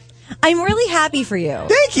 I'm really happy for you.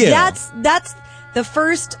 Thank you. That's the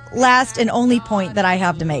first, last, and only point that I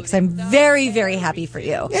have to make. So I'm very, very happy for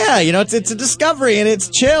you. Yeah, it's a discovery, and it's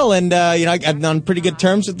chill, and I'm on pretty good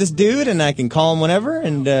terms with this dude, and I can call him whenever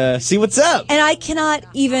and see what's up. And I cannot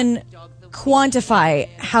even quantify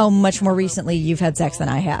how much more recently you've had sex than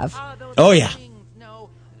I have. Oh, yeah.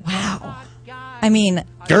 Wow. I mean,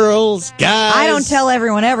 girls, guys. I don't tell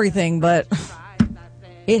everyone everything, but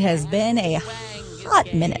it has been a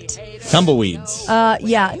hot minute. Tumbleweeds.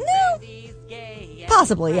 Yeah. No.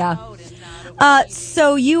 Possibly, yeah.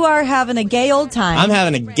 So you are having a gay old time. I'm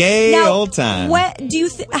having a gay old time.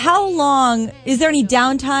 How long, is there any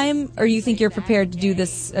downtime, or you think you're prepared to do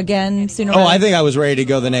this again sooner? I think I was ready to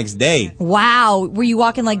go the next day. Wow. Were you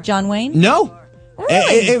walking like John Wayne? No.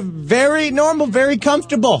 Really? Very normal, very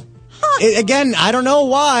comfortable. Huh. Again, I don't know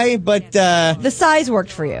why, but... the size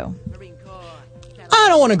worked for you. I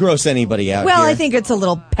don't want to gross anybody out here. I think it's a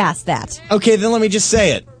little past that. Okay, then let me just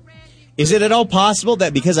say it. Is it at all possible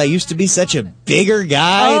that because I used to be such a bigger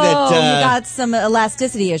guy you got some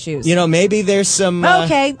elasticity issues? Maybe there's some...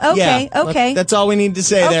 okay. That's all we need to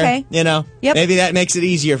say there. Yep. Maybe that makes it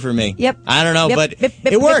easier for me. Yep. I don't know, but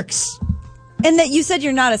it works. And that you said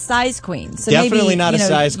you're not a size queen. So definitely maybe, not a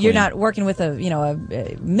size queen. You're not working with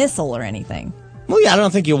a missile or anything. Well, yeah, I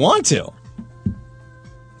don't think you want to.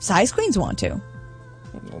 Size queens want to.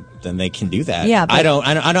 Then they can do that. Yeah, I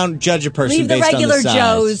don't judge a person leave the based on the regular size.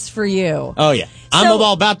 Joes for you. Oh yeah, I'm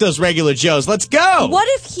all about those regular Joes. Let's go. What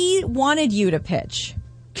if he wanted you to pitch?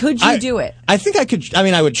 Could you do it? I think I could. I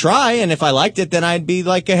mean, I would try, and if I liked it, then I'd be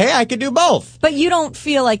like, hey, I could do both. But you don't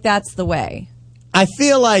feel like that's the way. I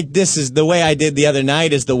feel like this is the way I did the other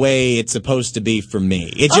night is the way it's supposed to be for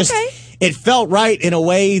me. It just it felt right in a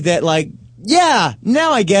way that yeah,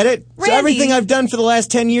 now I get it. Randy. So everything I've done for the last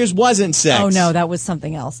 10 years wasn't sex. Oh, no, that was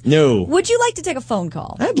something else. No. Would you like to take a phone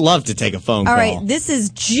call? I'd love to take a phone call. All right, this is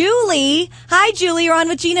Julie. Hi, Julie. You're on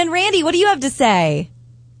with Gina and Randy. What do you have to say?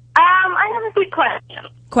 I have a quick question.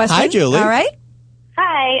 Hi, Julie. All right.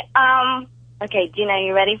 Hi. Okay, Gina, are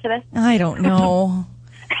you ready for this? I don't know.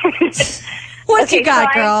 What you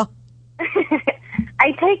got, girl?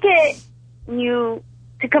 I take it you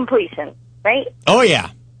to completion, right? Oh, yeah.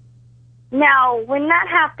 Now, when that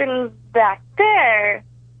happens back there,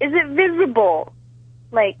 is it visible,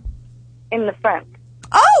 in the front?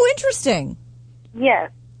 Oh, interesting. Yes.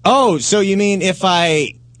 Oh, so you mean if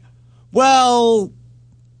I... Well,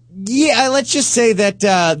 yeah, let's just say that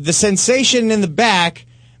the sensation in the back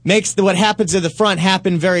makes what happens in the front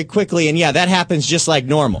happen very quickly. And yeah, that happens just like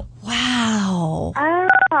normal. Wow.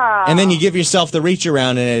 And then you give yourself the reach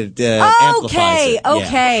around and it amplifies it.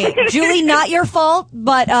 Okay. Yeah. Julie, not your fault,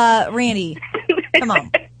 but Randy, come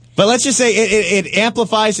on. But let's just say it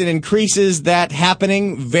amplifies and increases that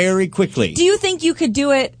happening very quickly. Do you think you could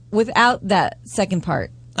do it without that second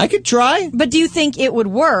part? I could try. But do you think it would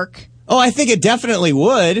work? Oh, I think it definitely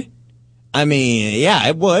would. I mean, yeah,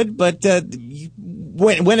 it would. But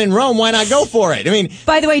when in Rome, why not go for it? I mean,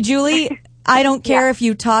 by the way, Julie, I don't care if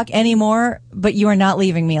you talk anymore, but you are not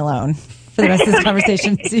leaving me alone for the rest of this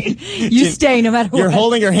conversation. You stay no matter what. You're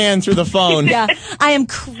holding your hand through the phone. Yeah, I am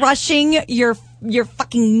crushing your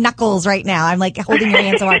fucking knuckles right now. I'm like holding your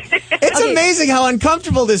hand so hard. It's amazing how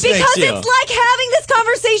uncomfortable this makes you. Because it's like having this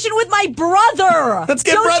conversation with my brother. Let's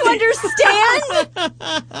get Don't you understand?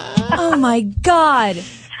 Oh my God.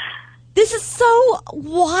 This is so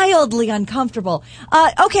wildly uncomfortable.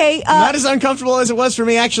 Okay. Not as uncomfortable as it was for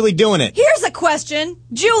me actually doing it. Here's a question.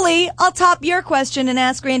 Julie, I'll top your question and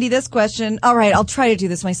ask Randy this question. All right, I'll try to do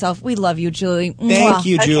this myself. We love you, Julie. Thank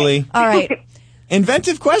you, Julie. All right.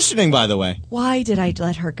 Inventive questioning, by the way. Why did I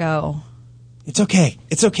let her go? It's okay.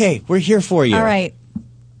 It's okay. We're here for you. All right.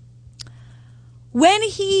 When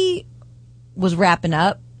he was wrapping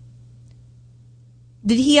up,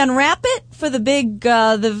 did he unwrap it for the big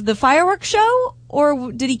the fireworks show,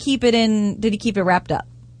 or did he keep it in? Did he keep it wrapped up?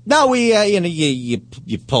 No, you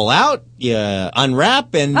pull out, you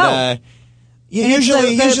unwrap, and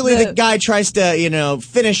usually the guy tries to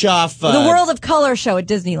finish off the World of Color show at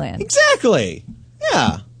Disneyland. Exactly.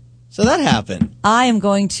 Yeah. So that happened. I am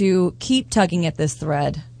going to keep tugging at this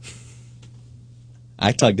thread.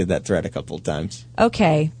 I tugged at that thread a couple of times.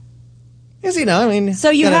 Okay. Because,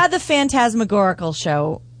 So you had the Phantasmagorical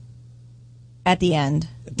show at the end.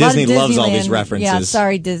 Disney loves all these references. Yeah,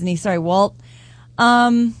 sorry, Disney. Sorry, Walt.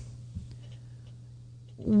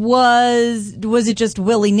 Was it just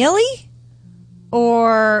willy-nilly?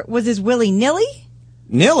 Or was this willy-nilly?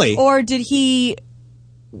 Nilly? Or I'm having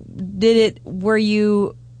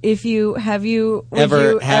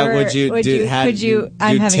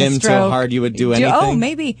Tim a stroke. so hard you would do anything? Oh,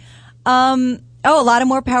 maybe. A lot of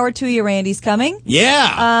more power to you, Randy's coming.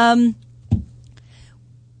 Yeah.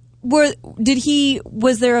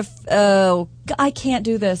 I can't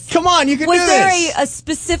do this. Come on, you can do this. Was there a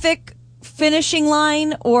specific finishing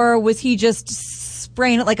line, or was he just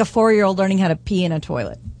spraying it like a 4-year-old learning how to pee in a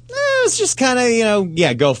toilet? It's just kind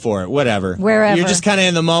of, go for it, whatever. Wherever. You're just kind of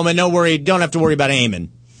in the moment. No worry. Don't have to worry about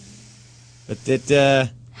aiming. But it's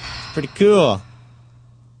pretty cool.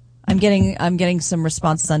 I'm getting some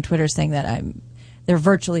responses on Twitter saying that they're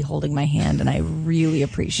virtually holding my hand, and I really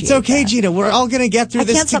appreciate it. It's okay, that. Gina. We're all going to get through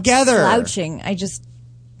this together. Stop slouching. I just.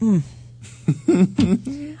 There's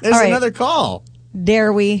another call.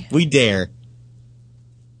 Dare we? We dare.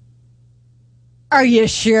 Are you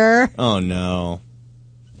sure? Oh, no.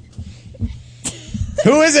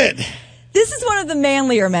 Who is it? This is one of the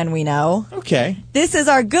manlier men we know. Okay. This is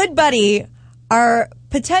our good buddy, our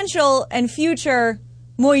potential and future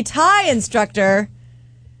Muay Thai instructor,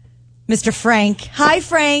 Mr. Frank. Hi,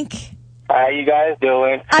 Frank. How you guys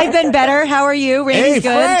doing? I've been better. How are you? Randy's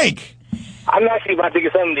good. Frank. I'm actually about to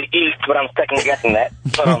get something to eat, but I'm second guessing that.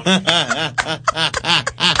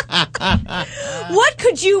 What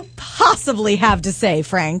could you possibly have to say,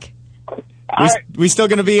 Frank? We still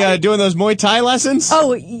going to be doing those Muay Thai lessons?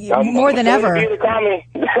 Oh, more than ever.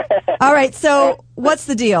 All right, so what's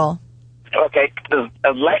the deal? Okay,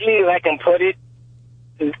 as lightly as I can put it,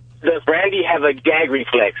 does Randy have a gag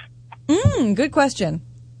reflex? Good question.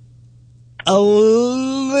 A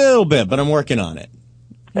little bit, but I'm working on it.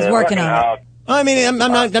 He's working on it. I mean,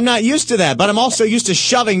 I'm not used to that, but I'm also used to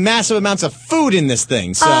shoving massive amounts of food in this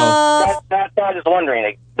thing. So that's I was just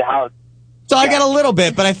wondering how. So I got a little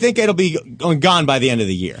bit, but I think it'll be gone by the end of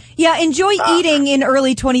the year. Yeah, enjoy eating in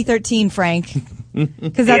early 2013, Frank.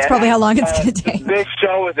 Because that's probably how long it's going to take. This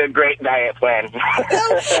show is a great diet plan.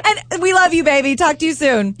 And we love you, baby. Talk to you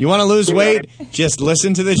soon. You want to lose weight? Just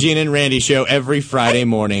listen to the Gina and Randy Show every Friday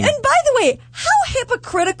morning. And by the way, how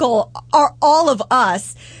hypocritical are all of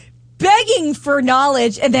us begging for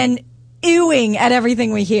knowledge and then ewing at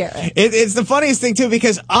everything we hear? It's the funniest thing, too,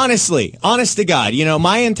 because honest to God,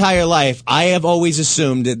 my entire life, I have always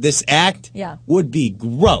assumed that this act would be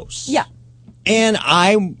gross. Yeah. And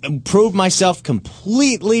I proved myself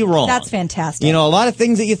completely wrong. That's fantastic. You know, a lot of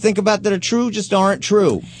things that you think about that are true just aren't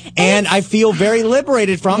true. And I feel very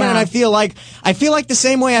liberated from it. And I feel like the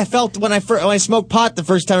same way I felt when I smoked pot the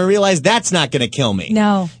first time. I realized that's not going to kill me.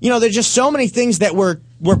 No. You know, there's just so many things that we're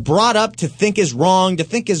brought up to think is wrong, to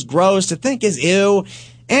think is gross, to think is ew.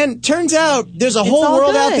 And turns out there's a whole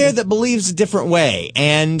world out there that believes a different way.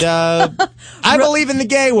 And I believe in the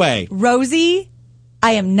gay way. Rosie,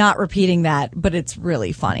 I am not repeating that, but it's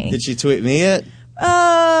really funny. Did she tweet me it?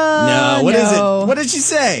 No. What is it? What did she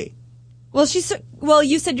say? Well,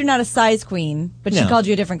 you said you're not a size queen, but she called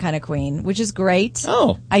you a different kind of queen, which is great.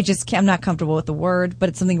 Oh. I'm not comfortable with the word, but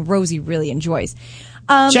it's something Rosie really enjoys.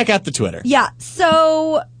 Check out the Twitter. Yeah.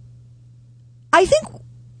 So I think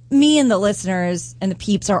me and the listeners and the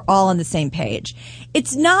peeps are all on the same page.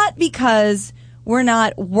 It's not because we're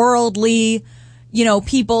not worldly,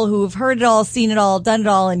 people who have heard it all, seen it all, done it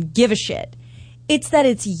all, and give a shit. It's that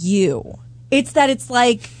it's you. It's that it's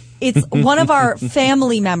one of our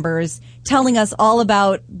family members telling us all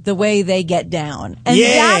about the way they get down. And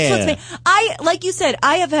that's what's like you said,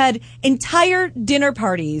 I have had entire dinner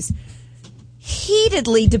parties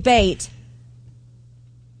heatedly debate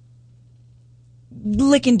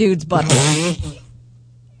licking dudes' buttholes.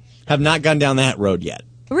 Have not gone down that road yet.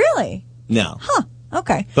 Really? No. Huh.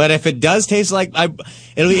 Okay. But if it does taste like,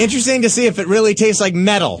 it'll be interesting to see if it really tastes like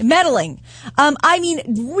metal. Meddling.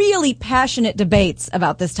 Really passionate debates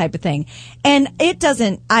about this type of thing. And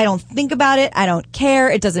I don't think about it. I don't care.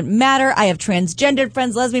 It doesn't matter. I have transgendered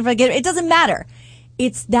friends, lesbian friends. It doesn't matter.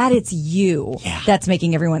 It's you that's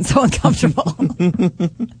making everyone so uncomfortable.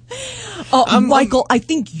 Michael, I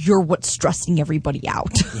think you're what's stressing everybody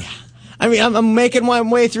out. Yeah. I'm making my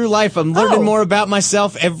way through life. I'm learning more about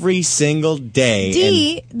myself every single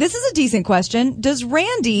day. This is a decent question. Does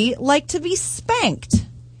Randy like to be spanked?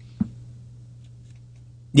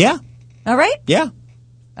 Yeah. All right. Yeah.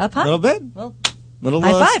 Up high. A little bit. Well, little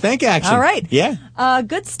high five. spank action. All right. Yeah.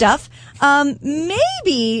 Good stuff.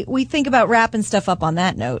 Maybe we think about wrapping stuff up on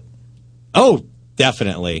that note. Oh,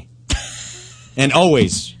 definitely. And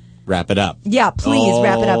always wrap it up. Yeah, please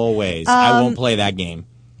wrap it up. Always. I won't play that game.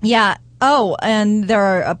 Yeah. Oh, and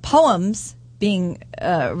there are poems being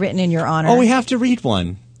written in your honor. Oh, we have to read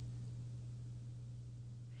one.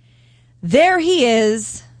 There he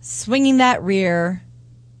is, swinging that rear.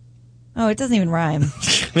 Oh, it doesn't even rhyme.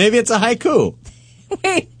 Maybe it's a haiku.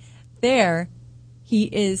 Wait. There he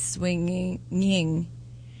is swinging.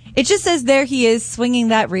 It just says there he is, swinging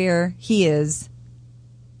that rear. He is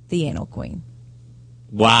the anal queen.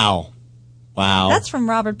 Wow. That's from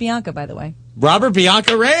Robert Bianca, by the way. Robert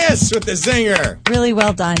Bianca Reyes with the zinger. Really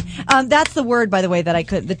well done. That's the word, by the way,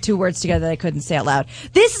 the two words together that I couldn't say out loud.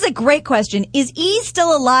 This is a great question. Is E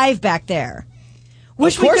still alive back there?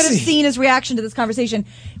 Wish we could have seen his reaction to this conversation.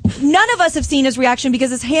 None of us have seen his reaction because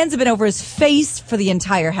his hands have been over his face for the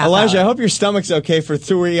entire half Elijah, hour. I hope your stomach's okay for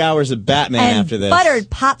 3 hours of Batman after this. Buttered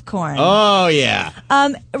popcorn. Oh, yeah.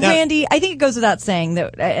 Randy, I think it goes without saying,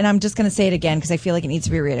 that, and I'm just going to say it again because I feel like it needs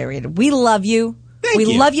to be reiterated. We love you.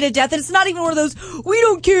 We love you to death. And it's not even one of those, we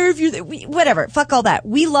don't care if you're, whatever. Fuck all that.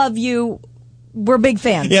 We love you. We're big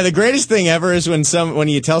fans. Yeah, the greatest thing ever is when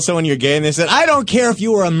you tell someone you're gay and they said, I don't care if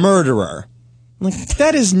you were a murderer. I'm like,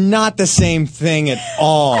 that is not the same thing at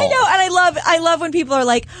all. I know, and I love when people are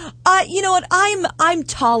like, you know what, I'm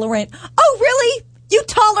tolerant. Oh, really? You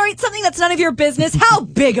tolerate something that's none of your business? How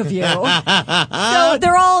big of you? So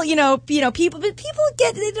they're all, people, but people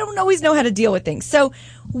they don't always know how to deal with things. So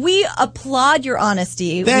we applaud your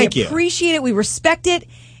honesty. Thank you. We appreciate it. We respect it.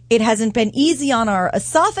 It hasn't been easy on our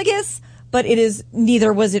esophagus, but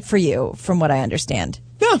neither was it for you, from what I understand.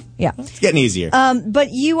 Yeah. It's getting easier.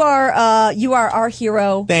 But you are our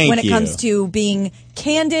hero when it you. comes to being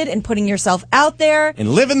candid and putting yourself out there.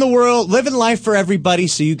 And living life for everybody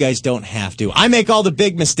so you guys don't have to. I make all the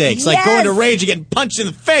big mistakes, like going to rage and getting punched in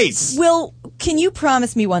the face. Will, can you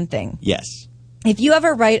promise me one thing? Yes. If you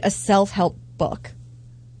ever write a self-help book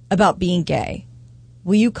about being gay,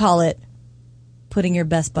 will you call it Putting Your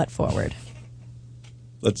Best Butt Forward?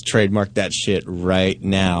 Let's trademark that shit right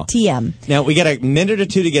now. TM. Now, we got a minute or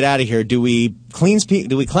two to get out of here. Do we cleanse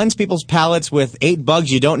people's palates with 8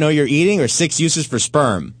 bugs you don't know you're eating or 6 uses for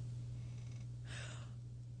sperm?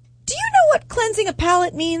 Do you know what cleansing a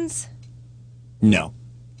palate means? No.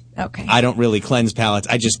 Okay. I don't really cleanse palates.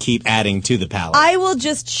 I just keep adding to the palate. I will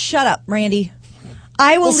just shut up, Randy.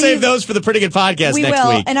 We'll save those for the Pretty Good Podcast next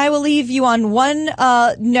week. And I will leave you on one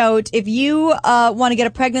note. If you want to get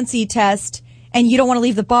a pregnancy test and you don't want to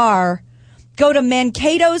leave the bar, go to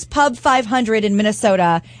Mankato's Pub 500 in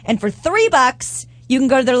Minnesota, and for $3, you can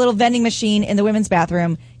go to their little vending machine in the women's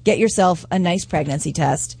bathroom, get yourself a nice pregnancy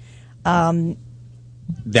test.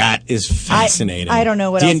 That is fascinating. I don't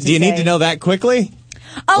know what else to Do you need to know that quickly?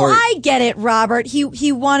 Oh, I get it, Robert.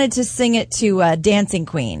 He wanted to sing it to Dancing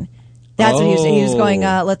Queen. That's what he was saying. He was going,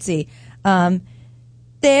 let's see.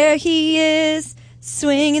 There he is,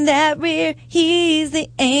 swinging that rear. He's the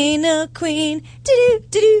anal queen.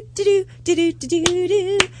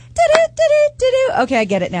 Okay, I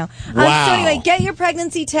get it now. Wow. So anyway, get your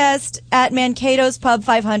pregnancy test at Mankato's Pub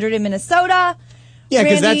 500 in Minnesota. Yeah,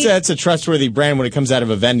 because that's a trustworthy brand when it comes out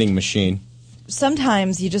of a vending machine.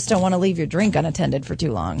 Sometimes you just don't want to leave your drink unattended for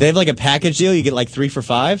too long. They have like a package deal. You get like 3 for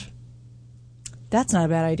 $5. That's not a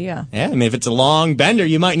bad idea. Yeah, I mean, if it's a long bender,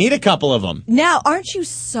 you might need a couple of them. Now, aren't you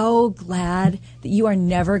so glad that you are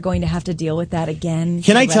never going to have to deal with that again?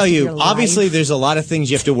 Can I tell you, obviously there's a lot of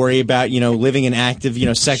things you have to worry about, living an active,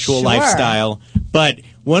 sexual lifestyle. But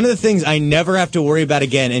one of the things I never have to worry about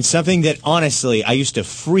again, and something that honestly I used to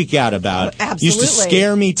freak out about, used to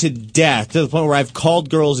scare me to death, to the point where I've called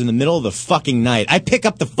girls in the middle of the fucking night. I pick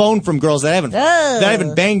up the phone from girls that I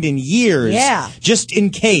haven't banged in years, just in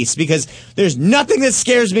case, because there's nothing that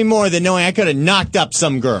scares me more than knowing I could have knocked up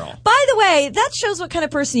some girl. By the way, that shows what kind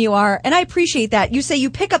of person you are, and I appreciate that. You say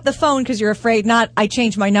you pick up the phone because you're afraid, not I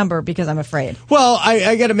change my number because I'm afraid. Well,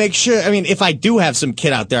 I got to make sure. I mean, if I do have some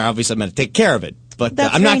kid out there, obviously I'm going to take care of it. But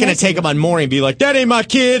I'm not going to take him on Maury and be like, that ain't my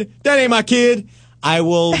kid. That ain't my kid.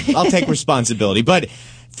 I'll take responsibility. But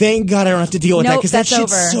thank God I don't have to deal with that because that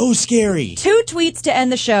shit's so scary. 2 tweets to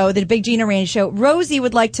end the show, the Big Gina Randy Show. Rosie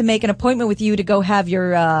would like to make an appointment with you to go have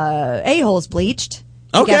your a-holes bleached.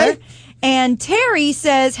 Okay. Together. And Terry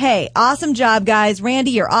says, hey, awesome job, guys.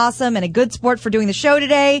 Randy, you're awesome and a good sport for doing the show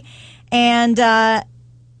today. And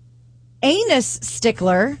Anus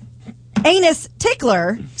Tickler,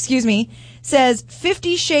 says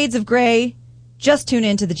 50 Shades of Grey. Just tune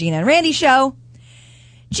in to the Gina and Randy Show.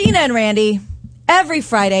 Gina and Randy, every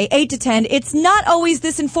Friday, 8 to 10. It's not always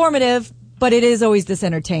this informative, but it is always this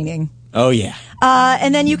entertaining. Oh, yeah.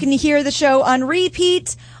 And then you can hear the show on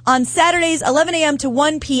repeat on Saturdays, 11 a.m. to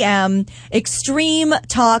 1 p.m. Extreme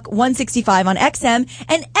Talk 165 on XM,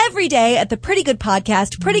 and every day at the Pretty Good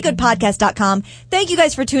Podcast, prettygoodpodcast.com. Thank you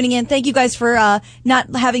guys for tuning in. Thank you guys for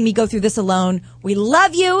not having me go through this alone. We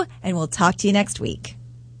love you, and we'll talk to you next week.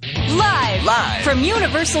 Live from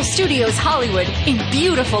Universal Studios Hollywood in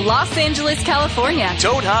beautiful Los Angeles, California.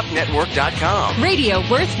 ToadHopNetwork.com. Radio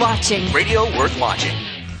worth watching. Radio worth watching.